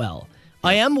it out well.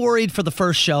 I am worried for the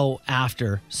first show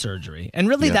after surgery, and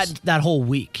really that whole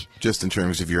week. Just in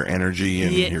terms of your energy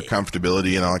and your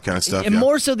comfortability and all that kind of stuff. And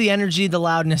more so the energy, the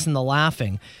loudness, and the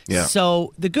laughing. Yeah.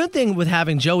 So the good thing with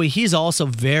having Joey, he's also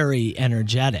very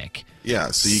energetic.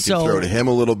 Yeah, so you can throw to him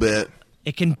a little bit.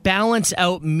 It can balance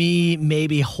out me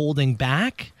maybe holding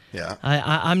back. Yeah.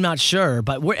 I'm not sure,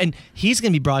 but he's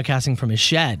going to be broadcasting from his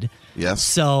shed. Yes.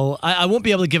 So I won't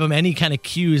be able to give him any kind of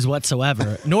cues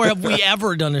whatsoever, nor have we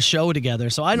ever done a show together.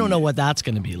 So I don't know what that's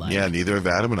going to be like. Yeah, neither have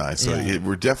Adam and I. So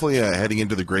we're definitely heading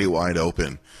into the great wide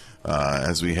open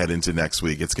as we head into next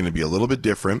week. It's going to be a little bit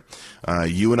different.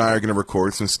 You and I are going to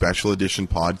record some special edition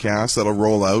podcasts that'll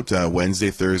roll out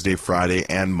Wednesday, Thursday, Friday,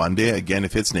 and Monday. Again,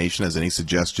 if Hits Nation has any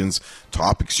suggestions,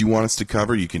 topics you want us to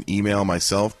cover, you can email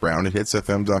myself,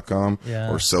 brown@hitsfm.com,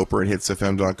 or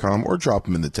soper@hitsfm.com, or drop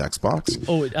them in the text box.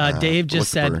 Oh, Dave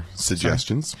just said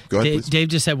suggestions. Go ahead, please. Dave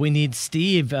just said we need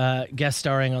Steve guest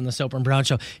starring on the Soper and Brown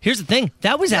show. Here's the thing.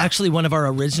 That was actually one of our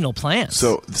original plans.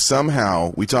 So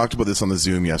somehow, we talked about this on the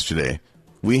Zoom yesterday.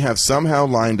 We have somehow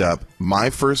lined up my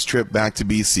first trip back to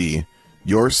BC,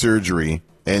 your surgery,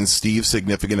 and Steve's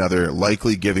significant other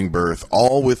likely giving birth,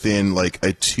 all within like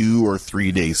a 2 or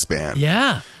 3 day span.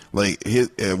 Yeah. Like his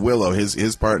Willow,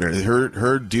 his partner,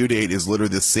 her due date is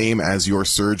literally the same as your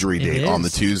surgery date on the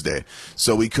Tuesday.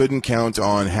 So we couldn't count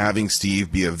on having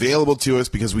Steve be available to us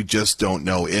because we just don't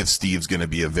know if Steve's going to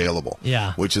be available.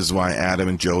 Yeah. Which is why Adam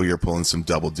and Joey are pulling some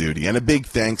double duty. And a big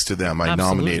thanks to them. I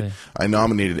Absolutely.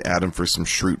 nominated Adam for some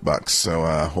Schrute bucks. So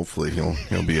hopefully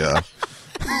he'll be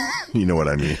you know what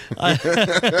I mean.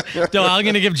 No, I'm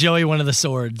going to give Joey one of the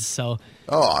swords, so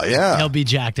oh yeah, he'll be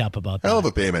jacked up about that. Hell of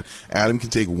a payment. Adam can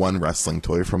take one wrestling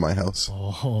toy from my house.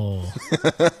 Oh,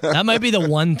 that might be the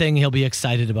one thing he'll be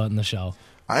excited about in the show.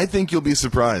 I think you'll be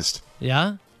surprised.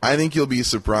 Yeah? I think you'll be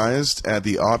surprised at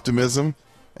the optimism,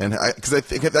 and because I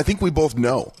think we both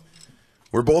know.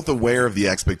 We're both aware of the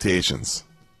expectations.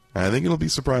 I think it'll be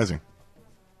surprising.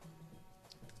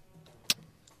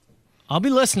 I'll be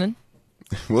listening.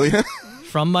 Will you?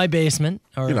 From my basement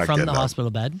or from the hospital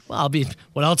bed. Well, I'll be.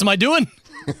 What else am I doing?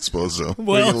 I suppose so.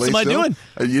 What else am I doing?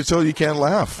 You told you can't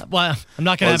laugh. Well, I'm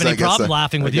not going to have any problem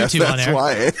laughing with you two on air.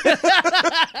 That's why.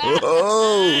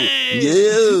 Oh,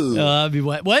 yeah. I'll be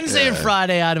Wednesday and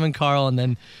Friday, Adam and Carl, and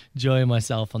then Joey and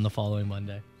myself on the following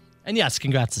Monday. And yes,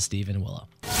 congrats to Steve and Willow.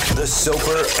 The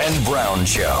Soper and Brown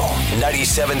Show,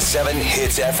 97.7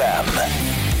 Hits FM.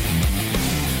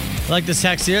 I like this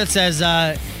text here. It says,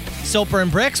 Soper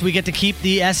and Bricks, we get to keep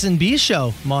the S&B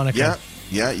show moniker.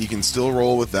 Yeah, you can still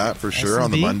roll with that for sure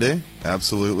on the Monday.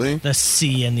 Absolutely. The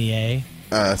C and the A.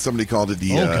 Somebody called it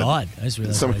the... Oh, God. I just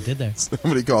realized what I did there.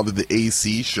 Somebody called it the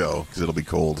AC show because it'll be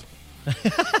cold.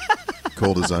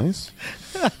 Cold as ice?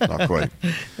 Not quite.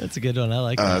 That's a good one. I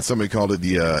like that. Somebody called it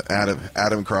the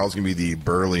Adam Carl's going to be the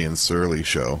Burly and Surly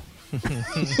show.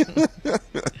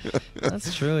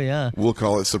 That's true, yeah. We'll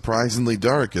call it Surprisingly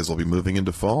Dark as we'll be moving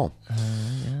into fall.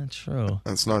 Yeah, true.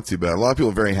 That's not too bad. A lot of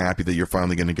people are very happy that you're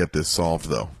finally going to get this solved,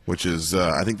 though, which is,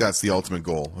 I think that's the ultimate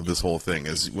goal of this whole thing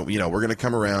is, you know, we're going to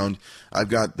come around. I've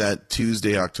got that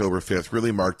Tuesday, October 5th,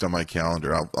 really marked on my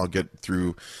calendar. I'll get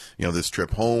through, you know, this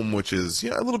trip home, which is,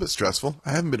 a little bit stressful.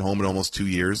 I haven't been home in almost 2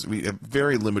 years. We have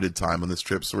very limited time on this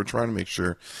trip, so we're trying to make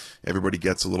sure everybody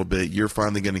gets a little bit. You're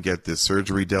finally going to get this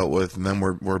surgery dealt with, and then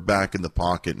we're back in the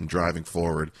pocket and driving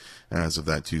forward as of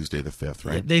that Tuesday the 5th,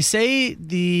 right? They say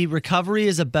the recovery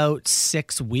is about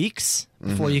 6 weeks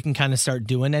before you can kind of start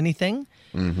doing anything.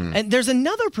 Mm-hmm. And there's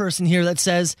another person here that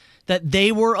says that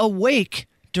they were awake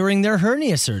during their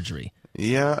hernia surgery.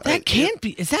 Yeah. That can't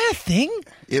be. Is that a thing?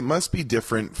 It must be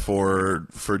different for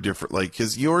different, like,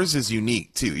 because yours is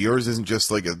unique, too. Yours isn't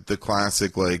just like the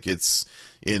classic, like, it's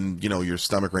in, your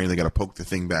stomach right, and they got to poke the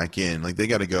thing back in. Like, they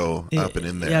got to go up and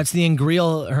in there. Yeah, it's the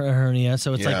inguinal hernia,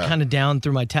 so it's like kind of down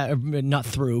through my, not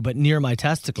through, but near my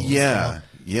testicles. Yeah. So.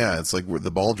 Yeah, it's like where the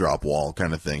ball drop wall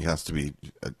kind of thing has to be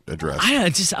addressed.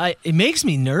 It makes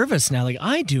me nervous now. Like,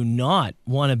 I do not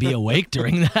want to be awake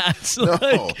during that. So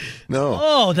No.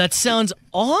 Oh, that sounds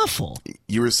awful.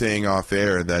 You were saying off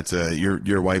air that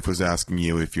your wife was asking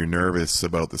you if you're nervous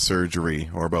about the surgery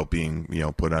or about being,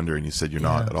 put under, and you said you're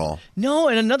not at all. No,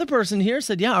 and another person here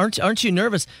said, "Yeah, aren't you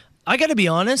nervous?" I got to be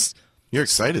honest. You're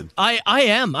excited. I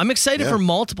am. I'm excited for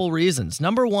multiple reasons.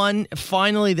 Number one,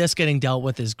 finally this getting dealt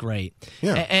with is great.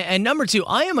 Yeah. And number two,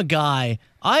 I am a guy,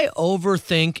 I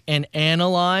overthink and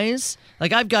analyze.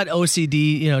 Like, I've got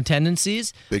OCD,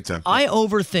 tendencies. Big time. I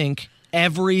overthink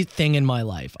everything in my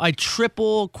life. I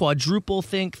triple, quadruple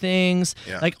think things.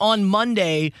 Yeah. Like, on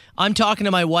Monday, I'm talking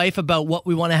to my wife about what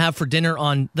we want to have for dinner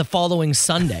on the following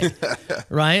Sunday.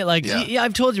 Right? Like, yeah,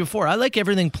 I've told you before, I like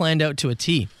everything planned out to a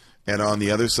T. And on the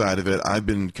other side of it, I've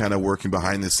been kind of working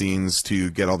behind the scenes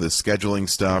to get all this scheduling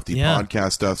stuff, the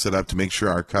podcast stuff set up to make sure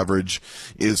our coverage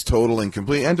is total and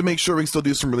complete, and to make sure we can still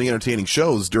do some really entertaining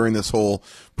shows during this whole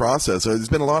process. So there's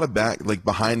been a lot of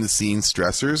behind the scenes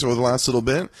stressors over the last little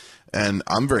bit, and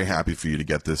I'm very happy for you to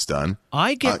get this done.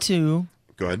 I get to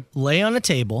go ahead, lay on a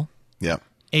table. Yeah.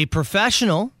 A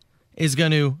professional is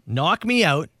going to knock me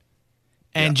out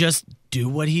and just do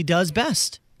what he does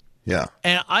best. Yeah.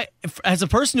 And I, as a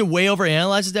person who way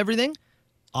overanalyzes everything,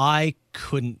 I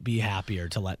couldn't be happier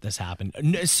to let this happen.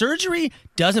 Surgery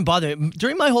doesn't bother me.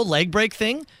 During my whole leg break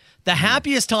thing, the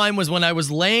happiest time was when I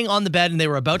was laying on the bed and they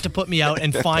were about to put me out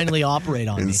and finally operate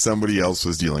on me. And somebody else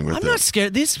was dealing with it. I'm not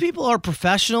scared. These people are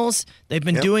professionals. They've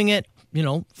been doing it,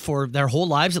 for their whole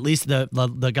lives. At least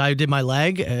the guy who did my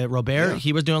leg, Robert,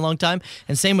 he was doing it a long time.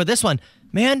 And same with this one.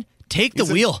 Man, take the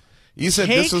wheel. You said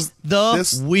Take this was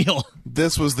the wheel.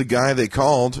 This was the guy they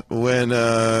called when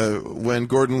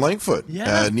Gordon Lightfoot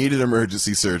needed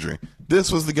emergency surgery.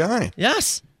 This was the guy.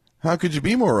 Yes. How could you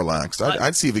be more relaxed?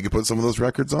 I'd see if he could put some of those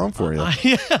records on for you.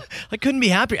 I couldn't be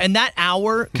happier. And that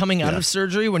hour coming out of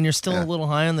surgery when you're still a little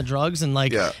high on the drugs and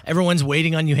everyone's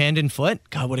waiting on you hand and foot.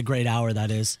 God, what a great hour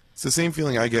that is. It's the same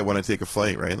feeling I get when I take a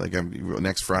flight, right? Like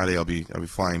next Friday I'll be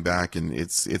flying back, and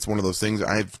it's one of those things.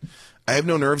 I have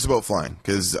no nerves about flying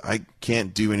because I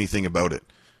can't do anything about it.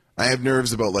 I have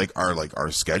nerves about our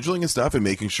scheduling and stuff and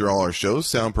making sure all our shows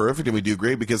sound perfect and we do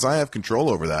great because I have control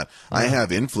over that. I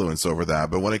have influence over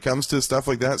that. But when it comes to stuff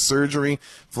like that, surgery,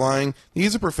 flying,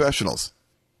 these are professionals.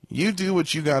 You do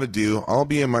what you got to do. I'll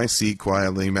be in my seat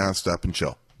quietly, masked up, and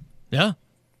chill. Yeah.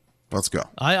 Let's go.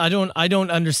 I don't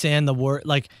understand the word.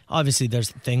 Like, obviously, there's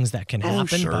things that can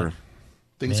happen. Sure. But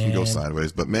things can go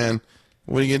sideways. But, man,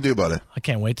 what are you going to do about it? I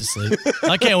can't wait to sleep.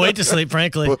 I can't wait to sleep,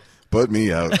 frankly. Put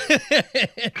me out.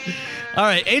 All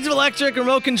right, Age of Electric,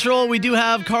 remote control. We do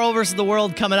have Carl versus the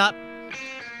World coming up.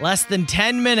 Less than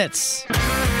 10 minutes.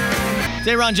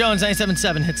 Today, Ron Jones,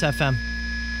 97.7 Hits FM.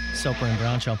 Soper and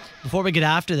Brown Show. Before we get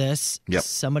after this,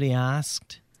 somebody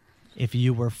asked if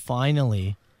you were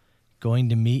finally going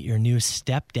to meet your new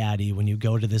stepdaddy when you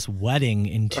go to this wedding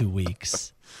in 2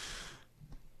 weeks.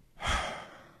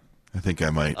 I think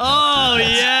I might. Oh,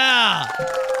 yeah.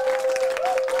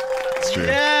 It's true.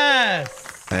 Yes.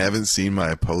 I haven't seen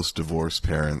my post-divorce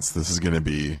parents. This is going to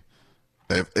be.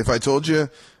 If I told you,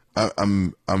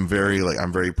 I'm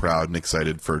very proud and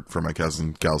excited for my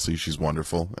cousin Kelsey. She's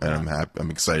wonderful, and I'm happy. I'm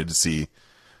excited to see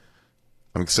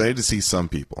some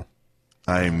people.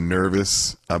 I'm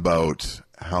nervous about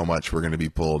how much we're going to be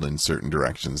pulled in certain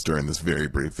directions during this very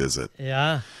brief visit.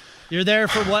 Yeah. You're there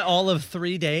for what, all of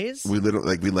 3 days? We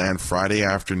land Friday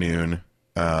afternoon.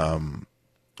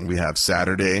 We have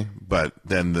Saturday, but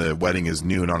then the wedding is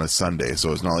noon on a Sunday,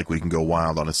 so it's not like we can go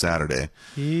wild on a Saturday.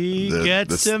 He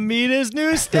gets to meet his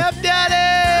new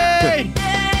stepdaddy!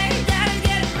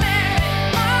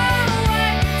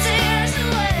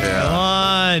 Yeah. Come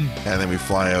on. And then we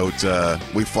fly out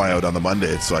on the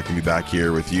Monday, so I can be back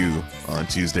here with you on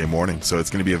Tuesday morning. So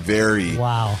it's going to be a very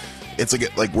It's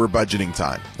like we're budgeting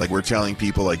time. Like we're telling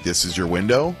people this is your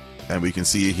window, and we can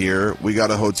see you here. We got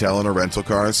a hotel and a rental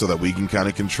car so that we can kind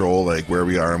of control where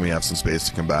we are and we have some space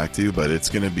to come back to. But it's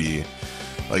going to be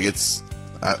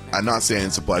I'm not saying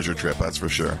it's a pleasure trip, that's for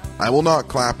sure. I will not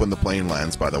clap when the plane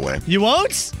lands, by the way. You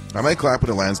won't? I might clap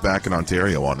when it lands back in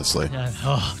Ontario, honestly.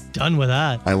 Yeah, done with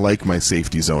that. I like my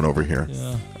safety zone over here.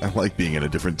 Yeah. I like being in a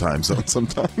different time zone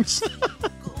sometimes.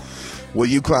 Will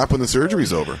you clap when the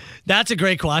surgery's over? That's a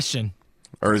great question.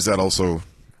 Or is that also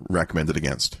recommended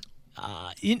against?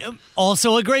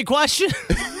 Also a great question.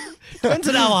 Depends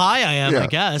on how high I am, I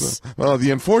guess. Well,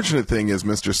 the unfortunate thing is,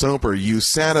 Mr. Soper, you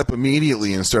sat up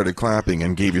immediately and started clapping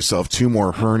and gave yourself 2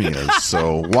 more hernias.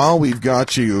 So while we've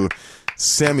got you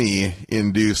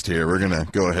semi-induced here, we're going to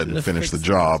go ahead and finish the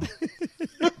job.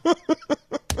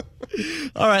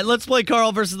 All right, let's play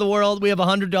Carl versus the World. We have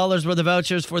 $100 worth of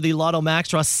vouchers for the Lotto Max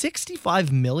draw.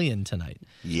 $65 million tonight.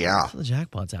 Yeah. That's where the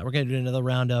jackpot's at. We're going to do another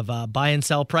round of buy and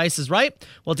sell prices, right?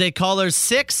 We'll take callers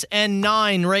 6 and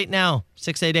 9 right now.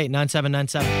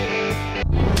 688-9797.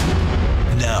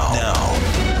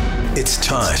 Now, it's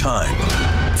time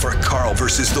for Carl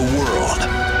versus the World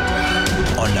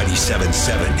on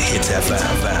 97.7 Hits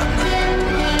FM.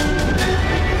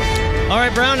 All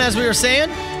right, Brown, as we were saying,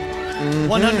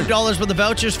 $100 worth of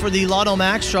vouchers for the Lotto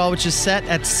Max draw, which is set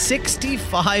at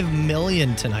 $65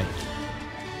 million tonight.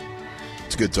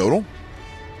 It's a good total.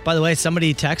 By the way,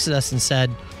 somebody texted us and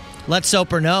said, let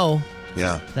Soper know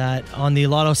that on the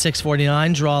Lotto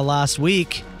 649 draw last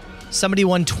week, somebody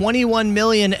won $21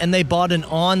 million and they bought an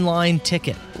online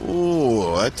ticket.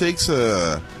 Ooh, that takes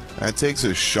a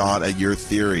shot at your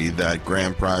theory that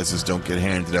grand prizes don't get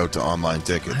handed out to online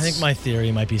tickets. I think my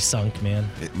theory might be sunk, man.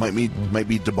 It might be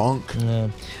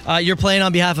debunked. Yeah. You're playing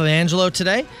on behalf of Angelo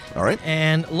today. All right.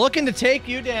 And looking to take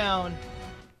you down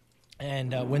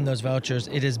and win those vouchers,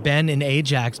 it is Ben in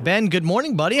Ajax. Ben, good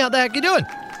morning, buddy. How the heck you doing?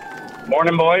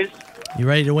 Morning, boys. You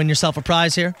ready to win yourself a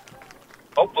prize here?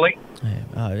 Hopefully.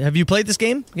 Have you played this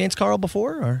game against Carl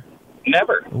before? Or?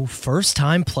 Never. Oh,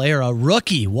 first-time player, a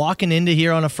rookie, walking into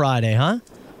here on a Friday, huh?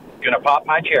 Gonna pop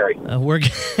my cherry. We're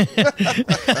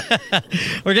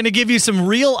going to give you some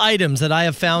real items that I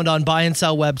have found on buy and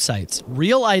sell websites.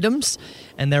 Real items,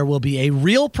 and there will be a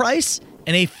real price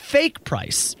and a fake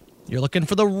price. You're looking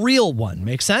for the real one.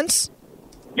 Make sense?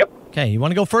 Yep. Okay, you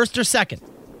want to go first or second?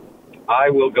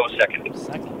 I will go second.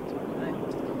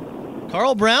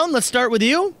 Carl Brown, let's start with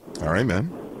you. All right,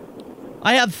 man.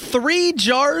 I have 3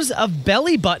 jars of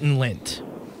belly button lint.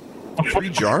 3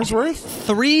 jars worth?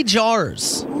 3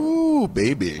 jars. Ooh,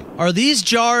 baby. Are these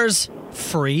jars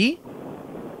free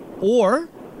or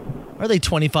are they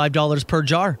 $25 per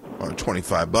jar? Oh,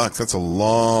 $25. That's a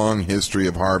long history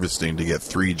of harvesting to get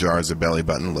 3 jars of belly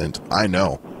button lint. I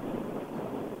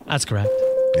That's correct.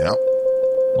 Yeah.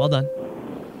 Well done.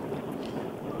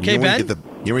 Okay, You know where Ben? you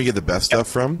know where you get the best stuff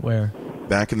from? Where?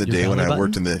 Back in the Your day when belly I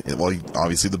worked in the, well,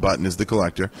 obviously the button is the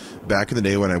collector. Back in the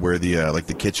day when I wear the like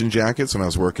the kitchen jackets when I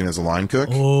was working as a line cook.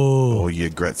 Oh, you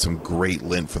get some great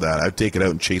lint for that. I'd take it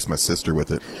out and chase my sister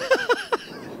with it.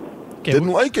 Okay, Didn't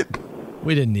like it.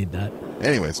 We didn't need that.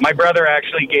 Anyways, My brother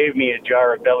actually gave me a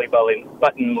jar of belly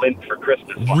button lint for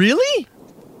Christmas. once. Really?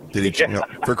 did he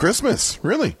for Christmas?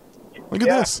 Really? Look at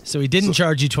this. So he didn't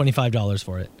charge you $25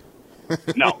 for it.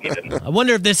 No, he didn't. I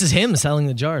wonder if this is him selling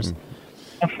the jars.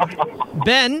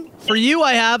 Ben, for you,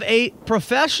 I have a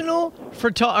professional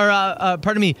professional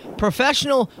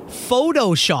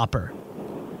Photoshopper.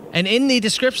 And in the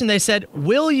description, they said,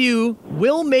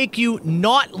 will make you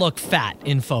not look fat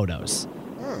in photos.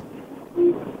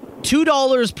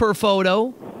 $2 per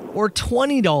photo or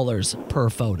 $20 per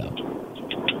photo.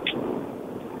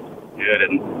 Good,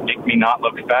 and make me not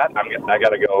look fat. I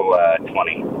gotta go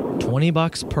 20.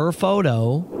 $20 per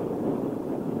photo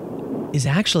is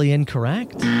actually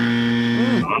incorrect.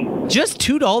 Just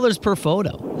 $2 per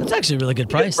photo. That's actually a really good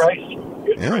price.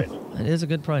 Good price. That is a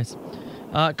good price.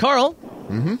 Carl,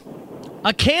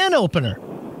 a can opener.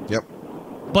 Yep.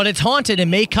 But it's haunted and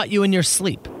may cut you in your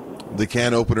sleep. The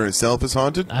can opener itself is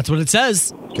haunted? That's what it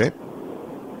says. Okay.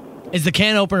 Is the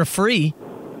can opener free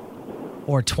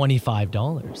or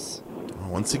 $25?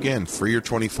 Once again, free or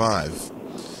 25.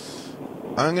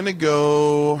 I'm going to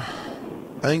go,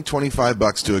 I think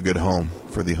 $25 to a good home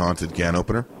for the haunted can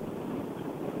opener.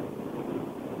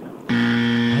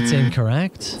 That's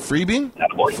incorrect. Freebie?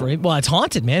 Well, it's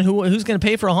haunted, man. Who's going to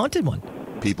pay for a haunted one?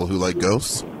 People who like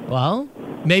ghosts. Well,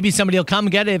 maybe somebody will come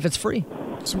and get it if it's free.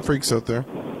 Some freaks out there.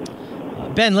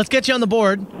 Ben, let's get you on the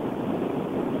board.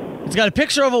 It's got a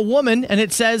picture of a woman, and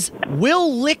it says,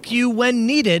 "Will lick you when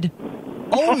needed,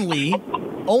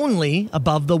 only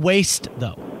above the waist,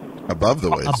 though." Above the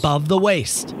waist? Above the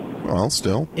waist. Well,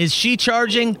 still. Is she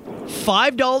charging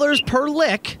 $5 per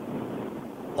lick,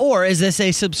 or is this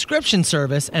a subscription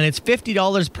service, and it's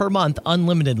 $50 per month,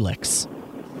 unlimited licks?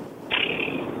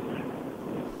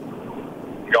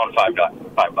 Going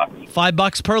 $5.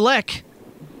 $5 per lick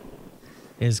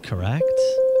is correct.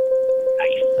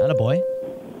 Nice. Attaboy.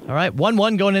 All right,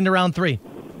 1-1 going into round 3.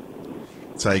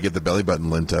 That's how you get the belly button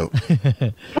lint out.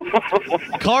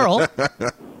 Carl.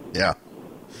 Yeah.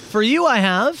 For you, I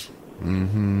have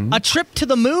a trip to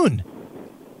the moon.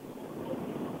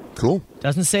 Cool.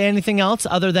 Doesn't say anything else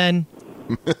other than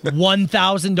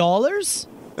 $1,000?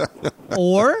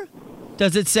 Or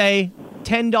does it say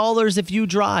 $10 if you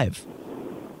drive?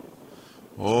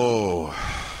 Oh.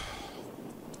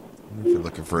 I wonder if you're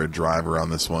looking for a driver on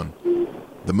this one.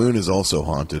 The moon is also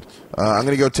haunted. I'm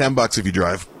going to go $10 if you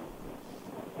drive.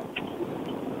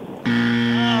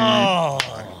 Oh.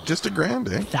 Just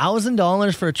 $1,000, eh?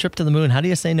 $1,000 for a trip to the moon. How do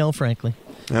you say no, frankly?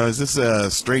 Now, is this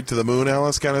a straight to the moon,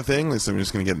 Alice, kind of thing? Like somebody's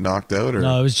just going to get knocked out? Or?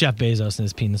 No, it was Jeff Bezos and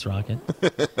his penis rocket.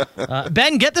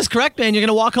 Ben, get this correct, man. You're going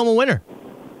to walk home a winner.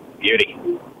 Beauty.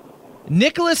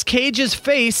 Nicolas Cage's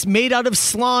face made out of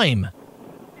slime.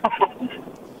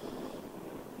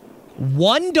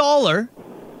 $1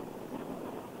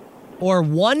 or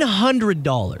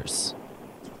 $100?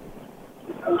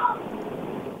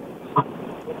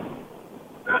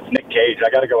 That's Nick Cage. I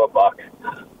gotta go $1.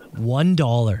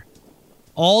 $1.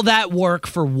 All that work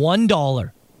for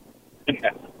 $1.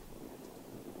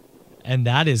 And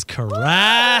that is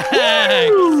correct.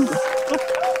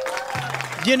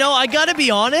 You know, I gotta be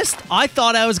honest, I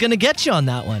thought I was gonna get you on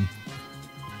that one.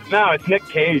 No, it's Nick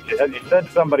Cage. Had you said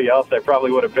somebody else, I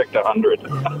probably would have picked 100.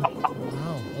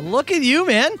 Well, look at you,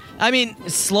 man. I mean,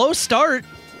 slow start,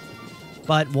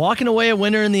 but walking away a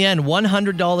winner in the end.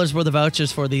 $100 worth of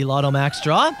vouchers for the Lotto Max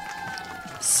draw.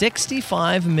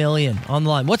 $65 million on the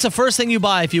line. What's the first thing you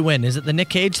buy if you win? Is it the Nick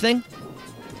Cage thing?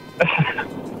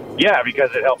 Yeah,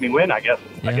 because it helped me win, I guess.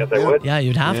 I guess I would. Yeah,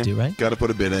 you'd have to, right? Got to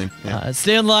put a bid in. Yeah.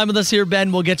 Stay on the line with us here,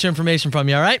 Ben. We'll get your information from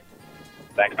you, all right?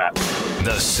 Thanks, Matt.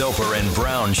 The Soper and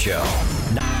Brown Show.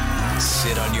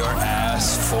 Sit on your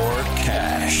ass for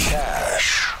cash.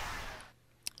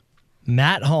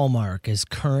 Matt Hallmark is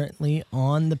currently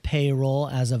on the payroll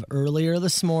as of earlier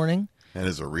this morning. That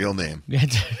is a real name.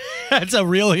 That's a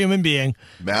real human being.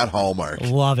 Matt Hallmark.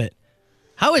 Love it.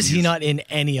 How is he not in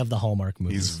any of the Hallmark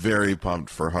movies? He's very pumped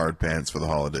for hard pants for the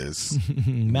holidays.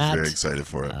 Matt, He's very excited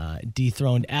for it.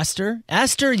 Dethroned Esther.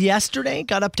 Esther yesterday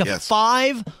got up to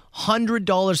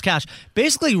 $500 cash.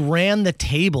 Basically ran the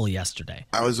table yesterday.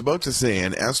 I was about to say,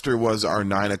 and Esther was our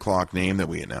 9 o'clock name that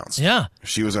we announced. Yeah.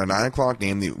 She was our 9 o'clock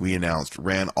name that we announced,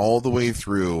 ran all the way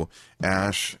through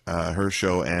Ash, her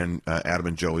show, and Adam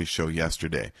and Joey's show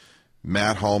yesterday.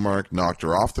 Matt Hallmark knocked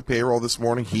her off the payroll this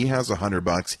morning. He has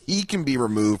 $100. He can be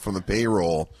removed from the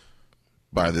payroll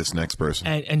by this next person.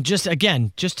 And just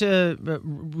to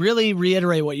really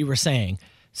reiterate what you were saying,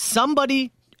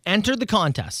 somebody entered the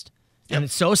contest, and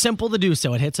it's so simple to do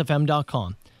so at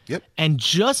hitsfm.com. Yep. And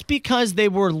just because they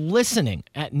were listening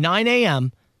at 9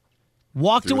 a.m.,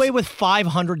 walked away with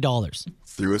 $500.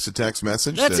 Threw us a text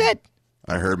message. That's said, it.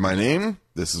 I heard my name.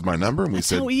 This is my number. And we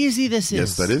said, how easy this is.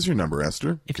 Yes, that is your number,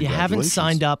 Esther. If you haven't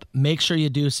signed up, make sure you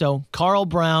do so. Carl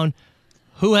Brown,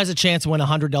 who has a chance to win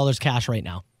 $100 cash right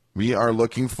now? We are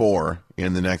looking for,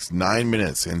 in the next 9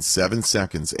 minutes and 7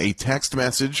 seconds, a text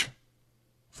message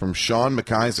from Sean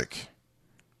McIsaac.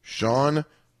 Sean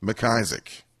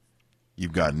McIsaac.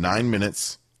 You've got 9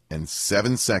 minutes and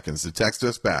 7 seconds to text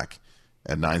us back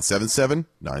at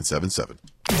 977-977.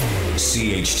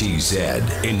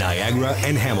 CHTZ in Niagara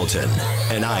and Hamilton,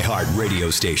 an iHeart radio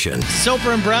station.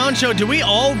 Soper and Brown Show. Do we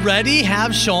already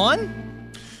have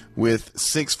Sean? With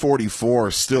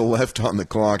 6:44 still left on the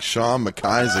clock, Sean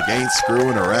McIsaac ain't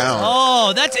screwing around.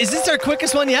 Oh, is this our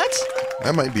quickest one yet?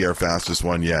 That might be our fastest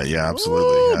one yet. Yeah,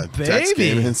 absolutely.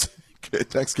 Baby.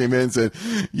 Text came in and said,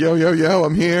 yo,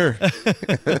 I'm here.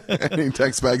 And he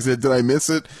texts back and said, did I miss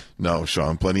it? No,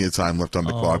 Sean, plenty of time left on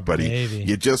the clock, buddy. Baby.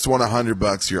 You just won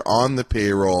 $100. You're on the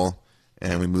payroll.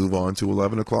 And we move on to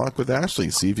 11 o'clock with Ashley.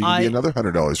 See if you can be another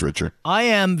 $100 richer. I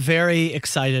am very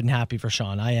excited and happy for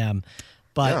Sean. I am.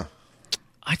 But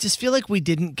I just feel like we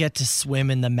didn't get to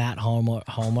swim in the Matt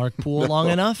Hallmark pool long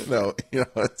enough. No,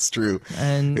 it's true.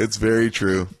 And it's very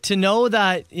true. To know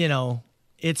that,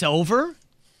 it's over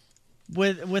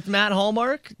with Matt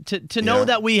Hallmark, to know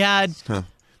that we had...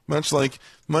 Much like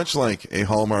a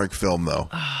Hallmark film, though.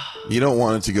 You don't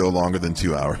want it to go longer than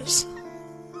 2 hours.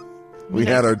 We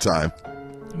had our time.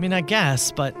 I mean, I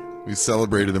guess, but... We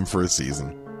celebrated him for a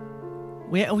season.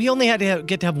 We only had to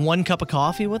get to have one cup of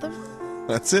coffee with him?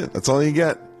 That's it. That's all you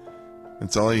get.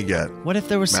 That's all you get. What if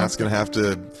there was Matt's going to have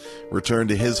to return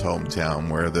to his hometown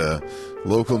where the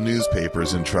local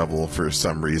newspaper's in trouble for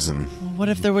some reason. What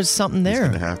if there was something there? He's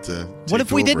going to have to what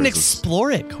if we didn't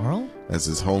explore it, Carl? As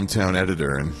his hometown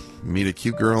editor and meet a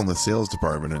cute girl in the sales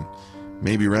department and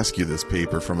maybe rescue this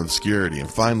paper from obscurity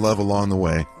and find love along the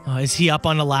way. Is he up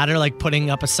on a ladder, like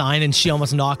putting up a sign, and she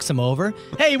almost knocks him over?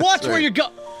 Hey, watch where you go!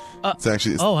 It's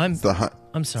actually...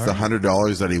 I'm sorry. It's the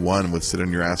 $100 that he won with Sit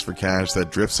on Your Ass for Cash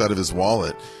that drifts out of his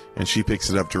wallet, and she picks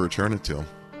it up to return it to him.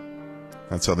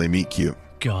 That's how they meet cute.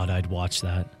 God, I'd watch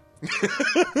that.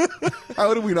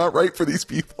 How do we not write for these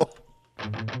people?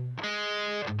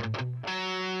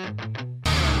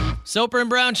 Soper and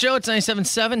Brown Show, it's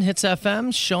 97.7 Hits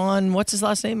FM. Sean, what's his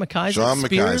last name? McIsaac? Sean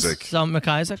Spears? McIsaac. Sean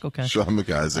McIsaac, okay. Sean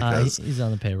McIsaac he's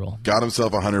on the payroll. Got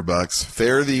himself $100.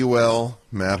 Fare thee well,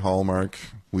 Matt Hallmark.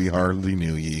 We hardly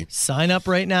knew ye. Sign up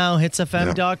right now,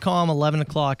 hitsfm.com. 11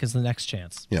 o'clock is the next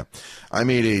chance. Yeah. I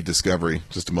made a discovery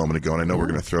just a moment ago, and I know we're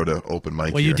going to throw to open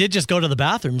mic Well, you did just go to the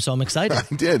bathroom, so I'm excited. I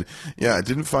did. Yeah, I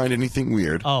didn't find anything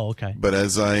weird. Oh, okay. But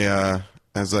as I had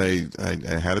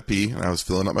a pee, and I was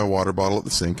filling up my water bottle at the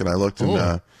sink, and I looked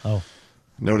and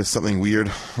noticed something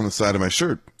weird on the side of my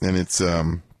shirt, and it's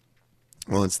the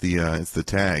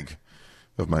tag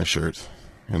of my shirt,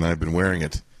 and I've been wearing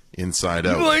it inside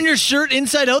out. You wearing your shirt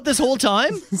inside out this whole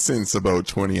time? Since about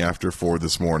 20 after 4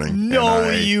 this morning.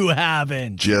 No, you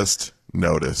haven't. Just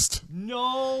noticed.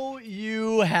 No,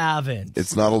 you haven't.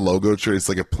 It's not a logo shirt. It's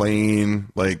like a plain,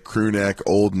 like crew neck,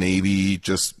 Old Navy,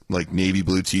 just like navy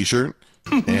blue t-shirt.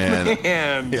 And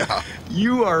Man,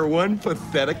 you are one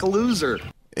pathetic loser.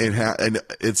 And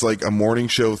it's like a morning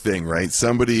show thing, right?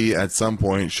 Somebody at some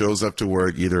point shows up to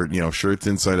work, either, shirt's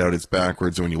inside out, it's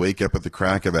backwards. When you wake up at the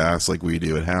crack of ass like we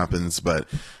do, it happens. But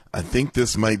I think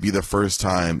this might be the first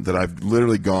time that I've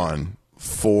literally gone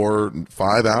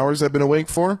 4-5 hours I've been awake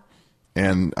for,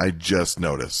 and I just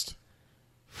noticed.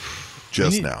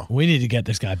 Now. We need to get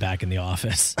this guy back in the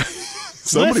office.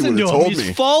 Somebody would have told me.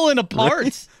 He's falling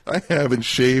apart. Right? I haven't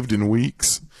shaved in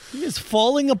weeks. He is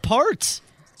falling apart.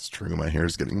 It's true. My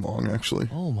hair's getting long, actually.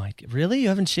 Oh, my. Really? You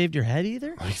haven't shaved your head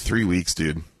either? Like 3 weeks,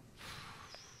 dude.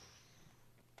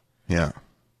 Yeah.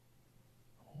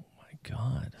 Oh, my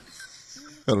God.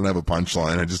 I don't have a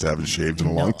punchline. I just haven't shaved in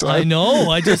a long time. I know. I'm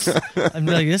like,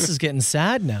 this is getting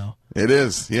sad now. It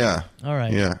is, yeah. All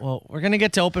right. Yeah. Well, we're going to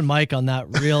get to open mic on that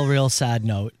real sad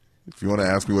note. If you want to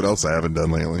ask me what else I haven't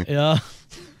done lately, yeah,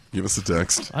 give us a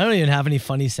text. I don't even have any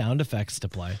funny sound effects to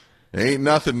play. Ain't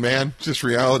nothing, man. Just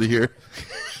reality here.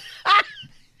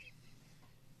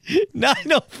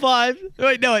 905.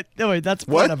 Wait, that's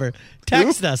what number.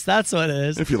 Text us. That's what it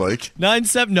is. If you like.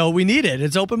 97. No, we need it.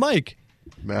 It's open mic.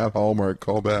 Matt Hallmark,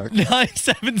 call back.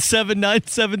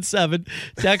 977-977.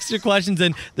 Text your questions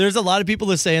in. There's a lot of people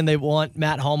that are saying they want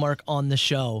Matt Hallmark on the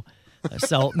show.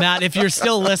 So, Matt, if you're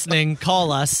still listening,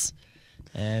 call us,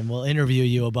 and we'll interview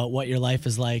you about what your life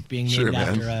is like being named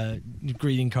after a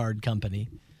greeting card company.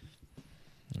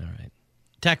 All right.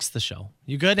 Text the show.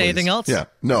 You good? Please. Anything else? Yeah.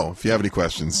 No, if you have any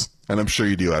questions, and I'm sure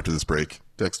you do after this break,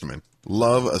 text them in.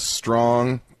 Love a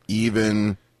strong,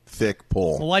 even, thick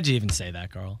pull. Well, why'd you even say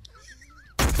that, Carl?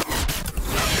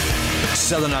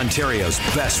 Southern Ontario's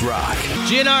best rock.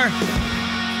 GNR.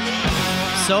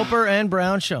 Soper and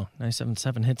Brown Show.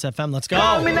 97.7 Hits FM. Let's go.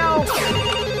 Call me now.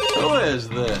 Who is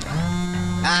this?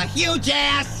 Huge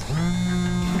ass.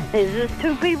 Is this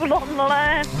two people on the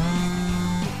line?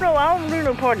 No, I don't do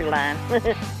no party line.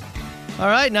 All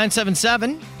right,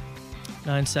 977.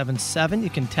 You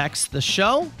can text the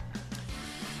show.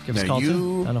 Give us a Now,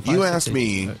 call you asked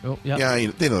me. Yeah,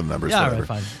 they know the numbers. Yeah, whatever. all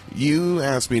right, fine. You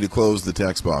asked me to close the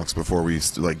text box before we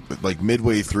like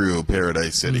midway through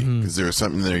Paradise City because there was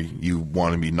something there you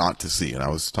wanted me not to see, and I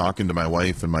was talking to my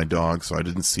wife and my dog, so I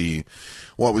didn't see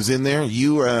what was in there.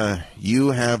 You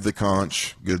have the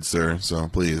conch, good sir. So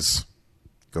please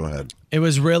go ahead. It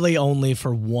was really only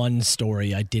for one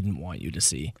story I didn't want you to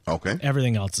see. Okay.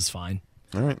 Everything else is fine.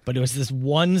 All right. But it was this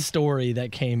one story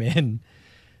that came in.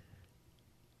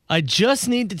 I just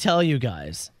need to tell you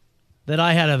guys that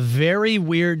I had a very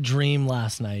weird dream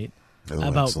last night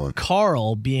about excellent.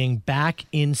 Carl being back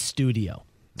in studio.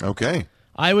 Okay.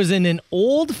 I was in an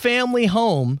old family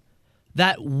home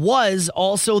that was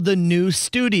also the new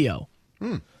studio.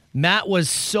 Matt was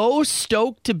so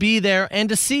stoked to be there and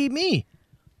to see me.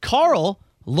 Carl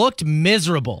looked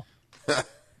miserable.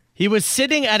 He was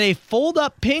sitting at a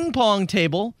fold-up ping pong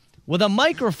table with a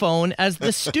microphone as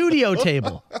the studio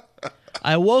table.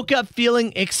 I woke up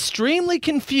feeling extremely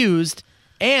confused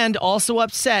and also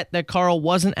upset that Carl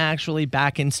wasn't actually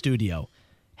back in studio.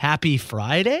 Happy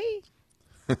Friday?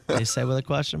 They say with a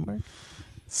question mark.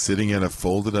 Sitting at a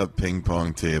folded-up ping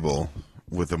pong table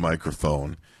with a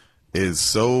microphone is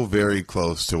so very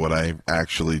close to what I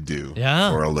actually do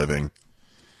for a living.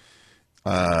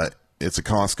 It's a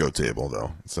Costco table,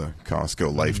 though. It's a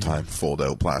Costco lifetime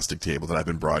fold-out plastic table that I've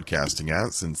been broadcasting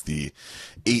at since the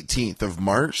 18th of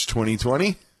March,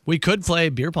 2020. We could play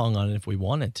beer pong on it if we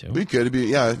wanted to. We could.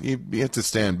 You have to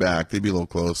stand back. They'd be a little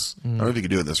close. I don't know if you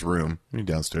could do it in this room. Maybe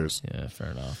downstairs. Yeah,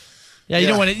 fair enough. Yeah, you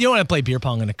don't want to play beer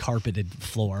pong on a carpeted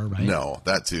floor, right? No,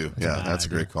 that too. That's a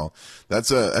great call.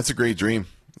 That's a great dream.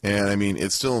 And I mean,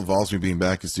 it still involves me being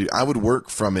back in studio. I would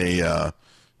work from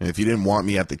if you didn't want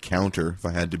me at the counter, if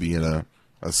I had to be in a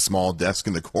small desk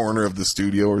in the corner of the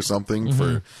studio or something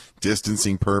for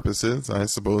distancing purposes, I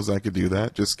suppose I could do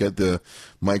that. Just get the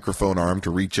microphone arm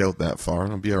to reach out that far,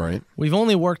 and it'll be all right. We've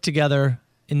only worked together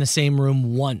in the same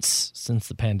room once since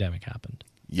the pandemic happened.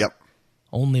 Yep.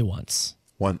 Only once.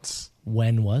 Once.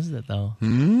 When was it, though?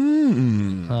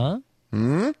 Huh?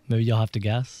 Maybe you'll have to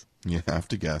guess. You have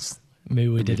to guess. Maybe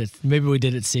we did it. Maybe we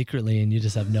did it secretly, and you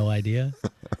just have no idea.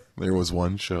 There was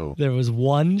one show. There was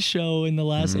one show in the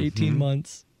last 18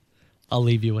 months. I'll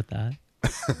leave you with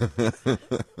that.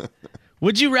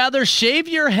 Would you rather shave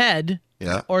your head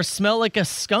or smell like a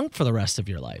skunk for the rest of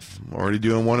your life? I'm already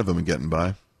doing one of them and getting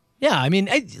by. Yeah, I mean,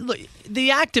 look,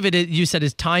 the act of it, you said,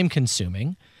 is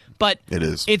time-consuming, but it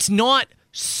is. It's not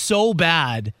so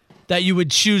bad that you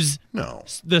would choose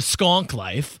the skunk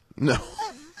life. No.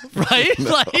 Right?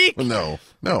 No.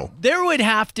 There would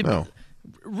have to... No.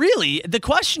 Really, the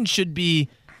question should be,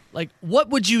 like, what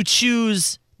would you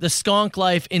choose the skunk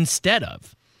life instead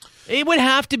of? It would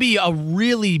have to be a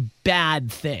really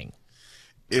bad thing.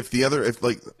 If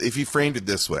you framed it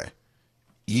this way,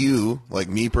 you, like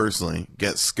me personally,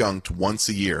 get skunked once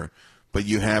a year, but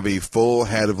you have a full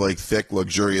head of like thick,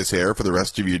 luxurious hair for the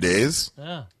rest of your days.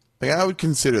 Yeah. Like I would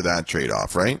consider that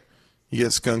trade-off, right? You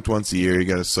get skunked once a year, you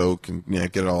got to soak and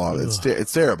get it all out.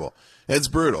 It's terrible. It's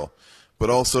brutal. But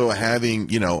also having,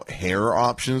 hair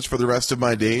options for the rest of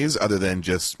my days other than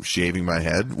just shaving my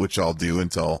head, which I'll do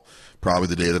until probably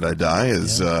the day that I die,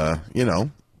 is,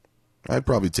 I'd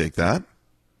probably take that.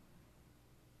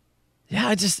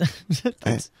 Yeah,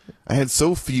 I had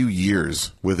so few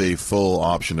years with a full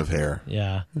option of hair.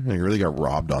 Yeah. I really got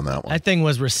robbed on that one. That thing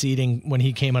was receding when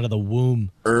he came out of the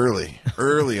womb. Early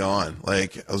on.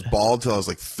 Like, I was bald till I was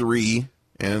like 3,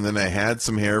 and then I had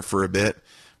some hair for a bit.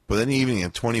 But then even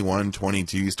at 21,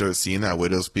 22, you start seeing that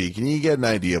widow's peak, and you get an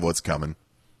idea of what's coming.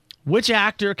 Which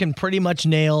actor can pretty much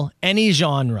nail any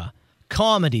genre?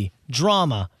 Comedy,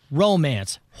 drama,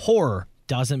 romance, horror,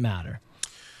 doesn't matter.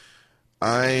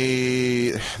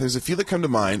 There's a few that come to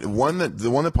mind. The one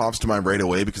that pops to mind right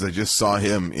away, because I just saw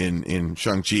him in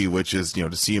Shang-Chi, which is,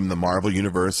 to see him in the Marvel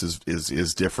universe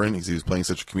is different because he was playing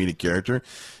such a comedic character,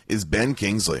 is Ben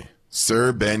Kingsley.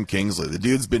 Sir Ben Kingsley. The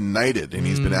dude's been knighted, and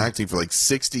he's been acting for like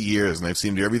 60 years, and I've seen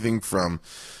him do everything from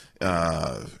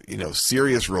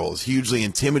serious roles, hugely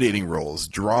intimidating roles,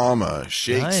 drama,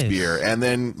 Shakespeare, and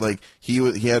then like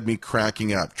he had me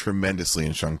cracking up tremendously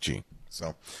in Shang-Chi.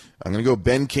 So I'm going to go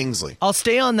Ben Kingsley. I'll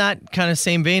stay on that kind of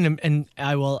same vein, and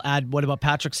I will add, what about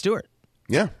Patrick Stewart?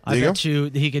 Yeah, I bet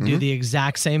you he could do the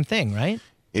exact same thing, right?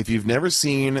 If you've never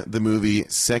seen the movie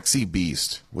Sexy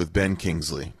Beast with Ben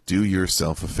Kingsley, do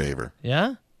yourself a favor.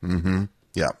 Yeah? Mm-hmm.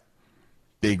 Yeah.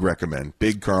 Big recommend.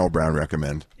 Big Carl Brown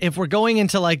recommend. If we're going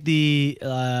into like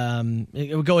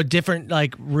it would go a different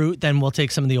like route, then we'll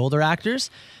take some of the older actors.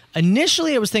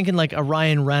 Initially, I was thinking like a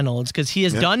Ryan Reynolds, because he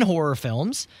has done horror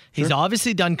films. He's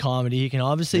obviously done comedy. He can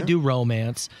obviously do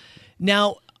romance.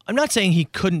 Now, I'm not saying he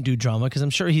couldn't do drama, because I'm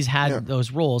sure he's had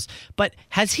those roles. But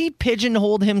has he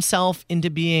pigeonholed himself into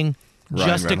being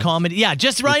just a comedy? Yeah,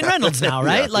 just Ryan Reynolds now,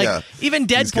 right? Even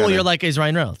Deadpool, you're like, is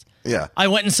Ryan Reynolds. Yeah. I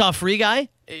went and saw Free Guy.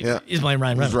 Yeah. He's playing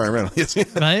Ryan Reynolds. He's Ryan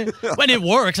Reynolds. Right? When it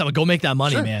works, I'm like, go make that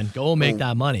money, man. Go make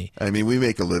that money. I mean, we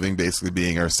make a living basically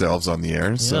being ourselves on the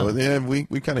air. So,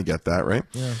 we kind of get that, right?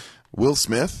 Yeah. Will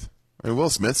Smith. I mean, Will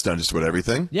Smith's done just about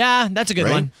everything. Yeah, that's a good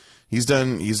one. He's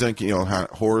done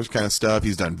horror kind of stuff.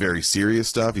 He's done very serious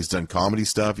stuff. He's done comedy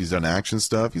stuff. He's done action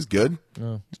stuff. He's good.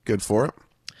 Oh. He's good for it.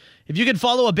 If you could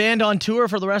follow a band on tour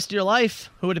for the rest of your life,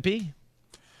 who would it be?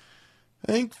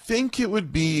 I think it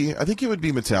would be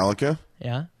Metallica.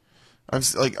 Yeah.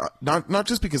 I've like not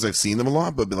just because I've seen them a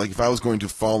lot, but like if I was going to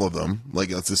follow them,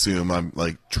 like let's assume I'm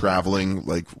like traveling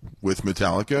like with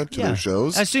Metallica to their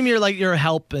shows. I assume you're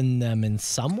helping them in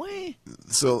some way.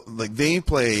 So like they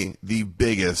play the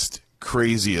biggest,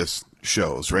 craziest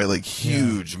shows, right? Like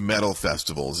huge metal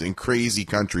festivals in crazy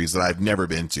countries that I've never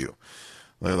been to.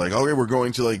 They're like, okay, we're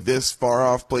going to like this far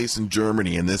off place in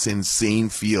Germany in this insane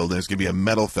field, and it's gonna be a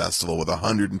metal festival with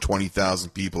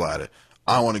 120,000 people at it.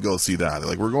 I want to go see that. They're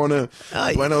like, we're going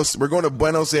to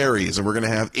Buenos Aires, and we're going to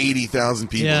have 80,000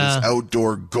 people in this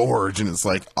outdoor gorge, and it's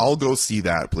like, I'll go see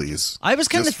that, please. I was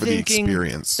kind of thinking, for the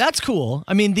experience. That's cool.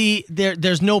 I mean,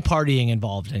 there's no partying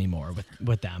involved anymore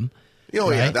with them. Oh,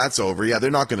 right? Yeah, that's over. Yeah,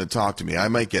 they're not going to talk to me. I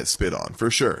might get spit on,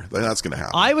 for sure. That's going to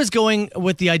happen. I was going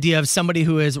with the idea of somebody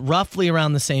who is roughly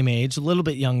around the same age, a little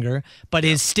bit younger, but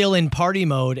is still in party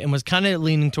mode and was kind of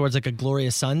leaning towards like a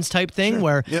Glorious Sons type thing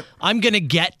where I'm going to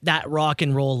get that rock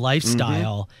and roll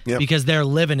lifestyle because they're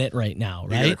living it right now,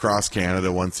 right? You get across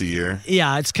Canada once a year.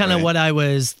 Yeah, it's kind of what I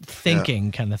was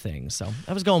thinking kind of thing. So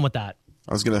I was going with that.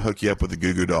 I was going to hook you up with the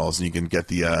Goo Goo Dolls, and you can get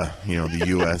the the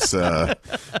U.S. the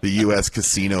U.S.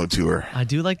 casino tour. I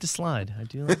do like to slide.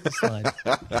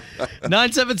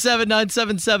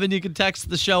 977-977. You can text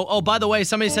the show. Oh, by the way,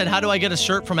 somebody said, "How do I get a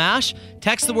shirt from Ash?"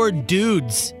 Text the word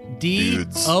 "dudes"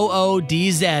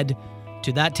 DOODZ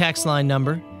to that text line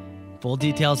number. Full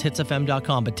details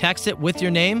hitsfm.com. But text it with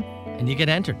your name, and you get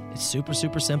entered. It's super,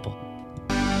 super simple.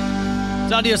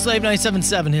 It's Audio Slave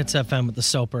 97.7 Hits FM with the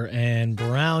Soper and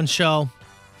Brown Show.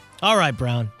 All right,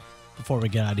 Brown, before we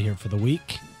get out of here for the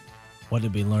week, what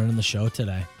did we learn in the show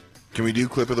today? Can we do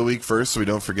clip of the week first so we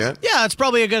don't forget? Yeah, it's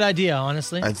probably a good idea,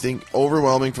 honestly. I think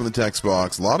overwhelming from the text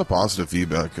box. A lot of positive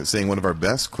feedback saying one of our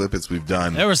best clip hits we've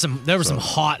done. There were some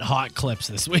hot clips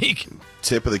this week.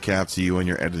 Tip of the cap to you and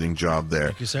your editing job there.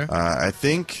 Thank you, sir. I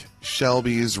think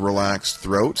Shelby's relaxed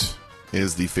throat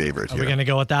is the favorite. Are we going to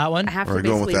go with that one? I have to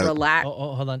basically relax.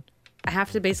 Oh, hold on. I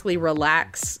have to basically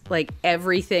relax like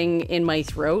everything in my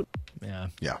throat. Yeah.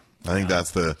 Yeah. I think that's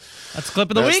the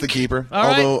clip of the week. That's the keeper. All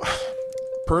Although, right.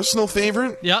 personal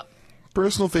favorite? Yep.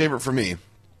 Personal favorite for me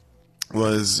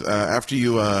was after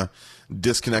you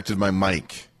disconnected my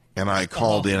mic and I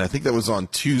called in. I think that was on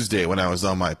Tuesday when I was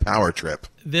on my power trip.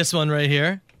 This one right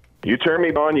here. You turn me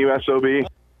on, you SOB.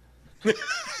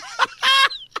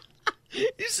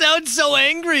 You sound so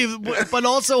angry, but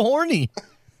also horny.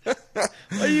 Why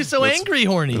are you so angry,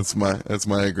 horny? That's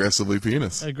my aggressively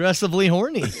penis. Aggressively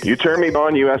horny. You turn me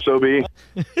on, you SOB.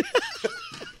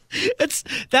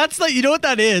 That's like, you know what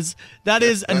that is? That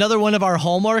is another one of our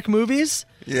Hallmark movies.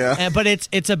 Yeah. But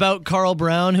it's about Carl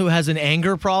Brown, who has an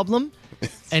anger problem.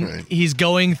 And he's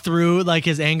going through like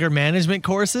his anger management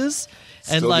courses.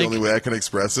 And Still like, the only way I can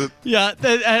express it. Yeah,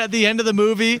 at the end of the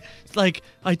movie, it's like,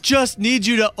 I just need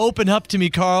you to open up to me,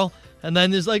 Carl. And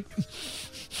then there's like...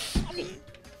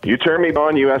 You turn me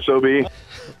on, you SOB.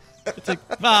 It's like,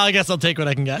 well, I guess I'll take what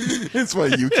I can get. It's why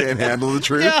you can't handle the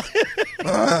truth. Yeah.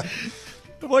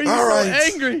 Why are you All so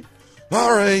right. angry?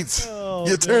 All right. Oh,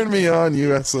 you turn me on,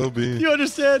 you SOB. You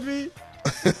understand me?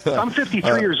 I'm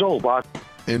 53 years old, boss.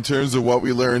 In terms of what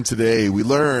we learned today, we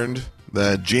learned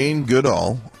that Jane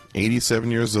Goodall, 87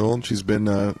 years old, she's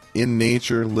been in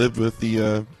nature, lived with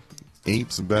the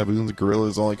apes and baboons, the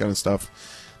gorillas, all that kind of stuff,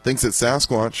 thinks that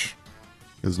Sasquatch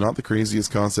is not the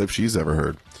craziest concept she's ever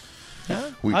heard.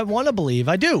 Yeah, I want to believe.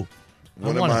 I do.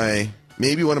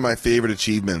 Maybe one of my favorite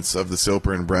achievements of the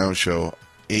Soper and Brown Show,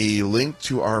 a link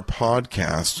to our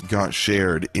podcast got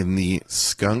shared in the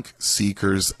Skunk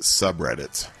Seekers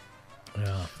subreddit.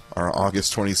 Yeah. Our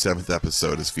August 27th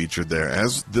episode is featured there,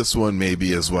 as this one may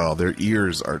be as well. Their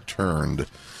ears are turned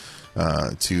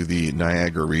to the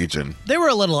Niagara region. They were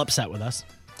a little upset with us.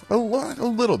 A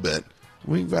little bit.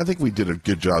 I think we did a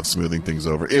good job smoothing things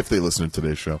over, if they listen to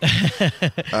today's show. Look,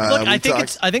 I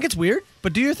think it's weird,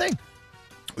 but do your thing.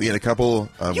 We had a couple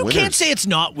of You winners. can't say it's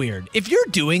not weird. If you're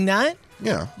doing that,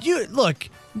 yeah. Look,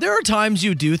 there are times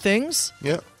you do things,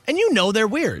 and you know they're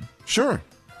weird. Sure.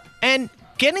 And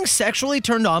getting sexually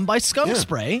turned on by skunk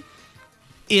spray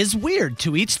is weird.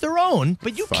 To each their own,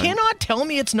 but you cannot tell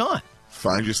me it's not.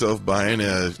 Find yourself buying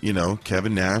a,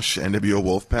 Kevin Nash NWO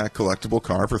Wolfpack collectible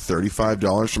car for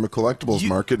 $35 from a collectibles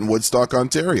market in Woodstock,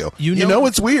 Ontario. You know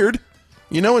it's weird.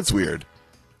 You know it's weird.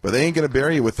 But they ain't going to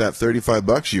bury you with that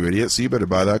 $35, you idiot, so you better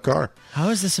buy that car. How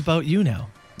is this about you now?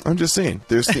 I'm just saying.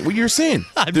 There's what you're saying.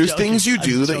 There's joking. things you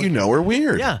do that you know are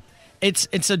weird. Yeah. It's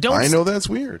so don't. I know that's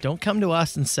weird. Don't come to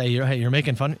us and say you're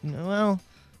making fun. Well,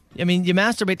 I mean, you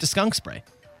masturbate to skunk spray.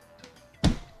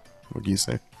 What do you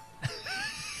say?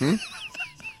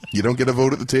 You don't get a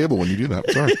vote at the table when you do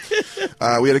that. Sorry.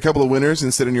 We had a couple of winners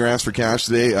in Sit in Your Ass for Cash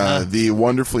today. The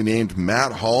wonderfully named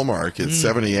Matt Hallmark at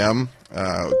 7 a.m.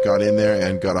 Got in there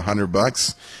and got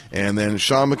 $100. And then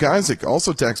Sean McIsaac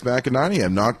also texted back at 9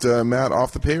 a.m. Knocked Matt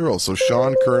off the payroll. So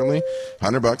Sean currently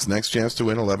 $100. Next chance to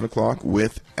win 11 o'clock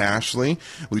with Ashley.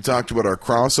 We talked about our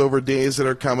crossover days that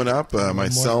are coming up.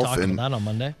 Myself More to talk and about that on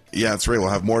Monday. Yeah, that's right. We'll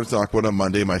have more to talk about on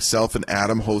Monday. Myself and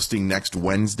Adam hosting next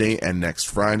Wednesday and next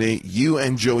Friday. You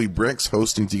and Joey Bricks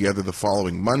hosting together the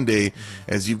following Monday,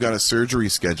 as you've got a surgery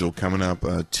schedule coming up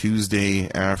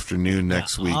Tuesday afternoon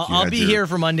next week. I'll be here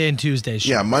for Monday and Tuesday.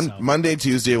 Yeah, Monday,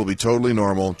 Tuesday will be totally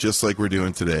normal, just like we're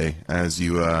doing today, as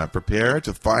you prepare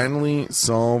to finally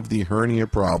solve the hernia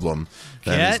problem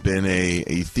that has been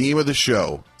a theme of the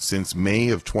show since May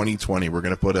of 2020. We're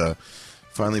going to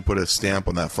finally put a stamp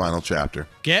on that final chapter.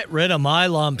 Get rid of my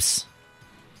lumps.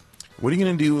 What are you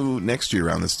going to do next year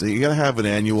around this day? You got to have an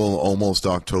annual almost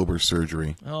October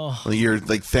surgery. Oh. Your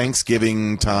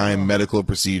Thanksgiving time medical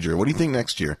procedure. What do you think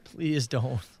next year? Please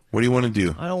don't. What do you want to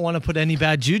do? I don't want to put any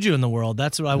bad juju in the world.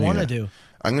 That's what I want to do.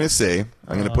 I'm going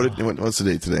to put it, what's the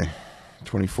date today?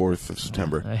 24th of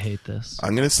September. I hate this.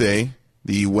 I'm going to say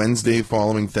the Wednesday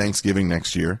following Thanksgiving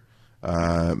next year,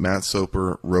 Matt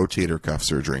Soper rotator cuff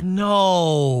surgery.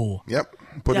 No. Yep.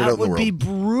 Put it out in the world. That would be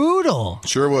brutal.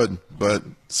 Sure would. But,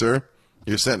 sir,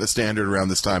 you're setting a standard around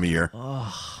this time of year.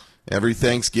 Every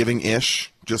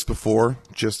Thanksgiving-ish, just before,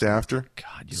 just after,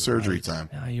 surgery time.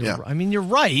 Yeah, I mean, you're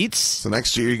right. So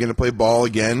next year you're going to play ball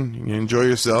again. You're going to enjoy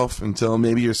yourself until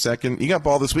maybe your second. You got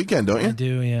ball this weekend, don't you? I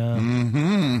do, yeah.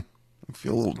 Mm-hmm. I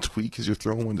feel a little tweak as you're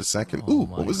throwing one to second. Ooh,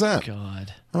 what was that?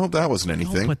 God. I hope that wasn't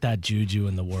anything. Don't put that juju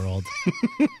in the world.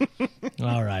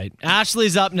 All right.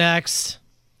 Ashley's up next.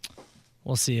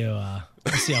 We'll see you.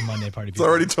 We'll see you on Monday, party people. It's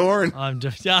already torn. I'm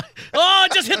just Oh,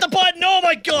 just hit the button. Oh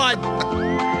my God.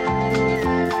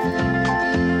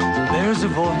 There's a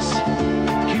voice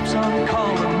keeps on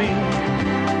calling me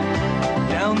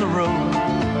down the road.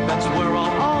 That's where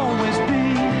I'll always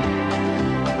be.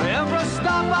 Every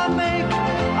stop I make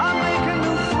a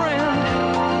new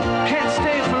friend. Can't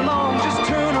stay for long, just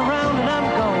turn around and I'm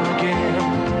gone again.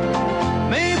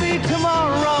 Maybe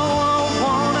tomorrow I'll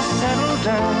wanna settle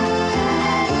down.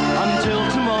 Until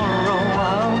tomorrow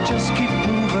I'll just keep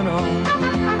moving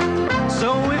on.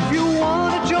 So if you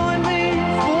wanna join me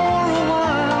for a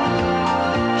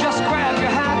while, just grab your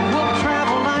hat, we'll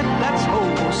travel like that's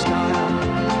old style.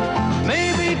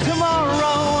 Maybe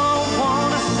tomorrow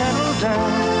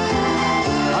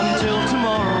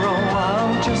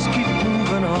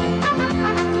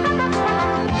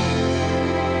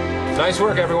Nice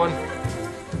work, everyone.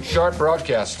 Sharp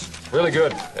broadcast. Really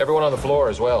good. Everyone on the floor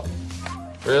as well.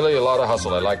 Really a lot of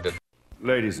hustle. I liked it.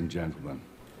 Ladies and gentlemen,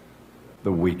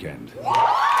 The Weeknd.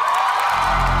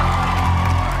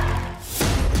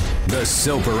 The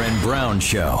Soper and Brown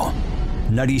Show.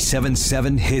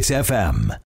 97.7 Hits FM.